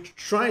you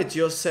try it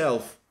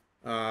yourself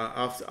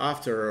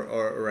after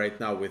or right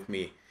now with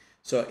me.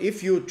 So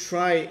if you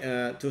try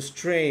to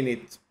strain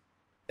it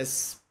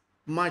as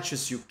much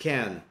as you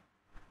can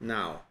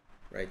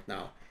right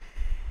now,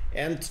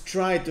 and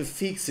try to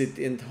fix it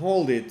and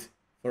hold it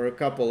for a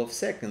couple of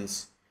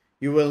seconds,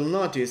 you will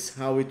notice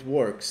how it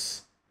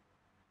works.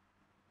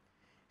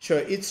 So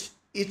it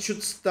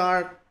should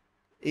start.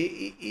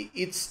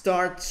 It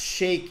starts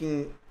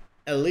shaking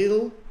a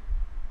little,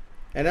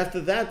 and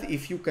after that,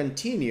 if you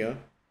continue,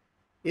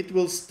 it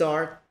will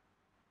start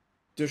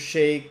to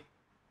shake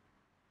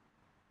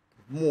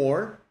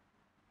more,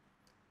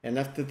 and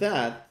after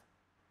that,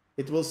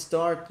 it will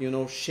start,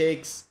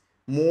 shakes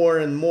more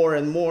and more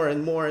and more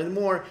and more and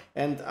more,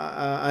 and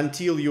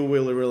until you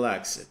will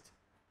relax it.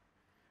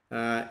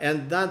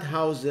 And that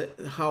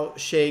how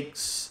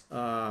shakes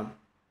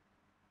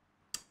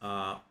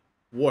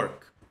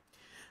work.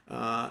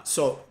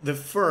 So the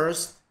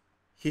first,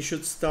 he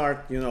should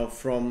start,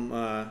 from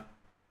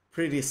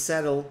pretty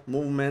subtle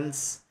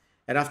movements,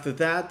 and after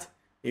that,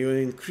 you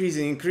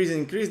increasing,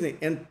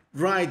 and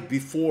right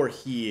before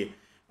he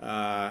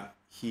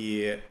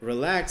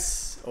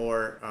relax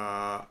or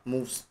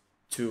moves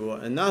to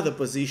another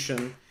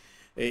position,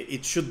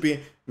 it should be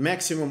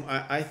maximum,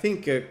 I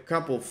think, a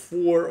couple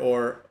 4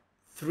 or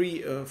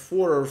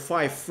 4 or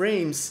 5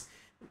 frames,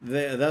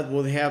 that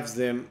would have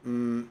the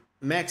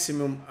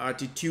maximum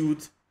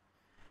attitude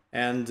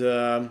and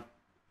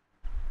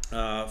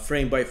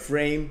frame by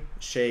frame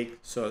shake.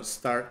 So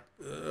start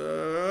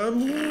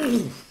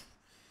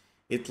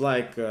it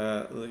like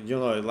you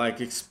know,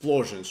 like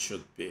explosions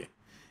should be.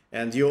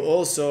 And you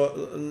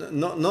also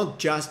not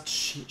just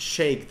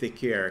shake the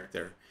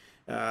character.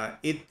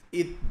 It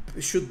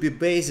should be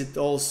based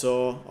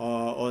also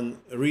on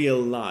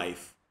real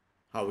life,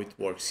 how it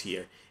works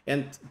here,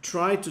 and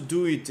try to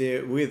do it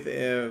with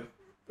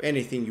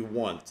anything you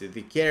want.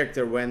 The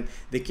character, when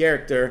the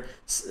character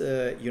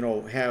you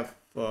know,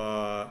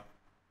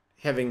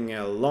 having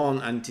a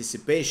long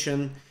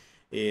anticipation,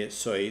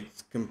 so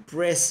it's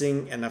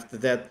compressing, and after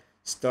that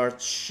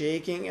starts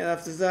shaking, and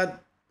after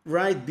that,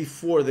 right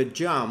before the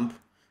jump,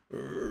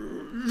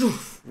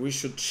 we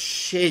should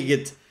shake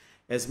it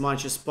as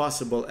much as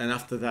possible, and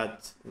after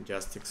that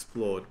just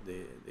explode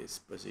this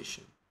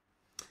position.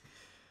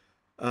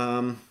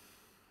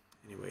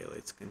 Anyway,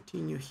 let's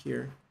continue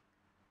here.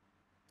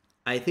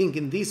 I think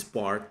in this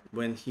part,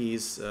 when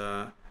he's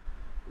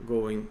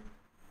going,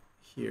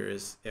 here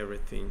is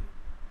everything.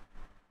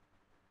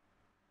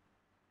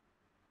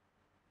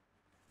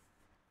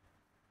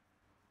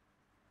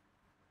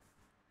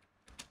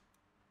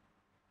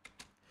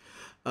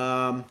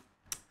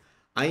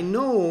 I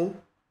know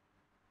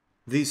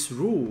this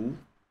rule.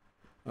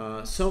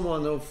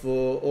 Someone of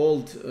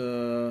old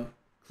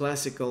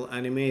classical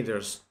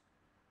animators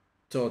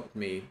taught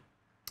me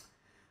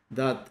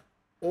that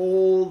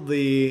all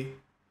the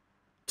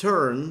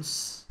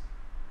turns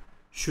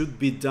should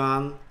be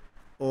done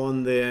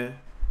on the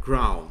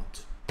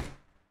ground.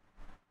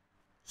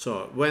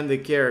 So when the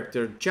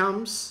character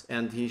jumps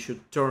and he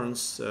should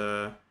turns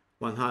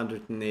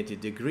 180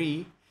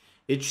 degree,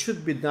 it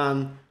should be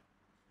done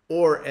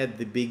or at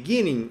the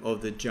beginning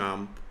of the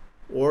jump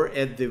or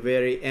at the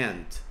very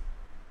end.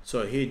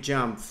 So he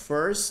jumped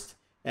first,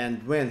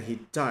 and when he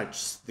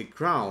touches the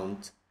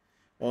ground,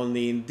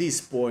 only in this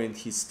point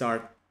he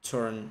start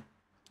turn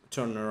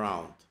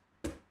around.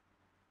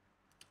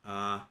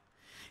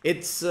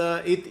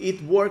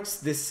 It works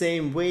the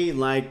same way,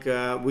 like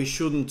we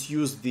shouldn't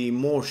use the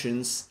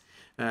emotions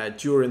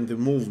during the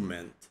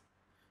movement.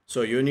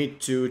 So you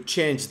need to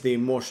change the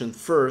emotion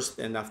first,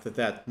 and after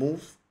that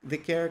move the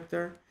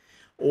character,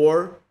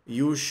 or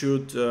you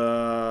should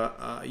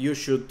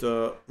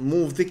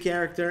move the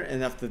character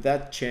and after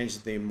that change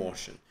the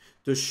emotion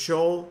to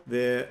show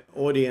the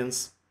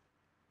audience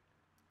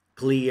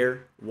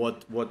clear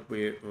what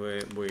we're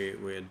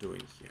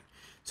doing here.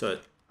 So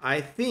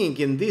I think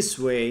in this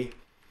way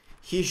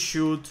he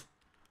should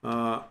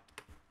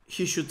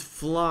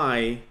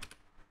fly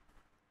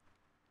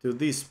to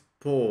this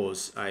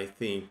pose, I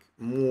think,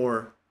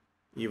 more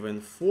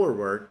even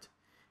forward,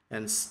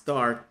 and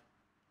start,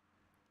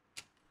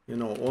 you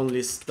know,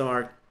 only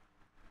start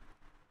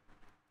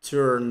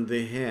turn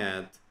the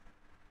head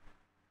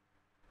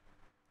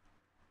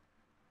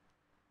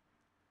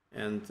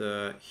and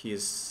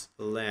his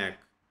leg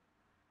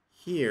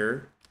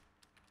here,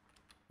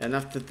 and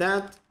after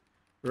that,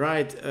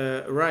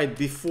 right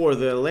before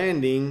the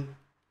landing,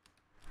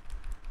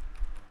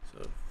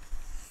 so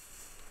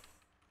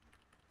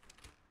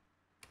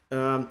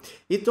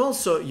it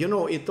also, you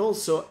know, it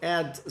also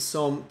adds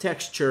some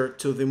texture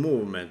to the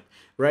movement.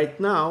 Right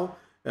now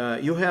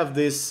you have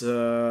this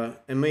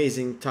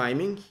amazing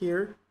timing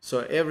here,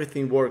 so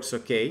everything works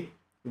okay.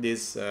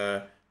 This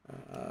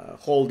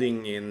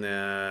holding in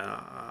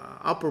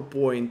upper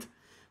point,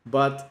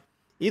 but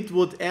it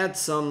would add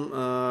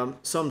some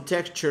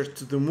texture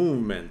to the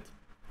movement,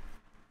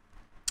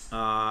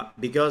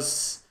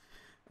 because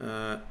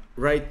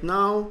right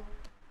now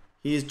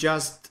he's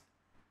just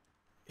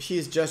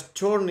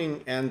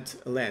turning and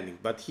landing,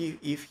 but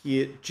if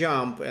he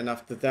jump and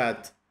after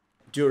that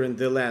during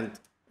the land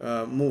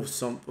move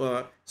some,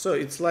 so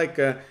it's like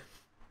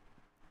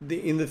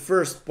in the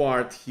first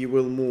part he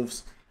will move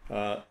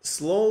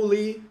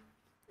slowly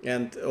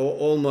and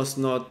almost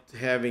not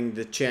having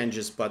the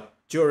changes, but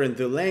during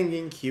the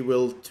landing he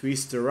will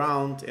twist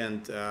around,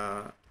 and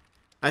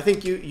I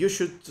think you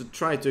should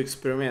try to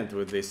experiment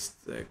with this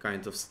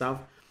kind of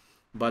stuff,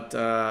 but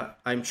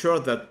I'm sure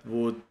that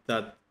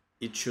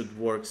it should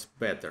work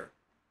better.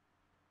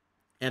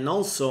 And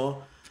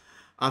also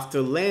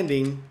after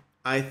landing,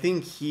 I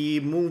think he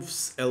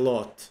moves a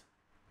lot.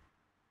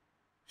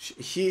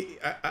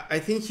 I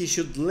think he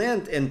should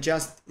land and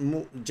just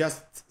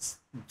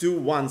do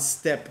one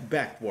step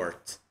backward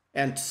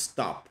and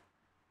stop,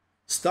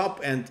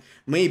 and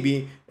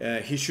maybe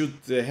he should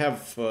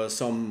have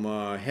some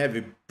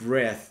heavy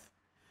breath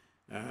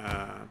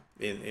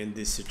in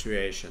this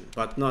situation,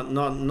 but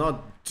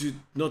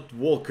not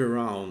walk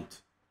around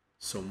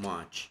so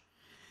much,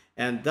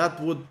 and that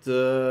would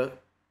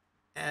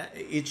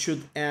it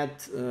should add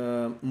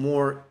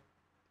more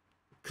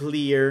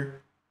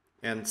clear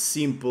and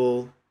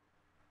simple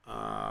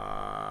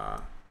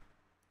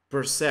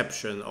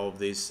perception of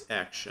this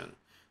action.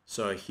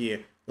 So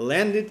he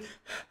landed,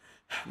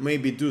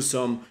 maybe do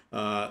some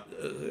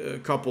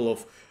couple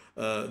of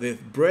the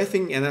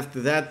breathing, and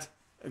after that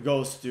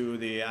goes to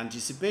the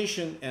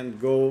anticipation and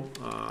go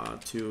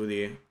to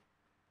the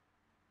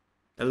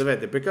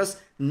elevator, because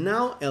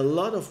now a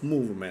lot of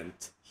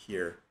movement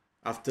here.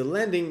 After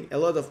landing, a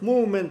lot of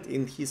movement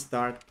in his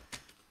start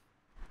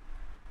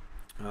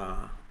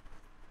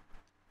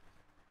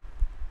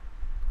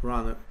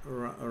run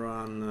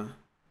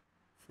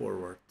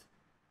forward.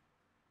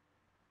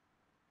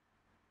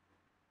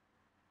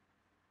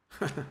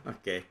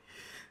 Okay,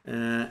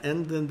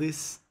 and then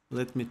this,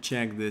 let me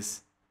check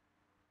this.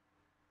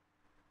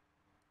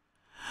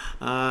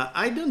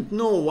 I don't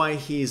know why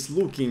he is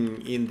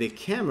looking in the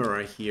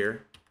camera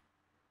here.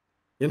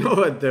 You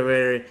know, at the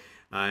very,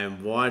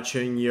 I'm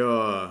watching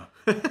you.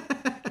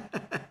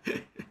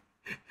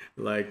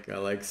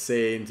 like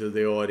saying to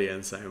the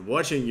audience, I'm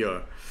watching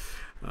you.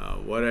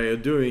 What are you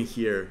doing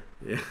here?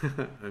 Yeah,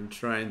 I'm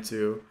trying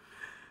to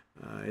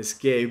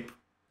escape.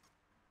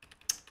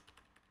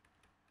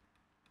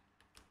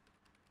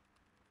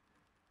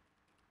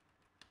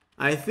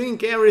 I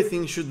think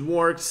everything should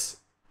work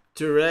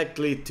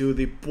directly to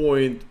the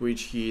point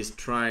which he is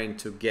trying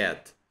to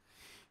get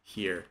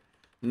here,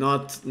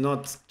 not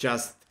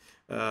just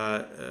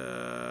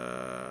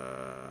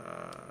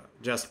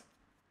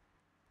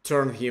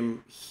turn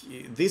him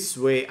this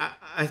way.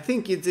 I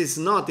think it is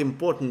not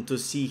important to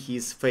see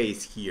his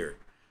face here,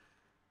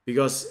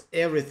 because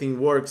everything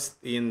works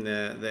in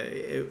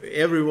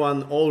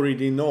everyone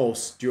already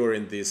knows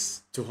during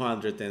this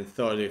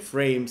 230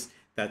 frames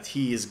that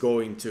he is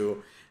going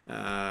to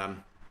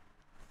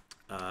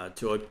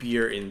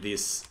appear in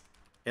this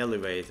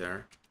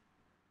elevator.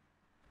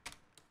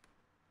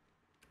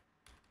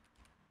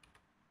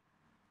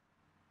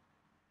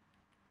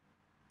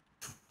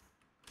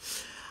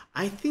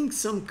 I think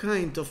some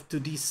kind of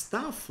 2D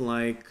stuff,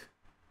 like,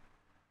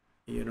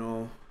 you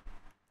know,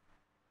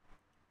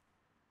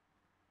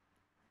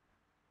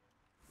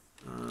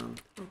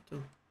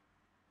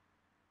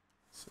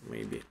 so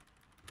maybe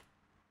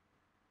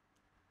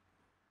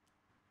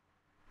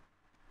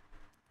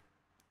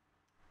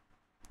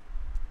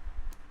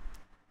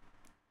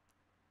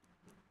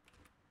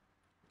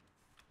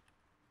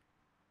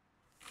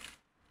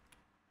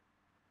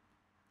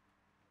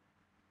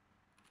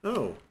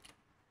oh,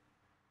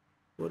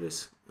 what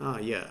is,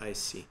 yeah, I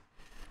see.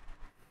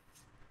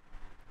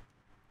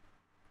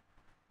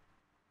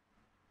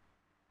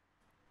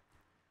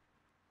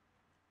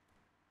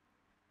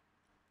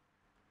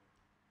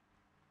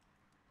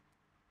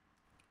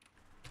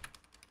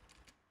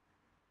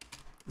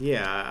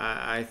 Yeah,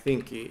 I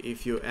think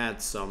if you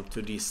add some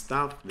 2D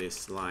stuff,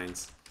 these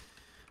lines,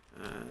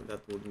 that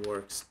would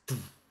work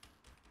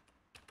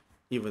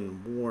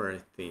even more. I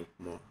think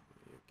more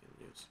you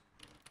can use.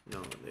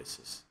 No, this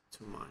is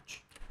too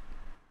much.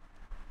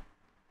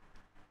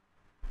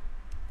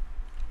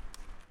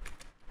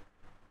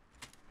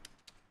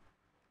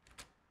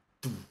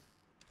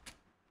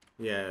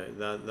 Yeah,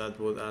 that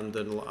would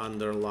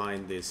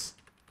underline this.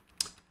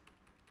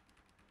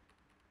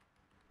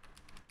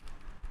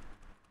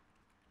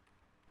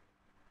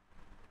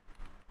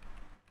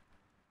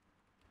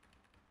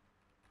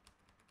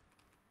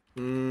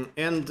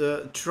 And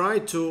try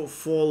to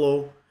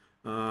follow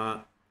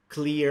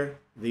clear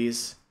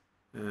these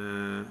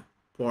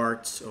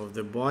parts of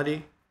the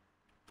body.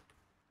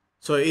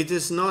 So it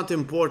is not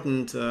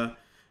important,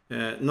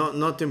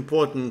 not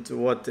important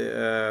what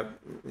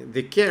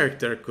the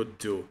character could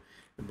do,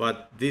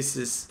 but this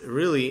is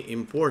really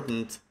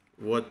important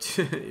what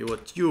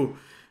what you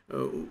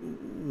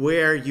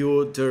where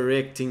you're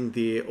directing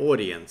the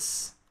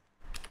audience.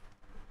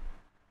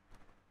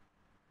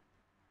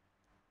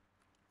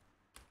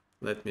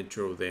 Let me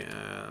draw the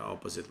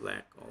opposite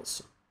leg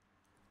also.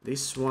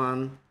 This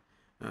one,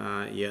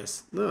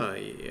 yes, no,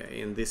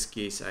 in this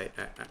case, I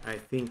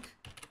think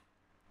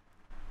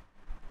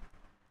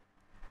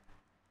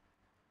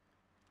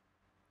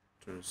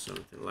turn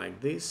something like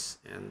this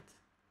and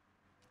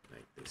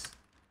like this.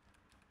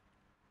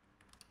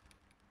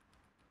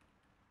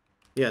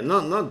 Yeah,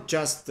 not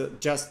just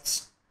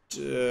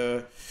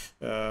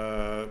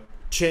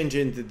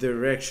changing the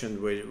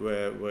direction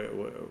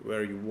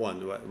where you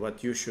want.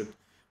 What you should,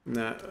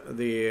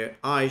 the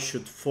eye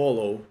should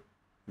follow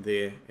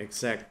the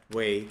exact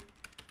way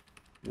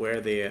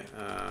where the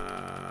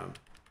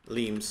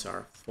limbs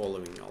are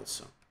following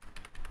also.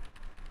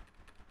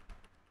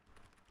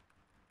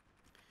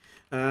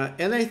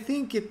 And I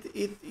think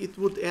it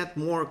would add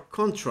more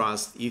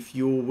contrast if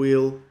you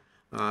will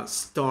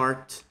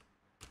start,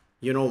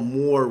 you know,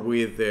 more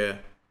with the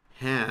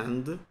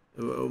hand,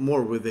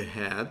 more with the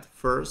head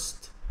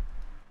first,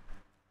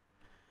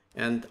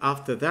 and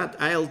after that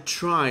I'll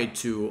try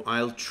to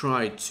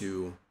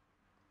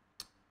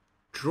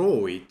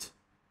draw it.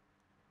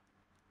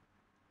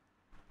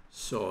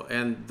 So,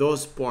 and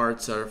those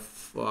parts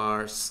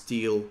are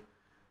still,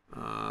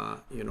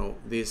 you know,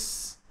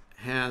 these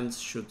hands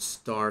should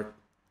start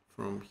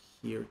from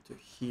here to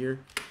here,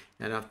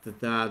 and after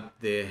that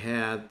the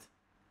head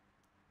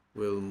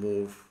will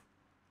move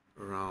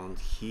around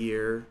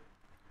here,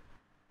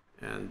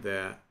 and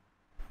the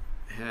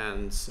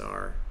hands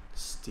are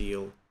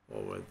still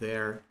over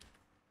there.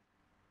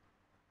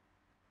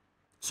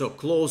 So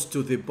close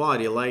to the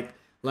body, like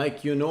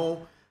you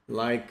know,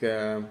 like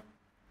a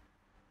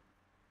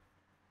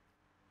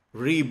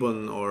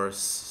ribbon or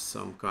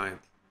some kind,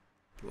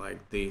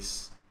 like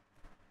this.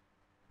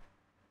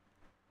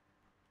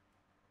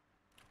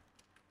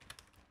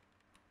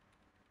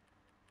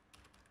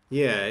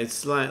 Yeah,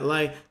 it's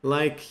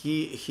like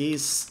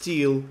he's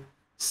still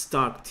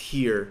stuck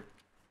here,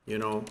 you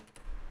know,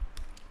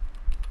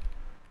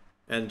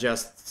 and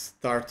just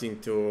starting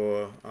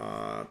to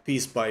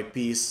piece by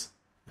piece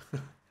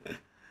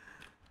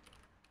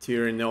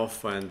tearing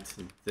off and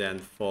then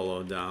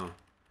follow down.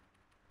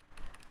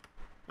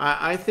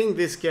 I think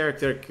this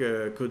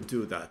character could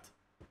do that.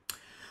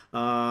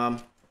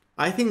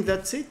 I think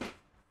that's it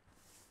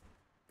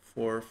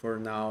for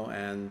now,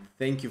 and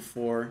thank you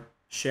for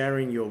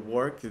sharing your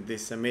work,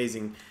 this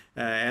amazing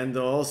and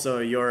also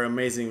your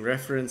amazing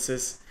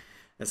references,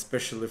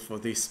 especially for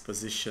this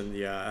position.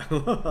 Yeah,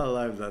 I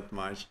love that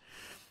much,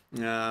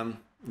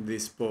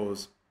 this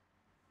pose.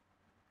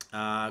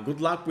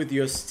 Good luck with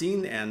your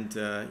scene, and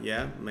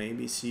yeah,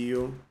 maybe see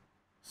you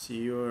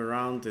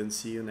around and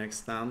see you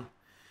next time.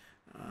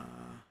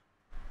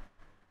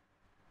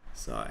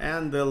 So,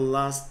 and the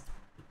last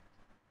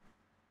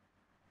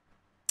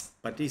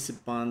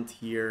participant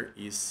here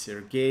is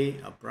Sergey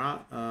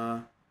Abgarov.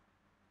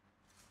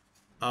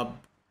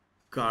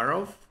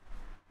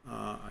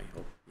 I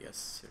hope,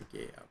 yes,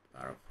 Sergey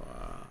Abgarov.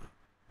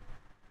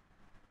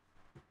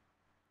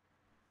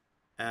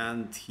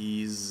 And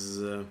he's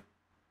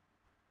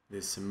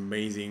this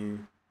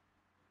amazing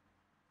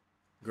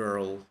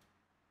girl.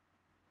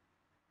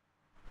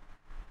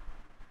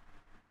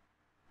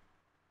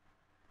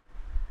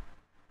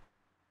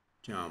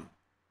 Jump.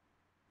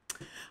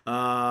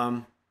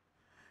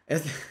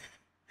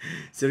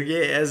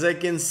 Sergey, as I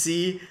can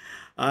see,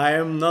 I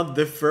am not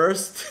the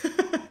first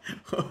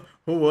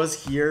who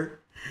was here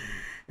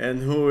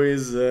and who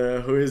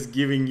is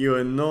giving you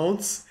a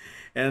notes,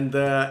 and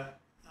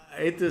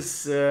it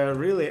is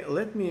really,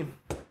 let me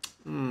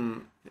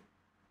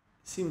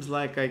seems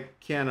like I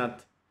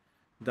cannot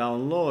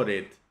download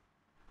it.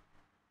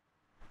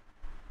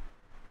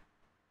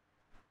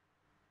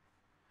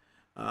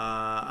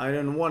 I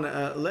don't want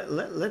to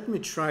let me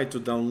try to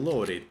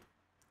download it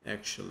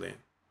actually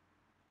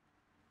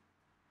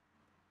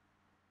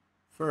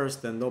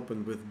first and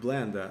open with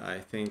Blender. I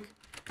think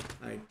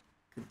I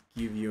could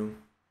give you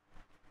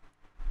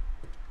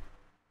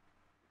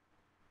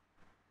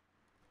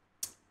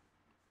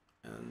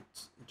and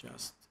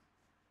just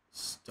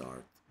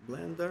start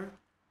Blender.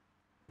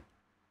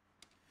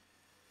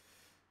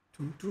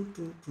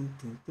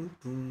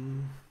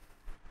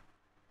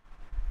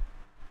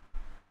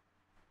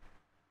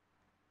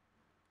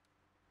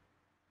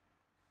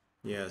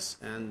 Yes,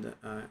 and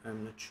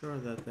I'm not sure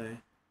that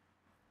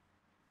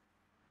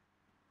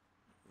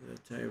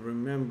I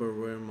remember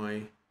where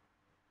my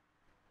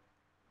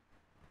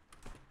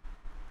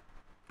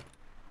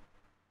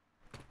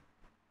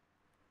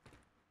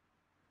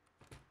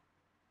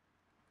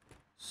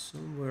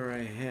somewhere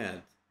I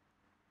had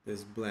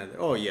this Blender.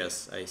 Oh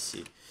yes, I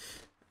see.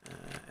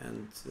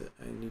 And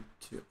I need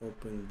to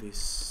open this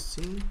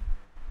scene.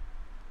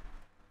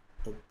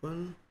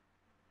 Open.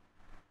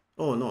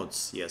 Oh no,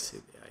 it's, yes,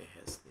 I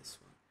has this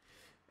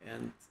one.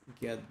 And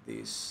get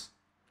this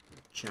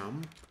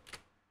jump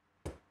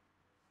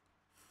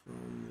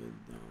from the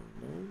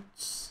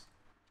downloads.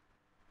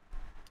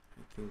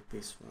 I think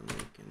this one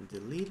I can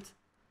delete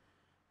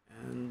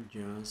and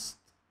just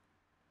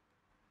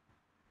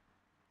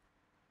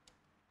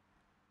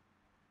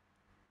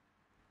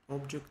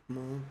object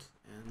mode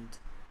and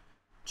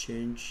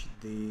change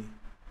the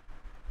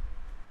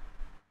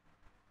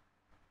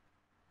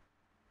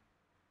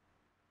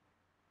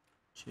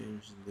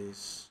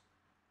this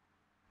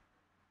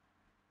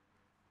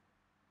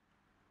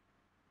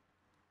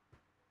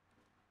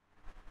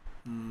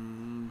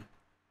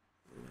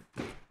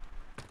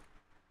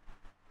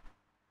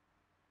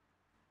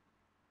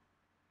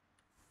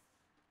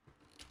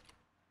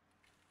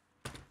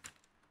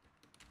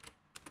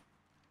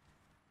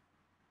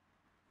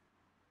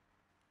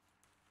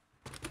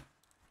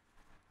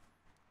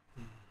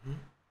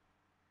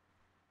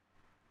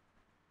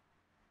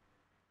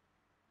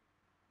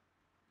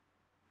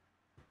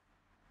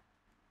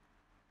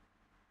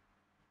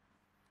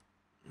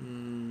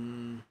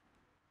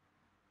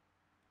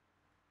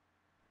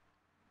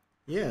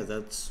yeah,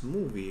 that's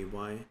movie.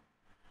 Why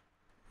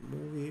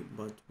movie?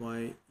 But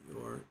why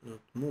you're not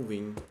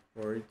moving?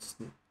 Or it's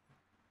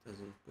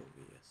doesn't move?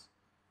 Yes,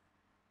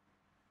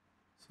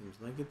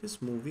 seems like it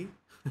is movie.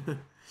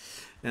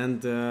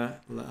 And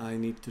I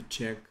need to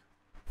check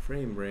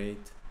frame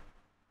rate,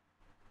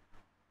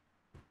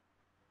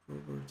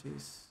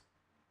 properties.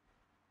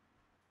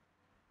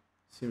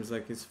 Seems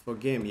like it's for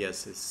game.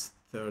 Yes, it's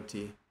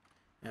 30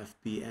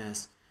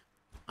 FPS.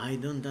 I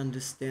don't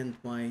understand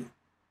why.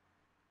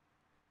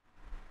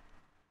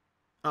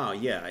 Oh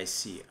yeah, I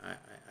see.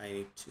 I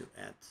need to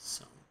add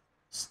some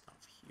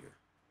stuff here.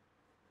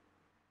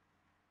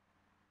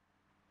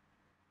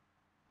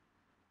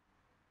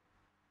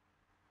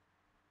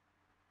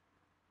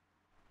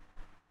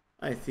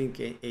 I think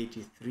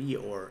 83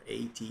 or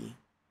 80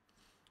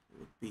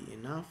 would be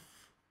enough,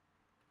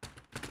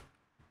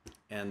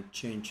 and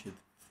change the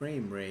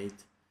frame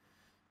rate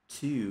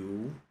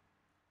to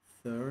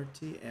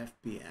 30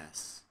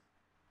 FPS.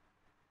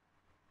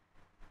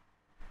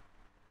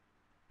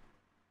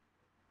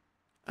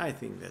 I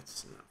think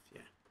that's enough,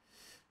 yeah.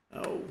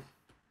 Oh,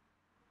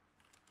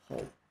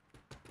 home,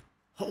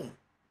 home,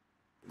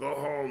 go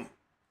home.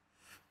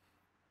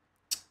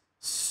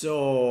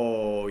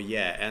 So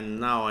yeah, and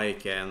now I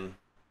can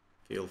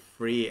feel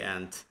free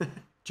and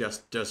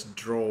just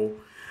draw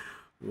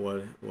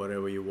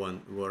whatever you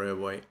want,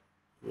 whatever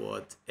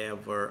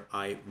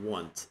I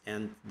want.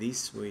 And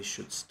this we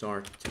should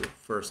start to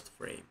first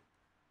frame.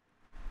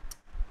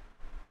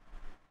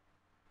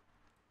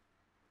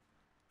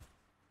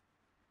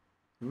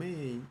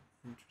 May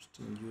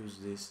interesting use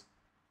this.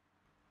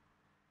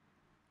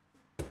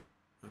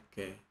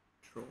 Okay,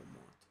 draw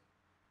mode.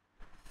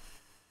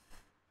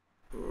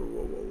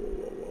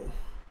 Whoa.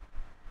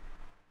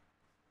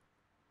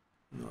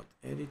 Not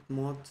edit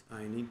mode,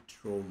 I need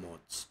draw mode.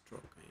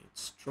 Stroke, I need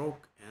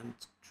stroke and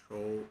draw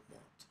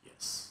mode,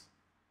 yes.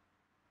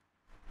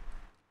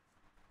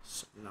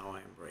 So now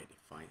I'm ready.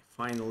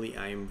 Finally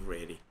I am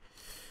ready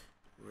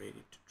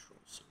to draw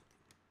something.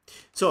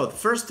 So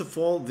first of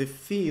all, the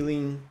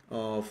feeling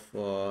of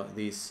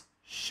this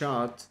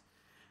shot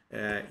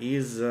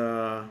is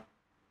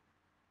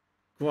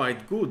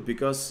quite good,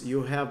 because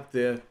you have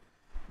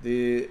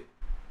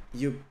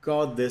you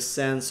got the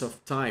sense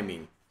of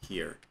timing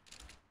here.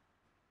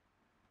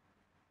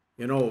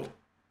 You know,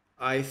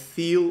 I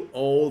feel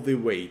all the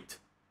weight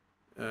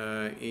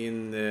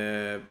in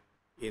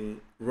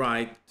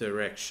right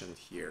direction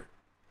here,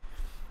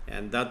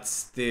 and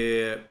that's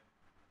the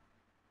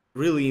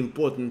really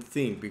important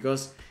thing,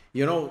 because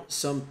you know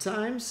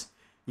sometimes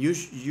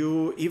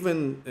you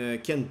even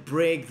can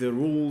break the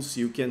rules,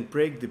 you can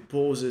break the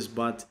poses,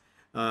 but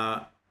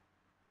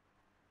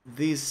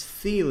these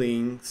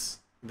feelings,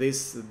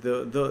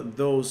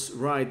 those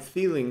right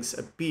feelings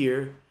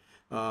appear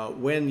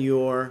when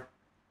you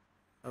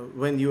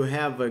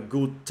have a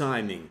good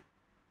timing,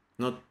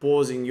 not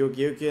pausing. You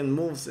can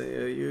move.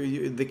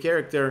 The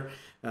character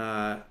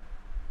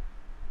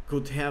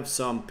could have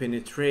some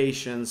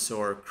penetrations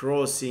or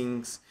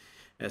crossings,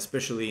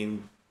 especially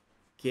in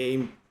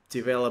game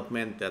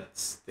development.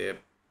 That's the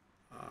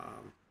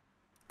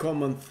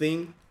common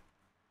thing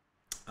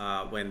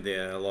when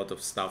there a lot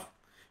of stuff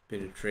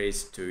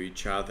penetrates to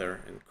each other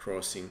and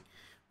crossing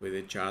with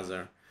each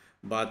other.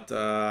 But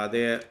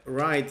the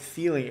right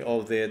feeling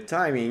of the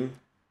timing,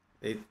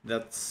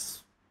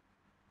 that's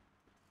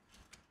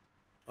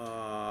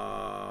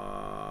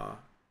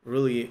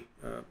really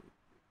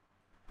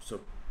so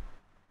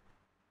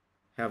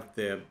have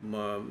the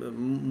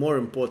more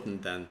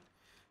important than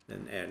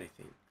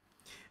anything.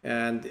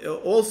 And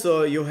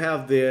also you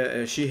have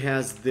the she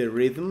has the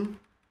rhythm.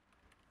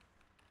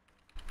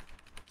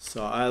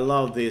 So I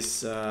love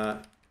this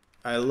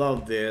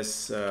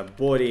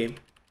body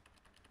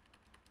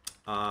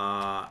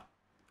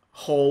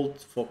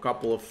hold for a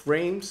couple of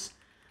frames,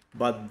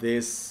 but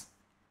this,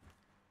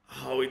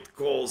 how it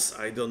calls,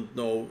 I don't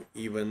know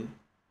even.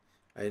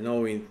 I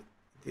know in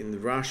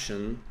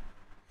Russian.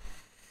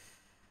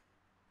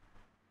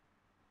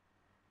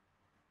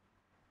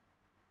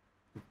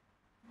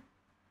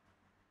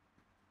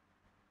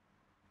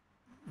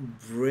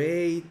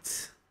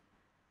 Great.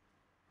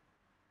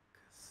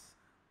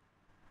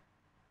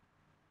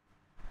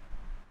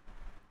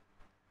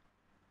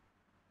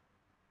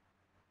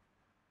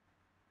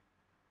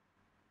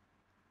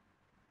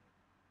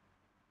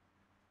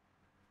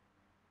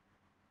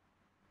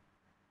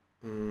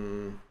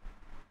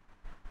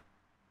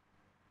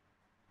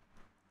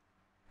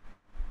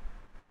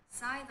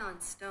 Scythe on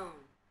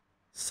stone.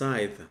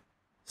 Scythe.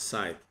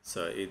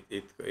 So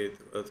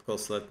it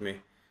calls. Let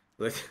me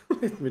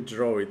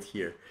draw it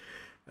here.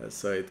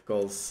 So it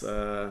calls.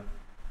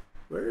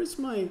 Where is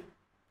my?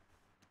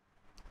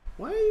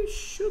 Why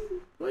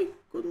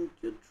couldn't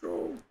you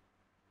draw?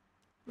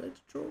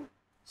 Let's draw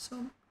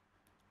some.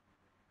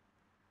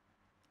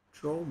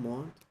 Draw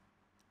mod.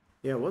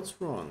 Yeah, what's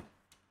wrong?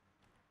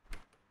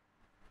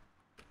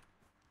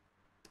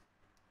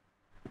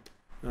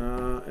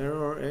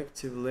 Error,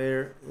 active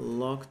layer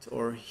locked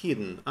or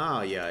hidden.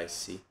 Ah, yeah, I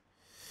see.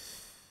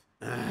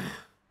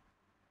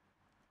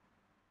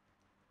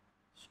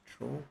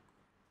 Stroke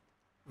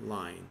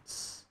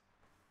lines.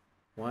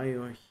 Why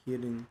you are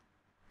hidden?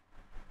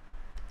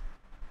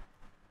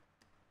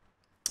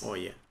 Oh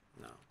yeah,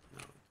 now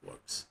it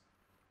works.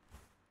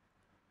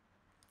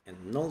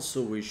 And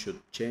also we should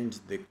change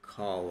the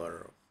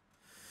color.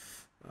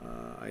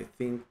 I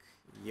think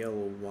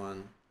yellow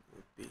one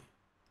would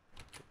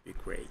be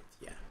great.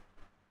 Yeah.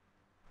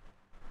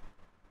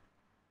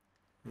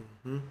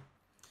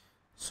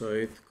 So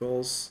it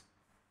calls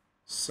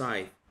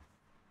scythe,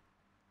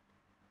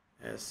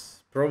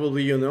 as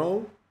probably you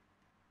know,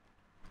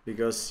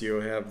 because you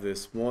have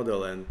this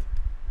model and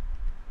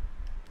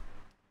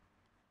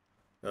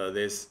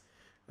this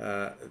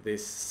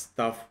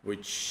stuff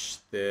which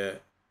the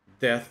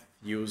death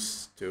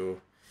used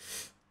to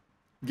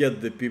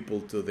get the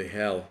people to the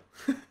hell.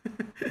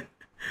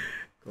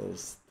 Called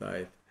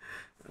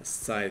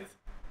scythe.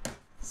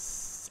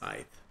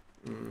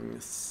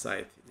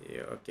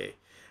 Yeah, okay.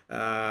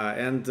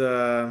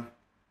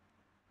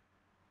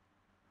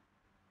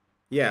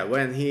 Yeah,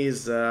 when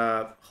he's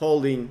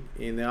holding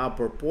in the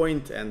upper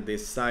point and the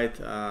scythe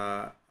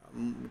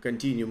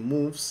continue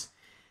moves,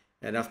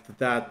 and after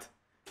that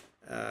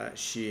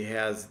she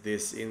has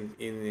this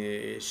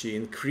she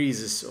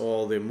increases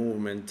all the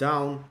movement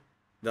down.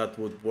 That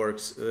would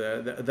works.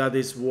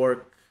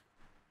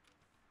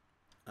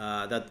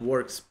 That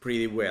works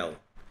pretty well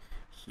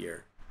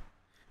here.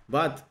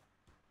 But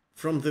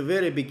from the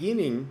very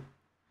beginning,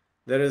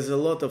 there is a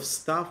lot of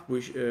stuff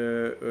which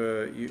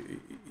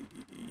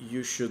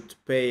you should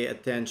pay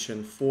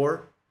attention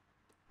for.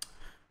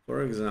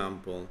 For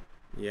example,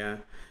 yeah,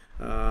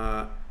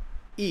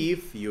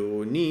 if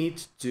you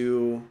need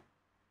to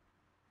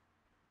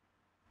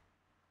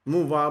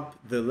move up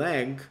the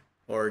leg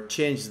or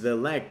change the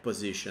leg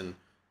position,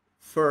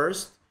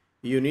 first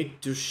you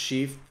need to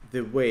shift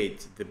the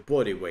weight, the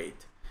body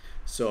weight.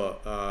 So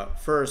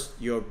first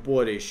your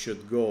body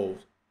should go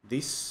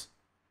this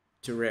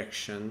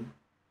direction,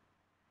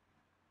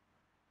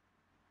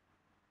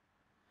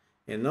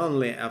 and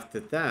only after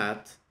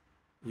that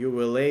you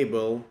will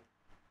able,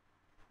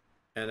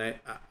 and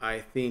I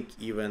think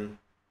even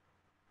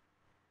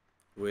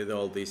with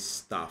all this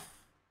stuff.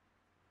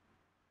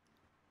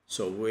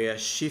 So we are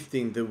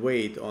shifting the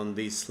weight on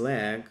this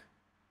leg,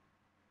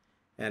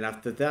 and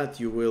after that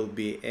you will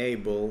be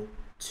able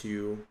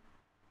to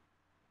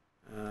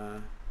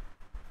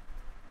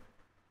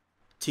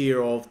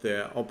tear off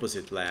the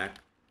opposite leg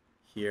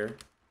here.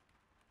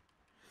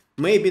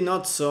 Maybe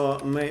not so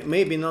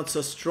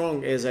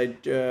strong as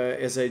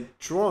I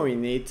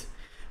drawing it,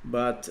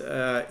 but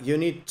you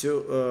need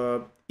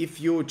to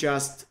if you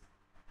just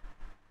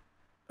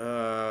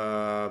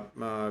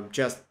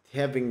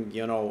having,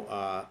 you know,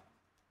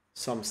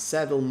 some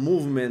subtle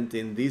movement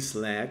in this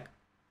leg,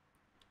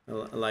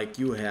 like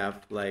you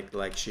have,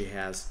 like she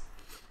has,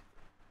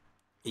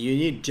 you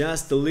need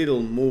just a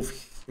little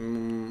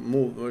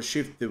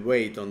shift the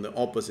weight on the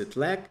opposite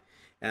leg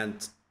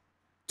and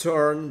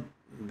turn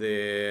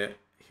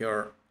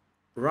her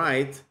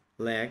right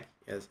leg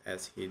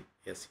as he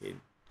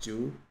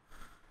do,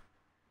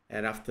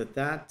 and after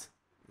that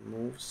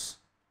moves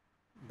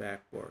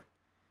backward.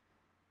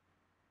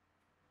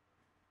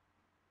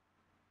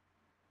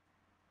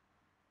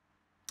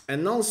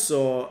 And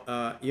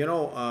also you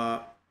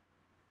know,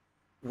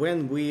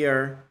 when we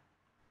are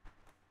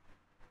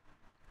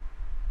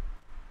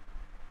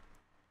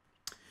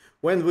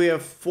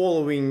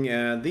following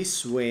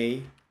this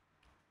way,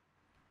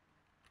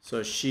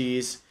 so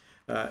she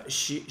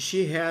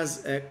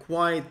has a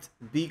quite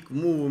big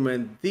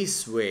movement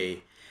this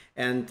way,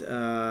 and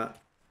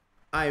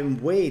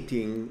I'm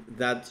waiting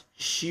that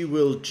she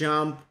will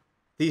jump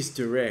this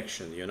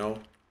direction, you know.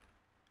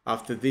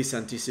 After this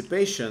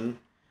anticipation,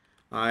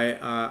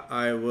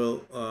 I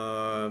will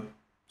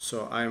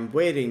so I'm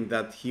waiting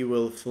that he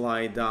will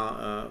fly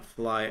down,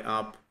 fly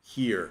up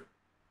here.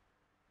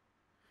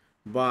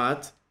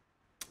 But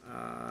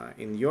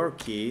in your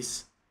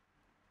case,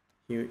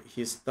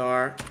 he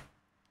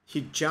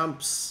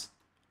jumps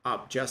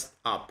up, just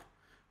up.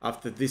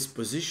 After this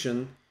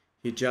position,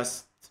 he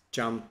just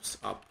jumps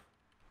up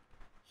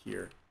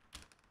here.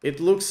 It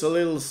looks a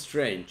little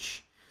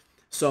strange.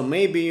 So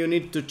maybe you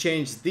need to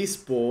change this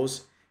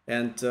pose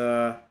and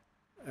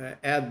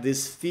add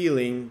this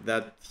feeling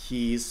that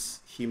he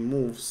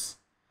moves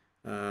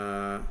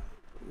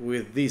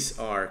with this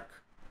arc.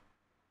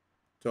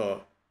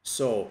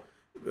 So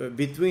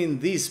between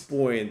this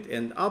point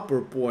and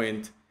upper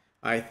point,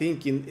 I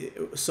think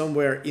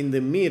somewhere in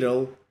the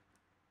middle,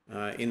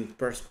 in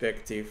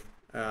perspective,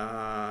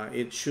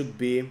 it should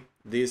be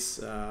this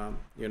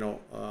you know,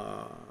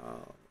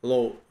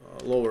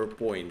 lower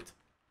point.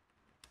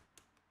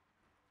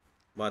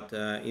 But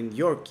in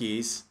your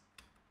case,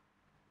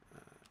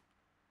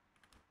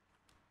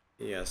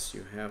 yes,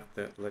 you have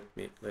that. Let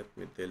me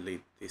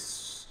delete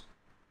this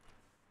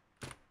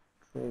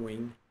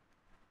drawing.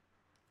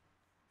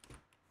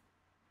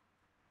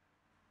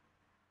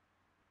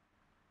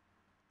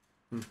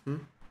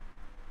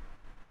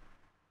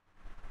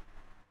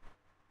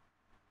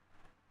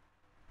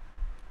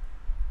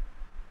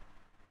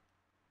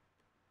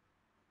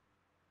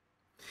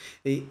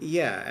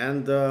 Yeah,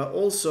 and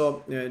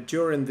also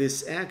during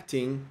this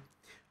acting,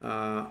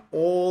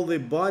 all the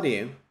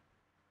body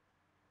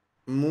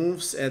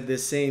moves at the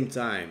same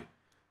time.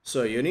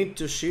 So you need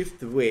to shift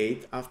the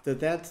weight, after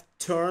that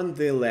turn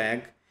the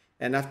leg,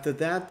 and after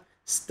that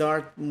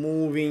start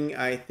moving,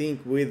 I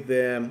think, with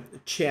the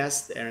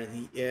chest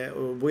and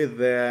with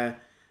the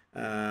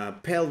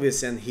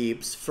pelvis and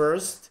hips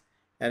first,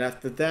 and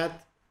after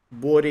that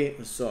body.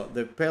 So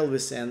the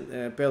pelvis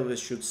and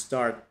pelvis should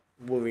start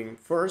moving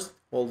first,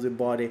 hold the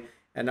body,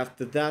 and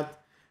after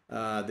that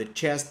the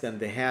chest and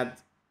the head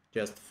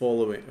just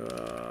following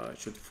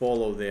should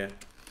follow the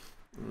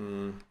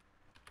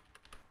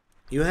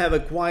you have a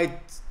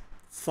quite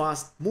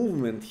fast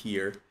movement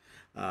here.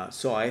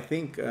 So I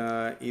think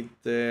it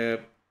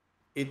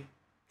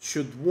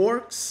should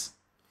works.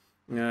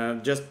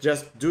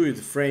 Just do it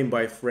frame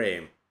by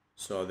frame.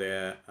 So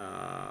the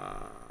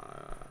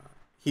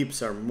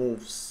hips are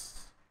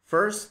moves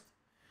first,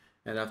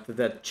 and after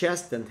that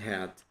chest and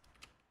head,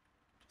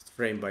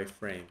 frame by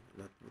frame.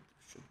 That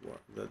should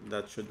work.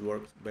 That should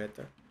work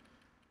better.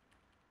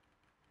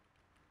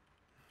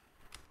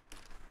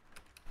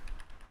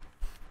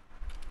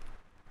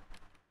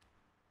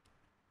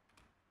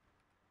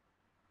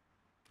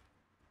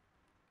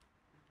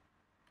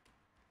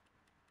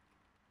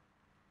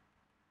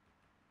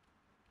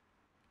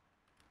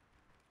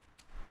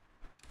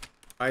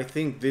 I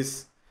think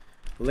this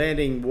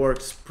landing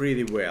works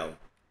pretty well,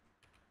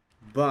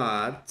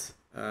 but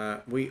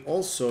we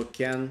also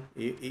can,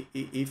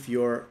 if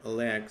your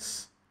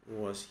legs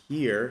was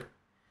here,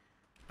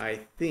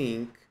 I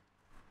think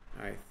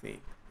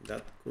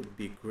that could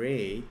be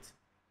great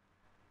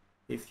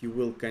if you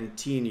will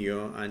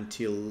continue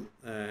until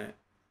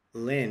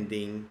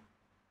landing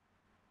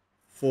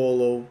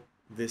follow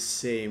the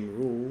same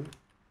rule,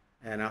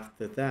 and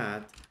after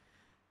that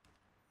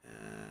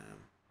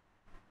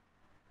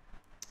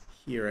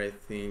here I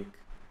think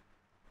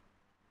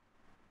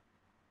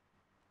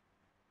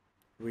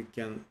we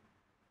can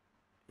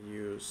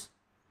use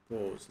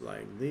pose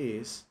like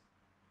this,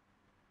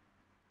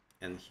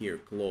 and here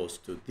close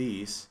to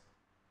this,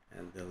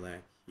 and the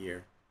leg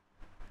here,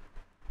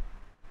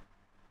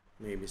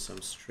 maybe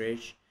some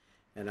stretch,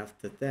 and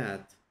after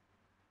that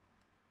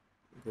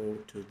go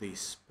to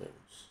this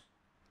pose.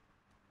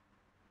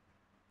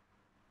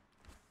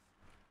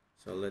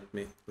 So let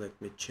me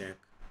check.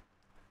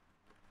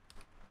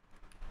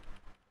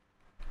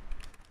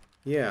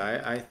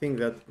 Yeah, I think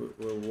that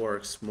will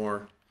works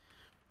more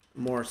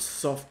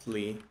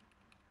softly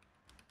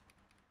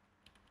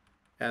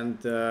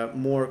and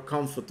more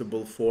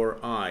comfortable for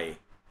eye,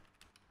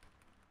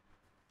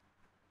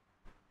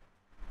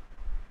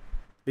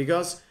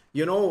 because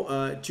you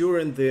know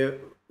during the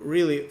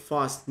really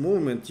fast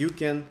movement you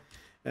can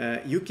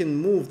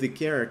move the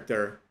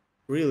character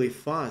really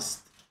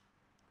fast,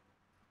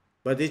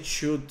 but it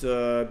should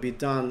be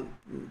done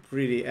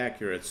pretty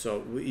accurate.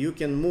 So you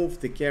can move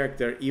the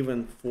character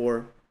even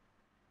for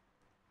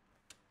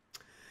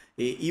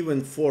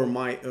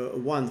my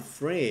one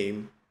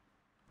frame.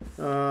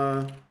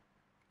 I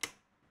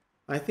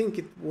think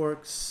it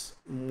works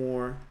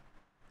more,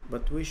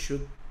 but we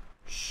should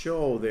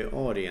show the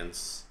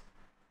audience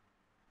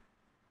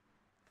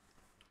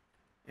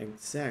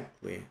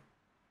exactly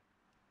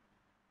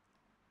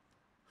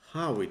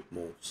how it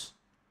moves.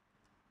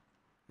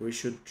 We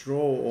should draw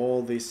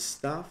all this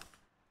stuff,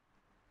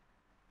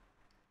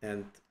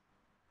 and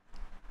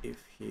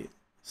if he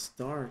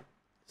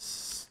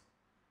starts,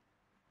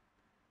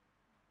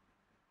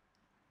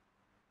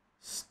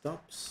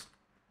 stops,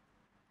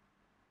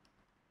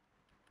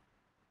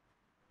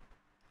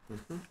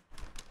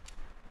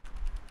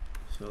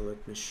 so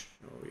let me show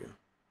you.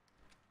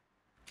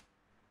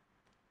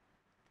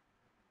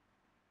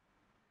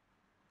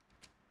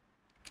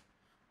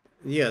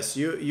 Yes,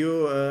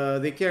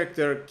 the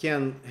character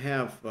can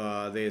have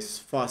this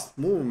fast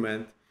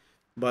movement,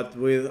 but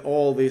with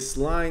all these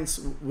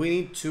lines we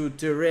need to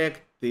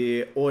direct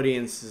the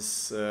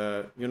audiences,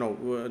 you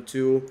know,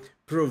 to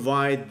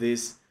provide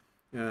this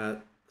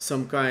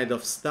some kind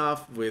of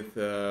stuff with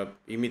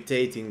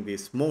imitating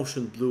this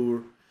motion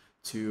blur,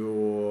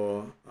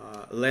 to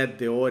let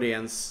the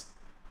audience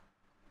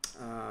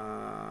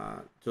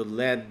to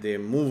let the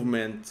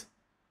movement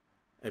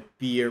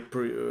appear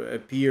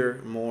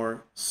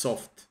more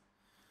soft.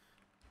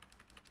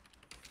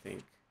 I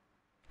think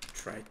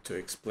try to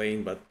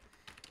explain, but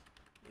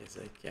as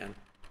I can.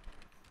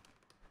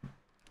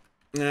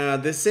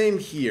 The same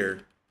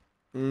here.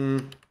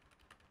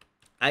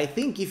 I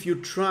think if you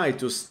try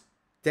to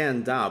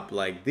stand up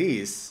like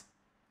this,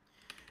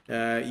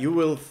 you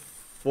will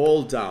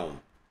fall down,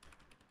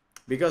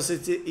 because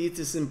it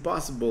is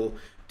impossible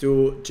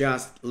to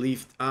just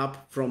lift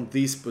up from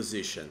this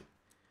position.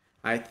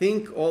 I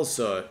think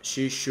also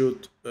she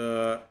should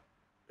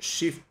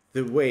shift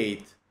the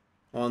weight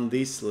on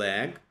this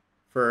leg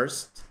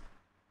first.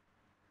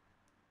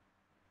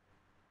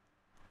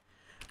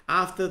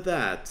 After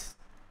that,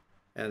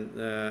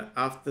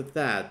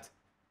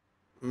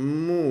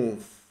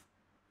 move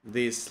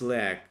this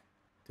leg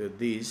to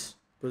this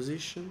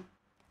position,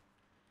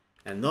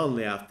 and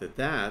only after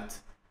that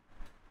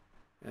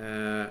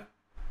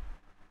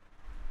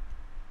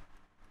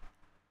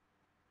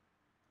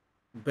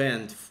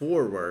bend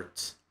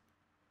forwards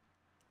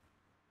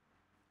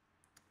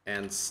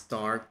and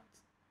start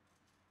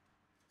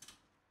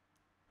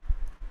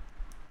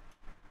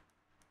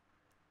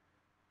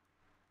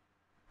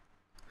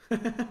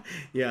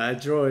yeah, I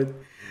draw it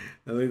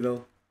a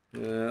little.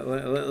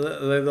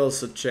 Let's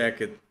also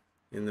check it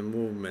in the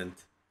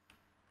movement.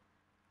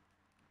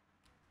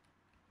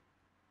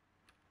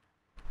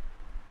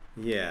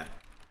 Yeah,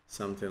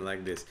 something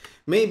like this.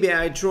 Maybe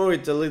I draw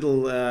it a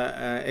little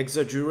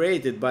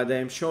exaggerated, but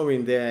I'm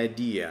showing the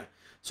idea.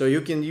 So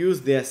you can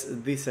use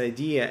this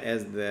idea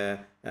as the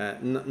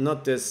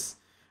not as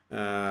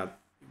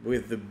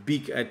with the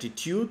big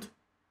attitude,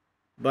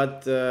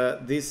 but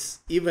this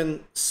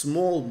even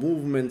small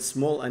movement,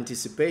 small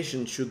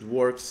anticipation should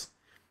works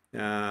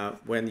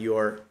when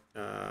you're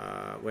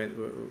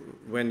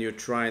when you're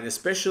trying,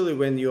 especially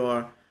when you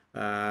are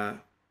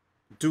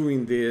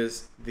doing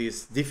this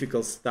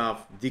difficult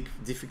stuff,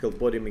 difficult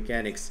body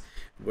mechanics,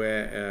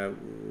 where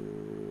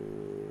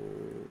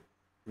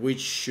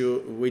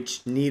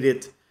which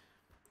needed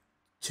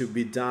to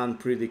be done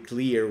pretty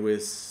clear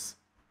with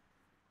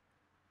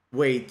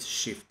weight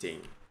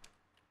shifting.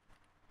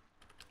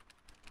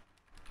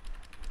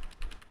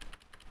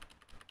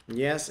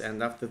 Yes,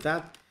 and after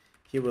that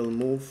he will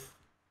move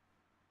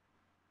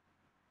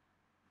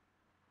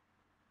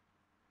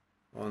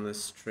on a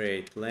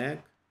straight leg.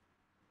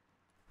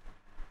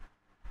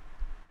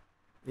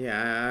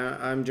 Yeah,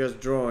 I'm just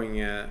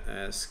drawing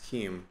a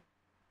scheme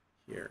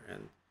here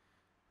and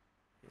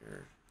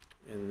here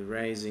and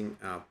raising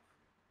up.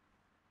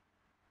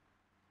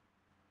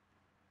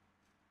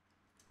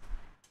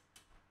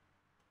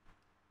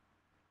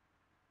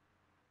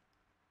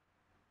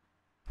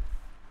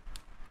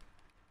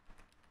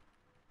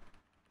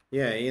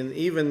 Yeah,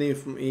 even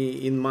if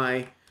in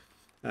my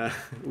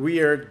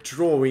weird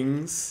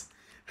drawings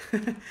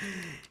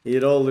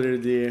it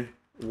already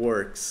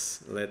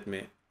works. Let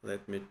me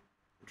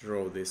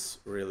draw this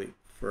really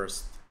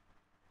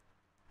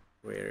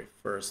very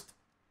first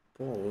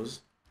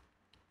pose.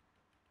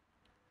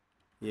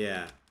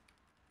 Yeah,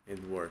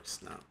 it works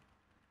now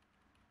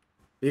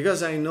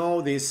because I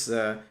know this.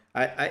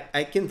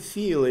 I can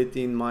feel it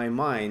in my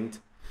mind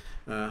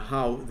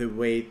how the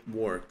weight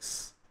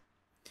works.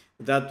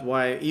 That's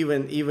why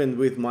even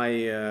with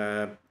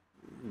my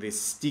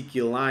these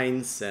sticky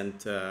lines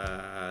and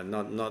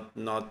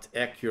not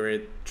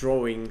accurate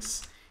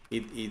drawings,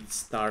 it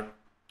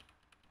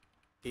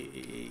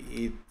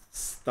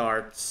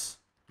starts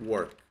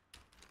work.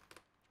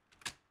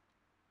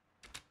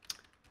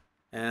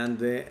 And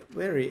the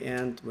very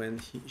end,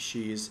 when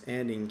she is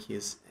adding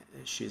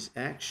she's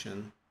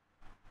action,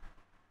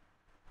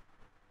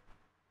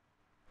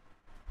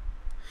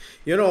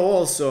 you know,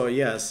 also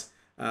yes,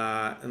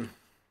 that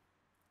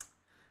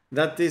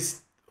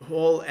this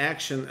whole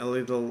action a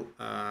little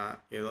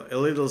you know, a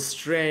little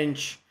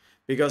strange,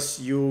 because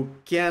you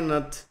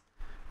cannot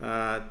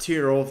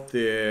tear off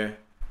the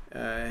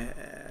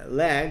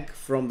leg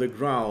from the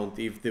ground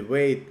if the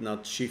weight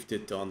not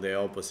shifted on the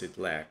opposite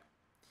leg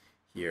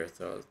here.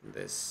 So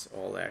this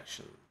whole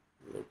action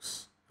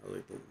looks a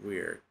little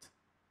weird,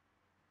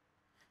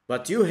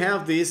 but you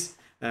have these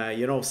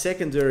you know,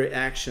 secondary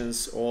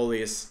actions, all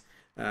this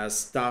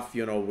stuff,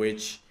 you know,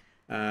 which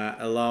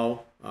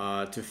allow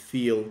to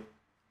feel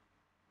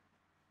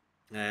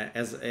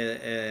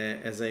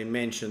as I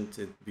mentioned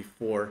it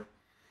before,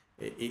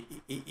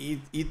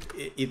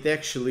 it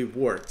actually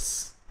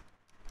works,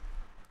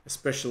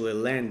 especially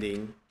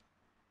landing,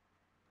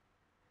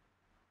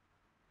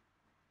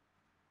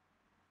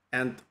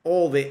 and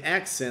all the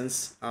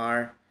accents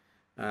are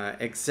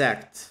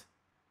exact.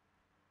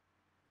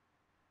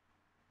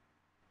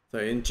 So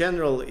in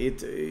general,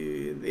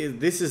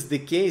 this is the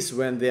case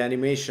when the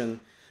animation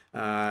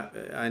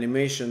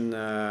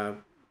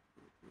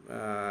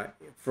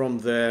from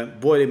the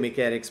body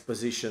mechanics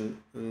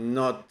position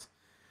not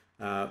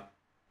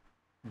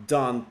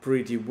done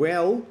pretty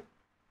well,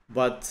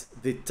 but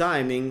the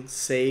timing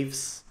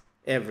saves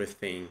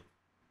everything.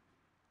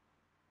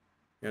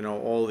 You know,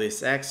 all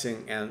these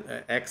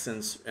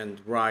accents and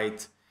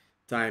right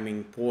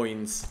timing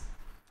points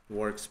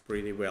works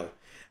pretty well.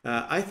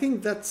 I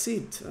think that's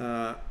it.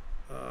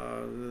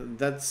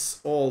 That's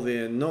all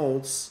the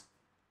notes.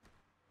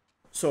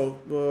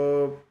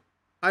 So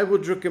I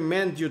would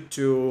recommend you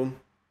to.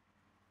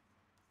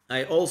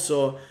 I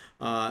also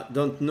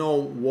don't know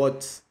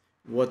what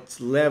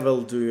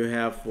level do you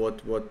have,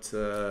 what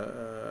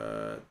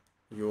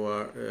you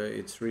are.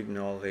 It's written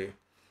all the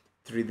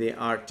 3D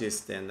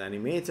artist and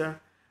animator.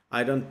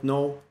 I don't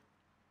know.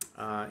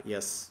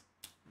 Yes.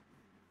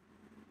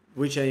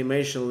 Which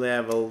animation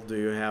level do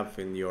you have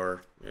in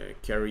your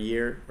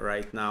career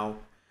right now?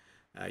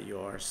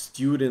 You're a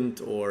student,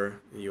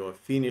 or you're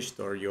finished,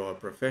 or you're a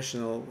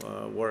professional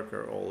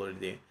worker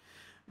already,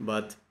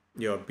 but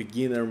you're a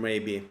beginner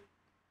maybe.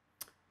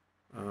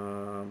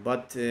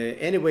 But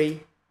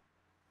anyway,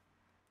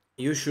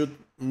 you should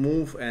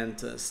move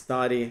and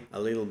study a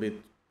little bit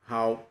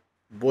how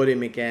body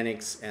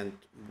mechanics and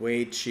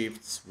weight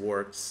shifts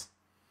works,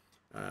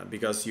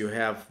 because you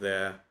have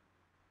the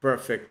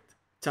perfect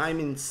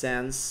timing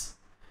sense,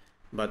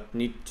 but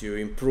need to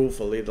improve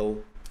a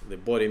little the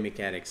body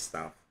mechanics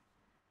stuff.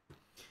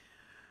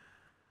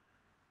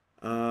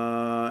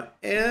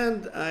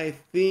 And I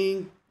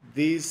think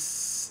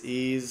this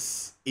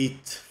is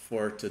it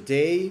for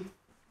today.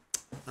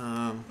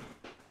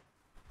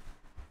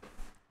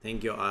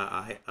 Thank you.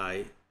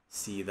 I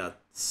see that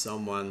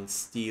someone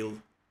still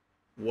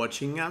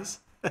watching us.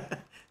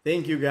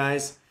 Thank you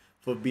guys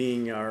for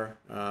being our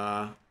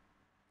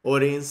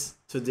audience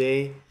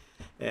today.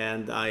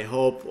 and I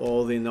hope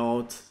all the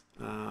note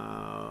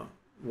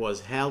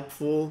was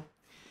helpful,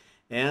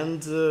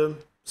 and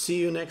see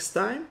you next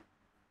time,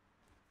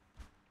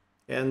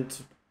 and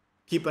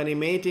keep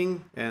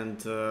animating,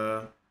 and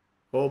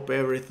hope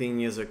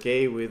everything is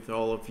okay with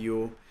all of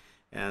you,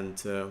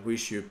 and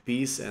wish you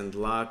peace and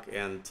luck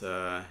and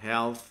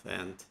health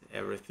and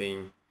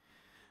everything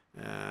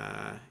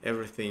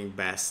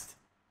best.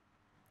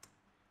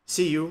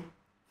 See you.